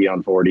F250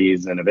 on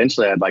 40s, and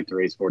eventually I'd like to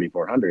race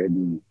 4400,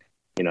 and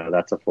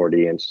that's a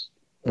 40-inch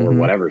or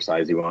whatever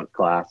size you want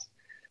class.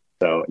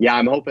 So yeah,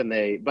 I'm hoping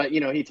but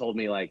he told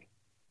me, like,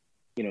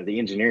 the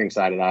engineering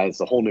side of that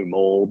is a whole new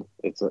mold.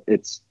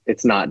 It's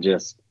not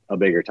just a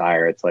bigger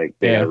tire. It's like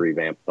they got to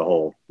retool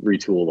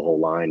the whole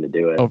line to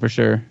do it. Oh, for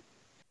sure.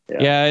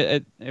 Yeah,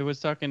 it was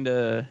talking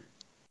to,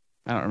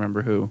 I don't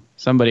remember who,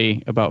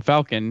 somebody about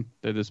Falken.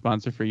 They're the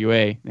sponsor for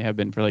UA. They have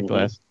been for like the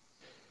last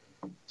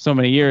so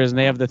many years, and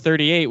they have the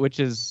 38, which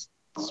is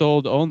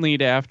sold only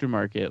to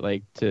aftermarket,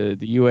 like to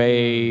the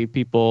UA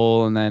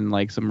people, and then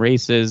like some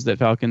races that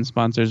Falken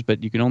sponsors.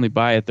 But you can only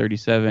buy a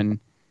 37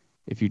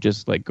 if you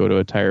just like go to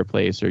a tire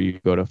place or you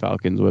go to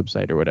Falken's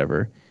website or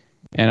whatever.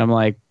 And I'm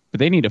like, but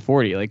they need a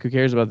 40. Like, who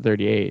cares about the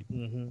 38?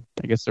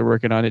 I guess they're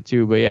working on it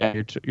too. But yeah,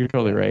 you're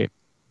totally right.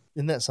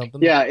 Isn't that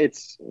something? Yeah,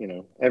 it's,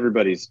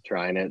 everybody's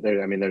trying it.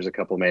 There's a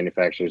couple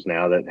manufacturers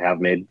now that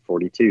have made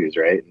 42s,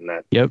 right? And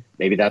that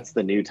maybe that's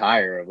the new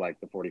tire of like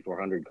the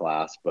 4400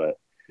 class. But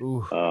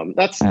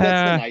that's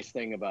the nice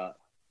thing about,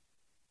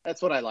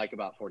 that's what I like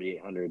about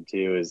 4800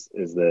 too, is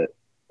that,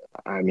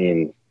 I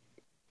mean,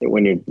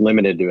 when you're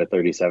limited to a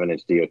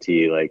 37-inch DOT,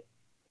 like,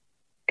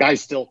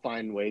 guys still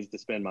find ways to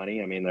spend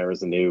money. I mean, there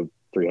was a new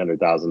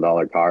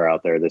 $300,000 car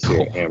out there this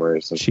year at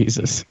Hammers.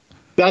 Jesus.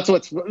 That's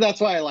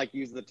why I like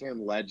use the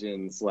term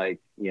legends, like,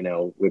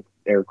 with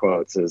air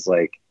quotes, is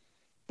like,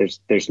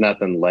 there's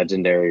nothing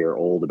legendary or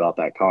old about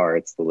that car.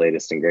 It's the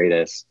latest and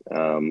greatest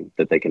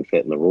that they can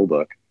fit in the rule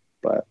book.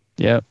 But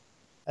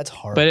that's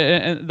hard. But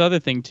and the other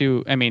thing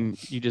too, I mean,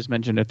 you just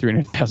mentioned a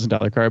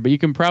 $300,000 car, but you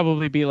can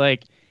probably be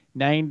like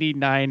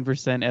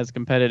 99% as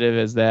competitive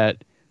as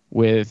that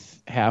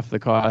with half the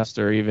cost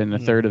or even a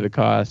third of the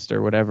cost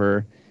or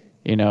whatever,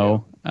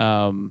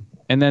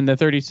 and then the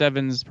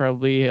 37s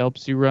probably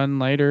helps you run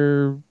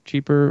lighter,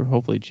 cheaper,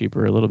 hopefully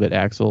cheaper, a little bit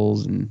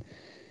axles and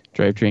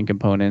drivetrain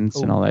components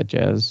and all that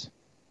jazz.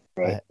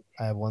 Right.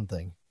 I have one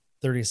thing.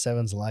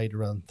 37s allow you to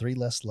run 3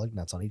 less lug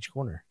nuts on each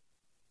corner.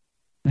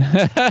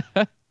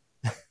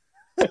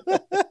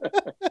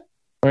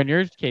 Or in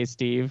your case,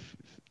 Steve,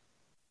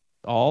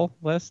 all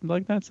less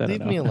lug nuts?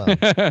 Leave me alone.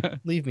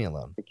 Leave me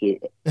alone. I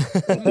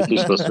think you're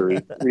supposed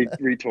to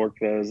retorque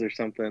those or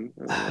something.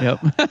 Yep.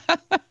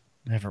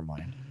 Never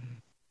mind.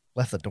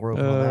 Left the door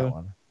open on that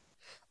one.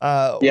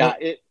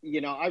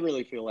 I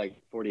really feel like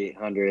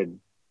 4800,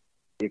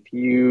 if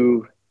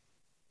you,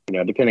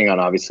 depending on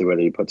obviously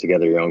whether you put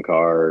together your own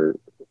car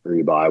or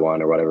you buy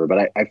one or whatever,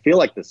 but I feel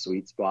like the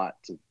sweet spot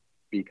to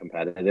be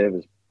competitive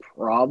is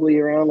probably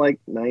around like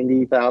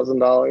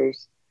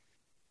 $90,000.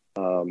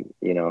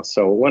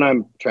 So when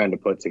I'm trying to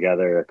put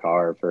together a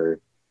car for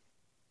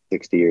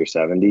 60 or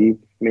 70,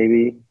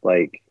 maybe,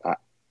 like,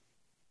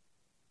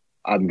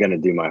 I'm going to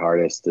do my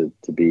hardest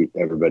to beat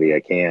everybody I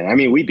can. I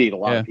mean, we beat a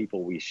lot of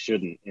people we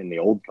shouldn't in the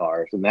old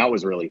cars, and that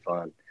was really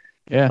fun.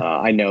 Yeah.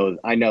 I know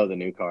the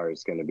new car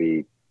is going to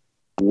be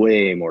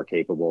way more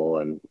capable,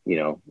 and,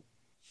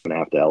 gonna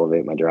have to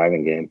elevate my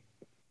driving game.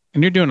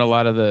 And you're doing a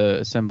lot of the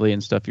assembly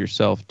and stuff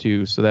yourself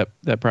too, so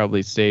that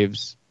probably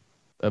saves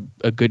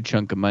a good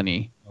chunk of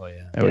money. Oh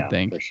yeah. I would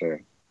think. For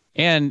sure.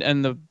 And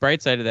the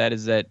bright side of that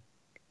is that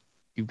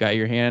you've got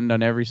your hand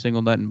on every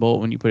single nut and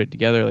bolt when you put it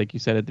together, like you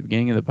said at the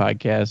beginning of the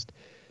podcast.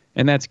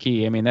 And that's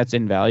key. I mean, that's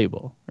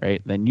invaluable,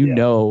 right? Then you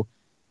know,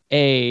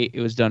 A, it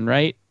was done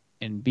right,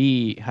 and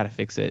B, how to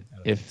fix it.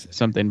 If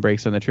something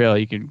breaks on the trail,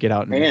 you can get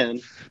out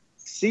and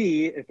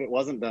C, if it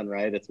wasn't done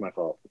right, it's my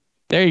fault.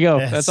 There you go.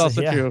 Yes, That's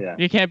also true. Yeah.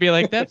 You can't be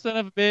like, that son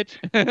of a bitch.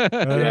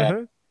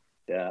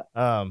 Yeah.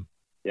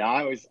 Yeah.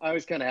 I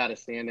always kind of had a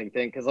standing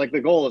thing because like the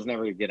goal is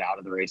never to get out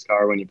of the race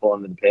car when you pull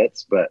into the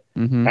pits, but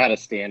I had a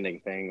standing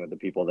thing with the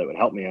people that would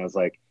help me. I was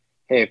like,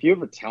 hey, if you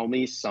ever tell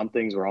me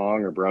something's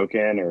wrong or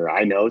broken, or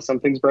I know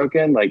something's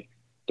broken, like,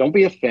 don't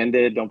be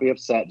offended. Don't be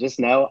upset. Just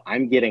know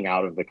I'm getting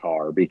out of the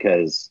car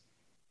because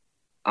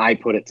I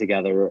put it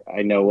together.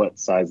 I know what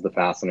size the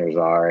fasteners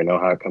are. I know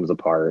how it comes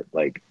apart.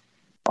 Like,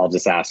 I'll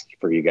just ask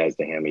for you guys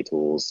to hand me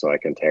tools so I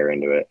can tear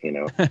into it, you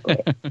know?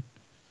 But,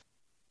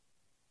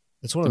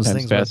 it's one of those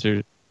things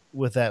faster.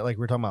 with that, like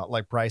we're talking about,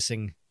 like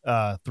pricing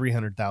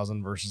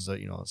 $300,000 versus a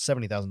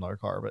 $70,000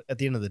 car. But at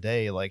the end of the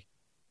day, like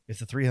if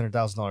the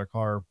 $300,000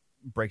 car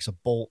breaks a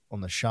bolt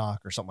on the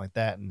shock or something like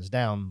that and is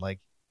down, like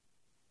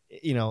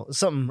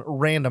something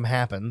random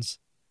happens,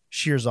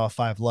 shears off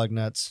 5 lug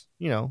nuts,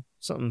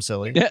 something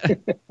silly.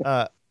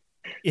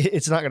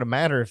 It's not going to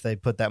matter if they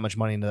put that much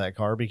money into that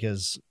car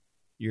because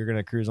you're going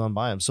to cruise on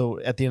by them. So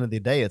at the end of the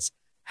day, it's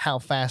how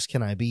fast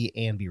can I be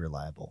and be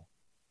reliable?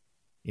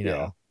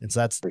 And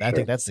so I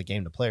think that's the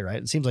game to play,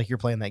 right? It seems like you're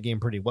playing that game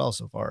pretty well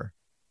so far.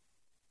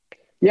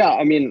 Yeah,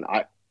 I mean,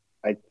 I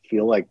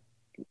feel like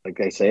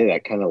I say,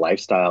 that kind of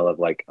lifestyle of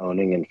like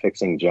owning and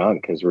fixing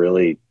junk has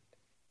really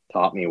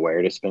taught me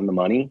where to spend the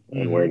money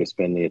and where to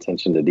spend the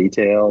attention to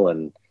detail.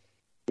 And,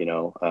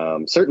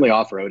 certainly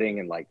off-roading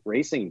and like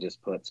racing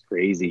just puts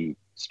crazy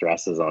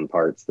stresses on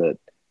parts that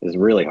is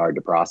really hard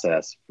to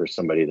process for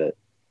somebody that,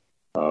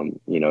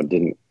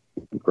 didn't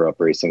grow up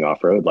racing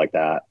off-road like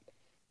that.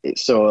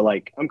 So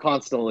like I'm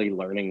constantly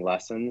learning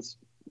lessons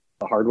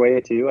the hard way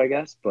too, I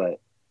guess.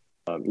 But,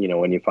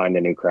 when you find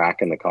a new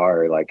crack in the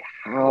car, like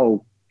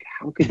how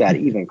could that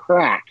even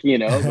crack,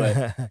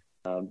 but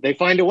they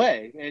find a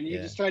way, and you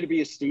just try to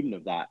be a student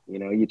of that.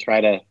 You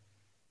try to,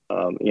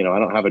 I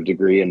don't have a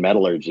degree in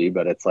metallurgy,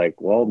 but it's like,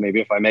 well,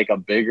 maybe if I make a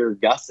bigger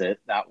gusset,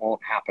 that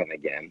won't happen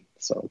again.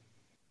 So.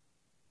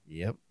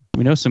 Yep.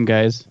 We know some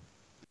guys.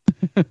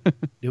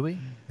 Do we?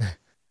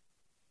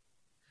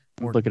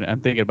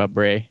 I'm thinking about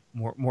Bray.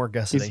 More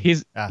gusseting.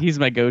 He's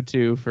my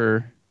go-to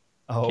for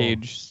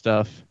cage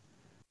stuff.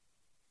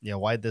 Yeah,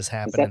 why'd this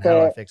happen and how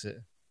do I fix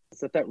it?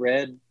 Is that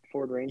red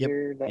Ford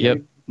Ranger?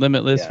 Yep.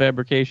 Limitless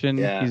Fabrication.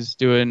 Yeah. He's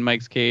doing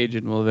Mike's cage,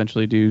 and we'll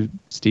eventually do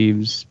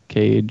Steve's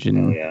cage.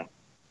 And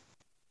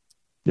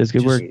does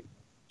good work.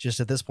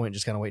 Just at this point,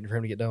 just kind of waiting for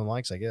him to get done with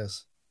Mike's, I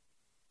guess.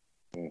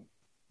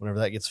 Whenever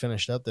that gets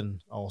finished up, then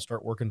I'll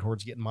start working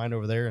towards getting mine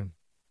over there and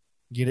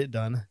get it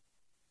done.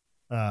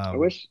 I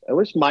wish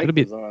Mike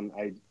was on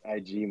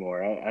IG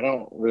more. I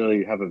don't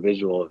really have a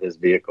visual of his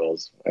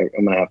vehicles.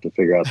 I'm gonna have to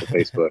figure out the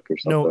Facebook or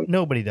something. No,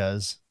 nobody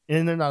does,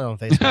 and they're not on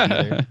Facebook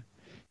either.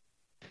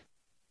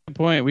 Good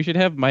point. We should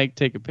have Mike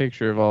take a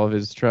picture of all of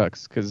his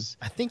trucks because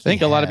I think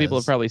a lot of people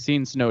have probably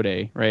seen Snow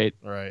Day, right?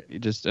 Right.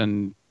 Just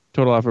and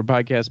Total Off-Road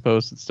podcast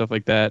posts and stuff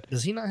like that.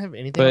 Does he not have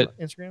anything on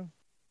Instagram?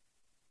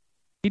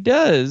 He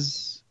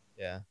does.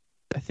 Yeah.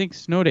 I think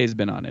Snow Day's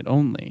been on it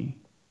only.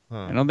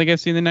 Huh. I don't think I've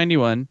seen the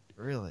 91.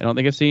 Really? I don't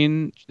think I've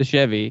seen the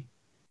Chevy.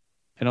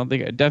 I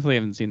definitely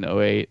haven't seen the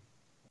 08.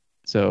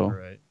 So,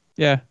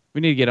 yeah, we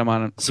need to get him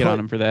on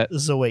him for that.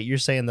 So wait, you're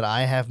saying that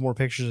I have more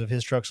pictures of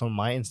his trucks on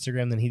my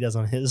Instagram than he does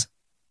on his?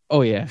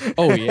 Oh yeah.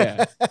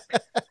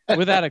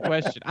 Without a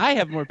question. I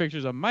have more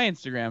pictures on my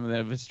Instagram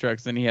of his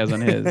trucks than he has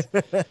on his.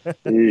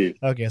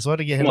 Okay, so I have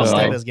to get him to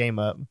step his game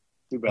up.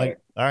 Like,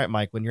 all right,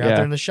 Mike, when you're out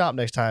there in the shop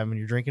next time and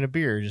you're drinking a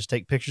beer, just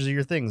take pictures of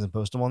your things and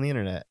post them on the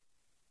internet.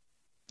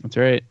 That's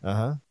right.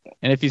 Uh-huh.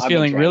 And if he's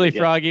feeling really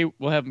froggy,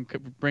 we'll have him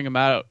bring him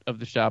out of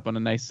the shop on a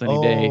nice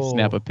sunny day,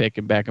 snap a pic,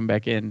 and back him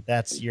back in.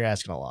 You're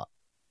asking a lot.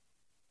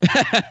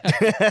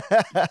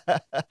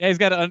 He's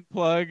got to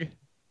unplug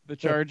the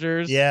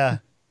chargers. Yeah.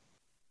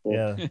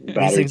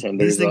 These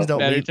things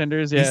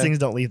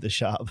don't leave the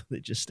shop. They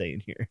just stay in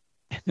here.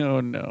 Oh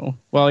no.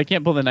 Well, I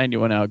can't pull the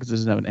 91 out because it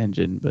doesn't have an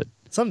engine, but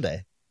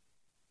someday.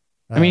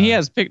 I mean, he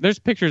has there's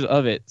pictures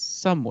of it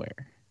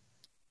somewhere.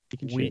 You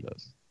can share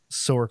those.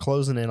 So we're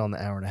closing in on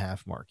the hour and a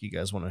half mark. You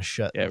guys want to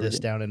shut this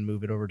down and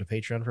move it over to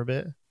Patreon for a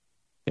bit?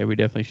 Yeah, we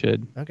definitely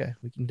should. Okay,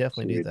 we can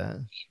definitely do that.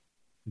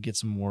 Get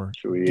some more.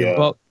 Should we,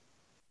 well,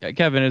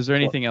 Kevin, is there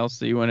anything else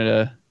that you wanted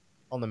to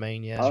on the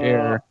main?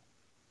 Share?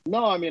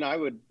 No, I mean, I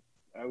would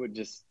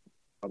just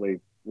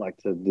probably like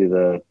to do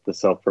the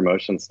self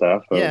promotion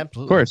stuff. Yeah,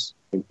 absolutely. Of course.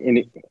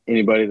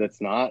 Anybody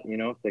that's not,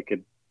 if they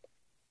could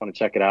want to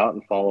check it out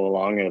and follow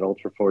along at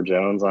Ultra4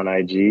 Jones on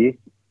IG.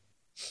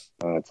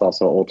 It's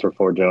also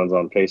Ultra4 Jones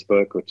on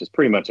Facebook, which is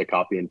pretty much a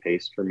copy and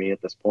paste for me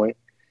at this point.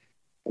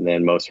 And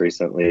then most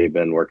recently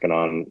been working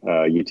on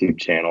a YouTube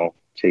channel,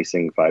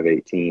 Chasing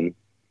 518.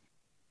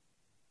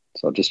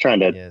 So just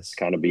trying to Yes.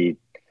 kind of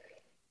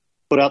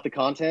put out the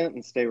content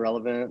and stay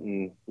relevant,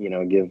 and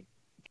give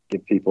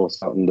people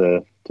something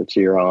to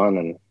cheer on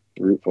and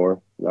root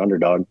for. The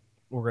underdog,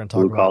 We're going to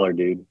talk blue about collar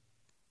dude.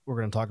 we're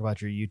going to talk about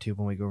your YouTube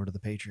when we go over to the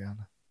Patreon.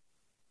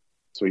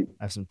 Sweet.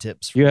 I have some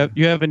tips for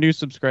You have a new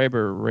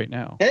subscriber right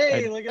now.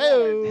 Hey, look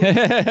at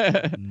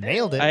that.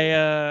 Nailed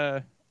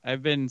it.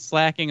 I've been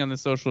slacking on the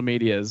social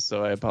medias,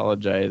 so I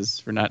apologize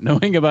for not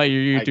knowing about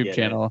your I YouTube get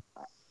channel.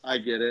 I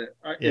get it.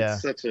 Yeah.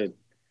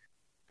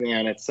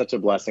 It's such a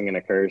blessing and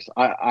a curse.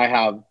 I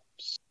have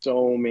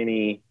so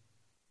many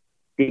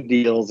good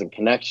deals and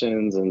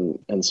connections and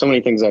so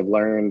many things I've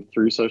learned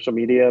through social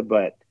media,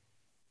 but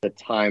the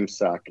time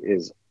suck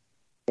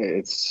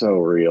it's so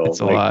real. It's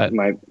a lot.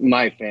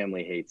 My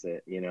family hates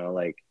it,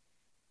 like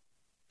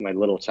my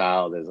little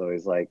child is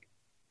always like,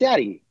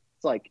 Daddy,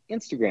 it's like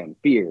Instagram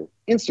beer,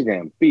 and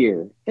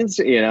it's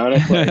like,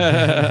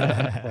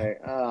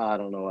 I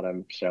don't know what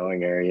I'm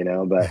showing her,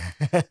 but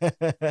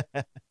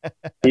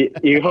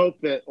you hope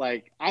that,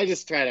 like, I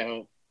just try to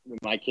hope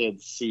that my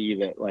kids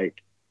see that,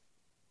 like,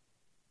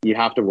 you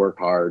have to work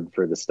hard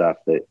for the stuff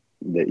that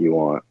you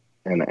want.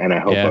 And I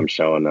hope I'm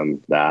showing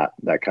them that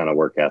kind of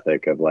work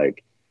ethic of,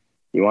 like,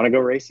 you want to go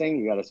racing,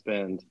 you got to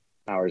spend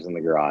hours in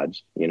the garage,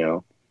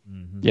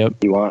 Mm-hmm.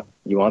 Yep. You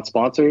want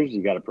sponsors,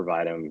 you got to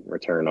provide them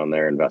return on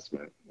their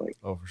investment. Like,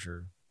 Oh, for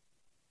sure.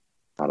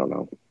 I don't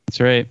know.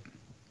 That's right.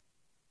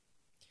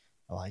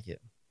 I like it.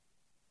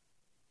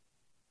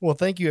 Well,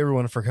 thank you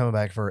everyone for coming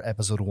back for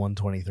episode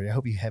 123. I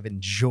hope you have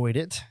enjoyed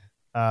it.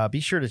 Be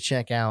sure to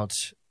check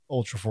out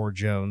Ultra4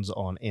 Jones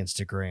on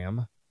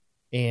Instagram,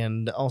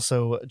 and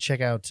also check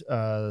out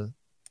all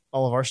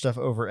of our stuff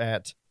over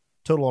at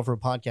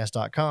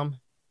TotalOffroadPodcast.com,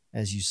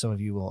 as some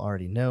of you will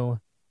already know,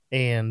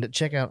 and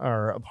check out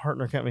our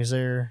partner companies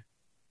there.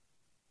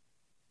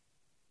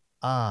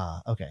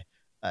 Okay.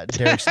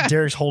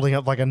 Derek's holding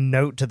up like a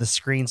note to the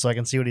screen so I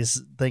can see what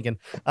he's thinking.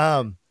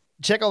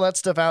 Check all that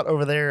stuff out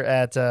over there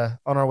at on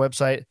our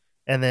website,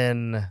 and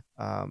then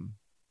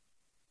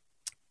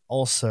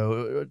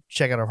also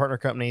check out our partner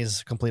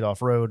companies: Complete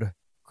Off-Road,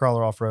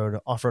 Crawler Off-Road,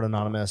 Off-Road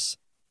Anonymous,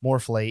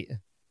 Morphlate,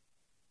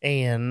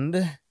 and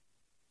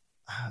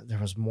there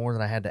was more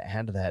that I had to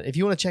add to that. If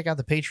you want to check out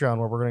the Patreon,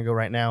 where we're going to go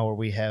right now, where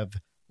we have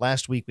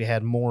last week we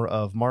had more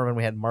of Marvin.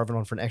 We had Marvin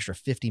on for an extra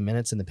 50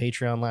 minutes in the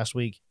Patreon last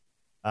week.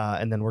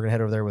 And then we're going to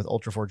head over there with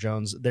Ultra4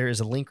 Jones. There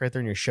is a link right there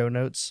in your show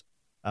notes.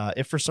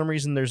 If for some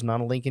reason there's not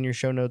a link in your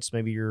show notes,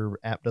 maybe your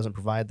app doesn't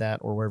provide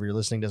that, or wherever you're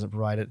listening doesn't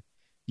provide it,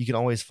 you can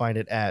always find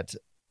it at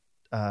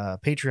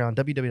Patreon,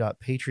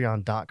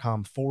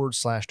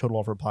 www.patreon.com/Total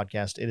Off-Road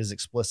Podcast. It is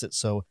explicit,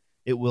 so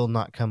it will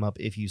not come up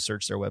if you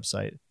search their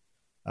website.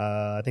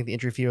 I think the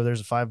entry fee over there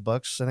is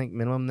 $5, I think,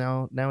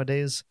 minimum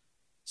nowadays.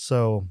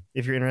 So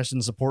if you're interested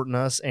in supporting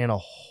us and a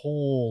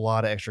whole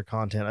lot of extra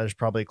content, there's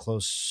probably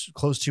close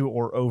to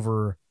or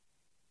over.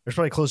 There's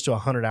probably close to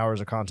 100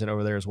 hours of content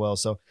over there as well.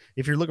 So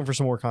if you're looking for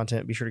some more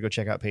content, be sure to go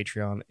check out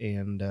Patreon,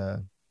 and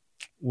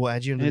we'll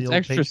add you into It's the old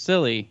extra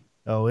silly.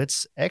 Oh,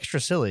 it's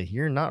extra silly.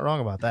 You're not wrong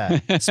about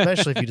that,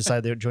 especially if you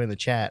decide to join the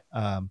chat.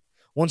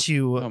 Once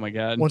you Oh my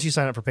God. Once you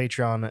sign up for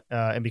Patreon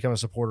and become a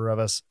supporter of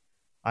us,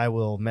 I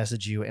will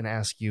message you and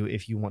ask you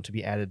if you want to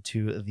be added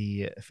to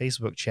the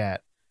Facebook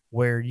chat,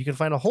 where you can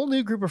find a whole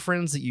new group of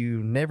friends that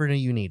you never knew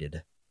you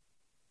needed.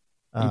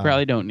 You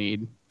probably don't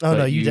need. Oh,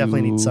 no, you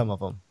definitely need some of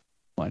them.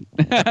 One.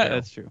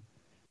 That's true.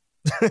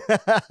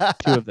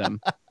 Two of them.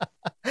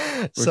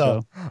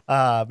 So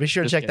be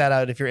sure to Just check kidding. that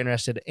out if you're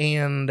interested.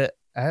 And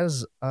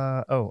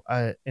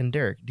and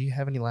Derek, do you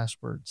have any last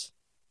words?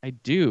 I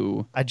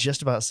do. I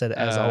just about said,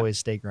 as always,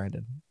 stay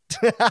grinded.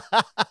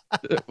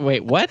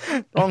 Wait, what?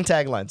 Wrong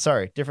tagline.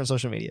 Sorry. Different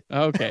social media.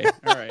 Okay.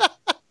 All right.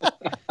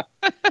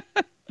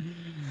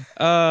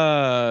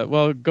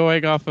 Well,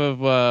 going off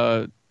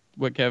of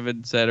what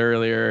Kevin said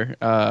earlier,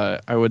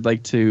 I would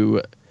like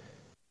to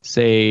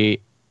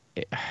say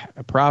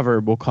a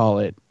proverb, we'll call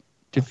it.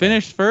 To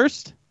finish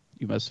first,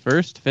 you must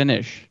first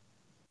finish.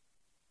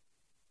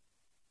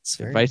 It's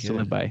very Advice to good.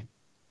 live by.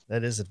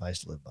 That is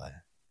advice to live by.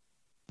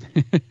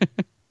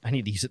 I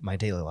need to use it in my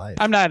daily life.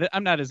 I'm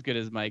not as good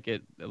as Mike at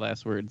the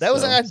last words. That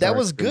was so that sorry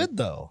was for- good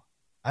though.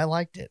 I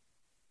liked it.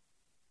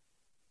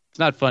 It's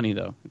not funny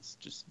though. It's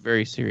just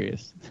very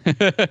serious.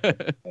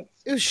 It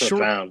was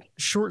Profound.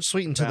 short,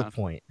 sweet, and to the Profound.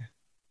 point.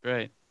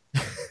 Right.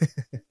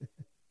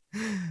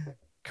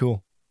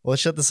 Cool. Well,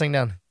 let's shut this thing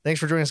down. Thanks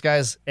for joining us,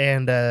 guys,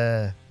 and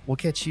we'll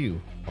catch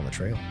you on the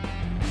trail.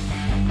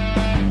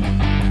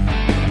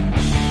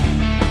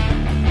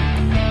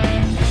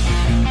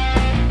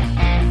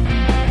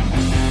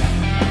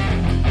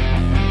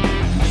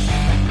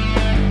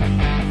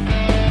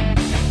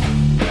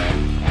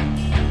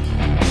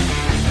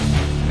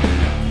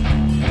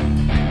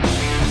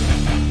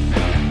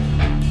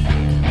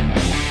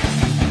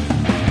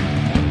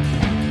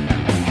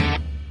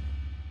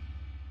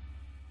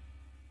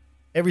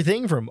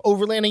 Everything from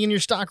overlanding in your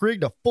stock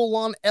rig to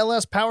full-on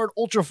LS-powered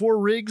Ultra 4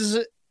 rigs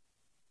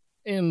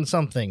and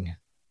something.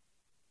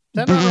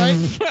 that not right?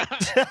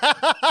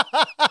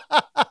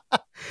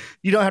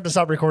 You don't have to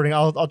stop recording.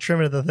 I'll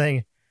trim it at the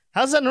thing.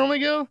 How's that normally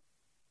go?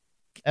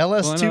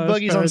 LS two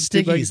buggies on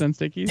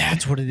stickies.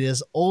 That's what it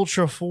is.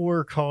 Ultra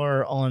 4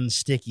 car on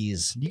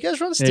stickies. You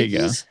guys run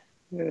stickies?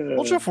 Yeah.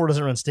 Ultra 4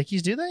 doesn't run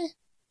stickies, do they?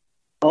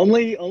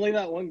 Only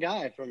that one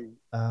guy from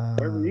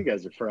wherever you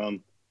guys are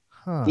from.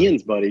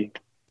 Ian's buddy.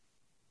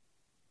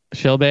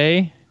 Shell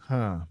Bay.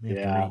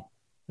 Yeah.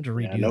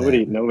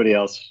 Nobody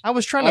else. I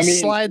was trying to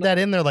slide that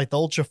in there like the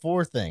Ultra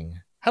 4 thing.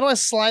 How do I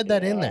slide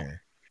that in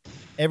there?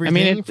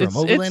 Everything from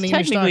overlanding, it's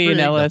technically an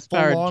LS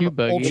powered 2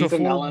 buggy. It's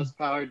an LS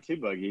powered 2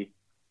 buggy.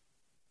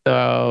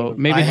 So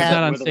maybe it's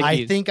not on stickies.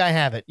 I think I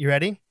have it. You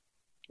ready?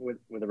 With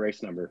a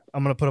race number.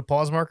 I'm gonna put a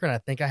pause marker, and I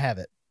think I have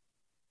it.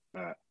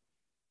 All right.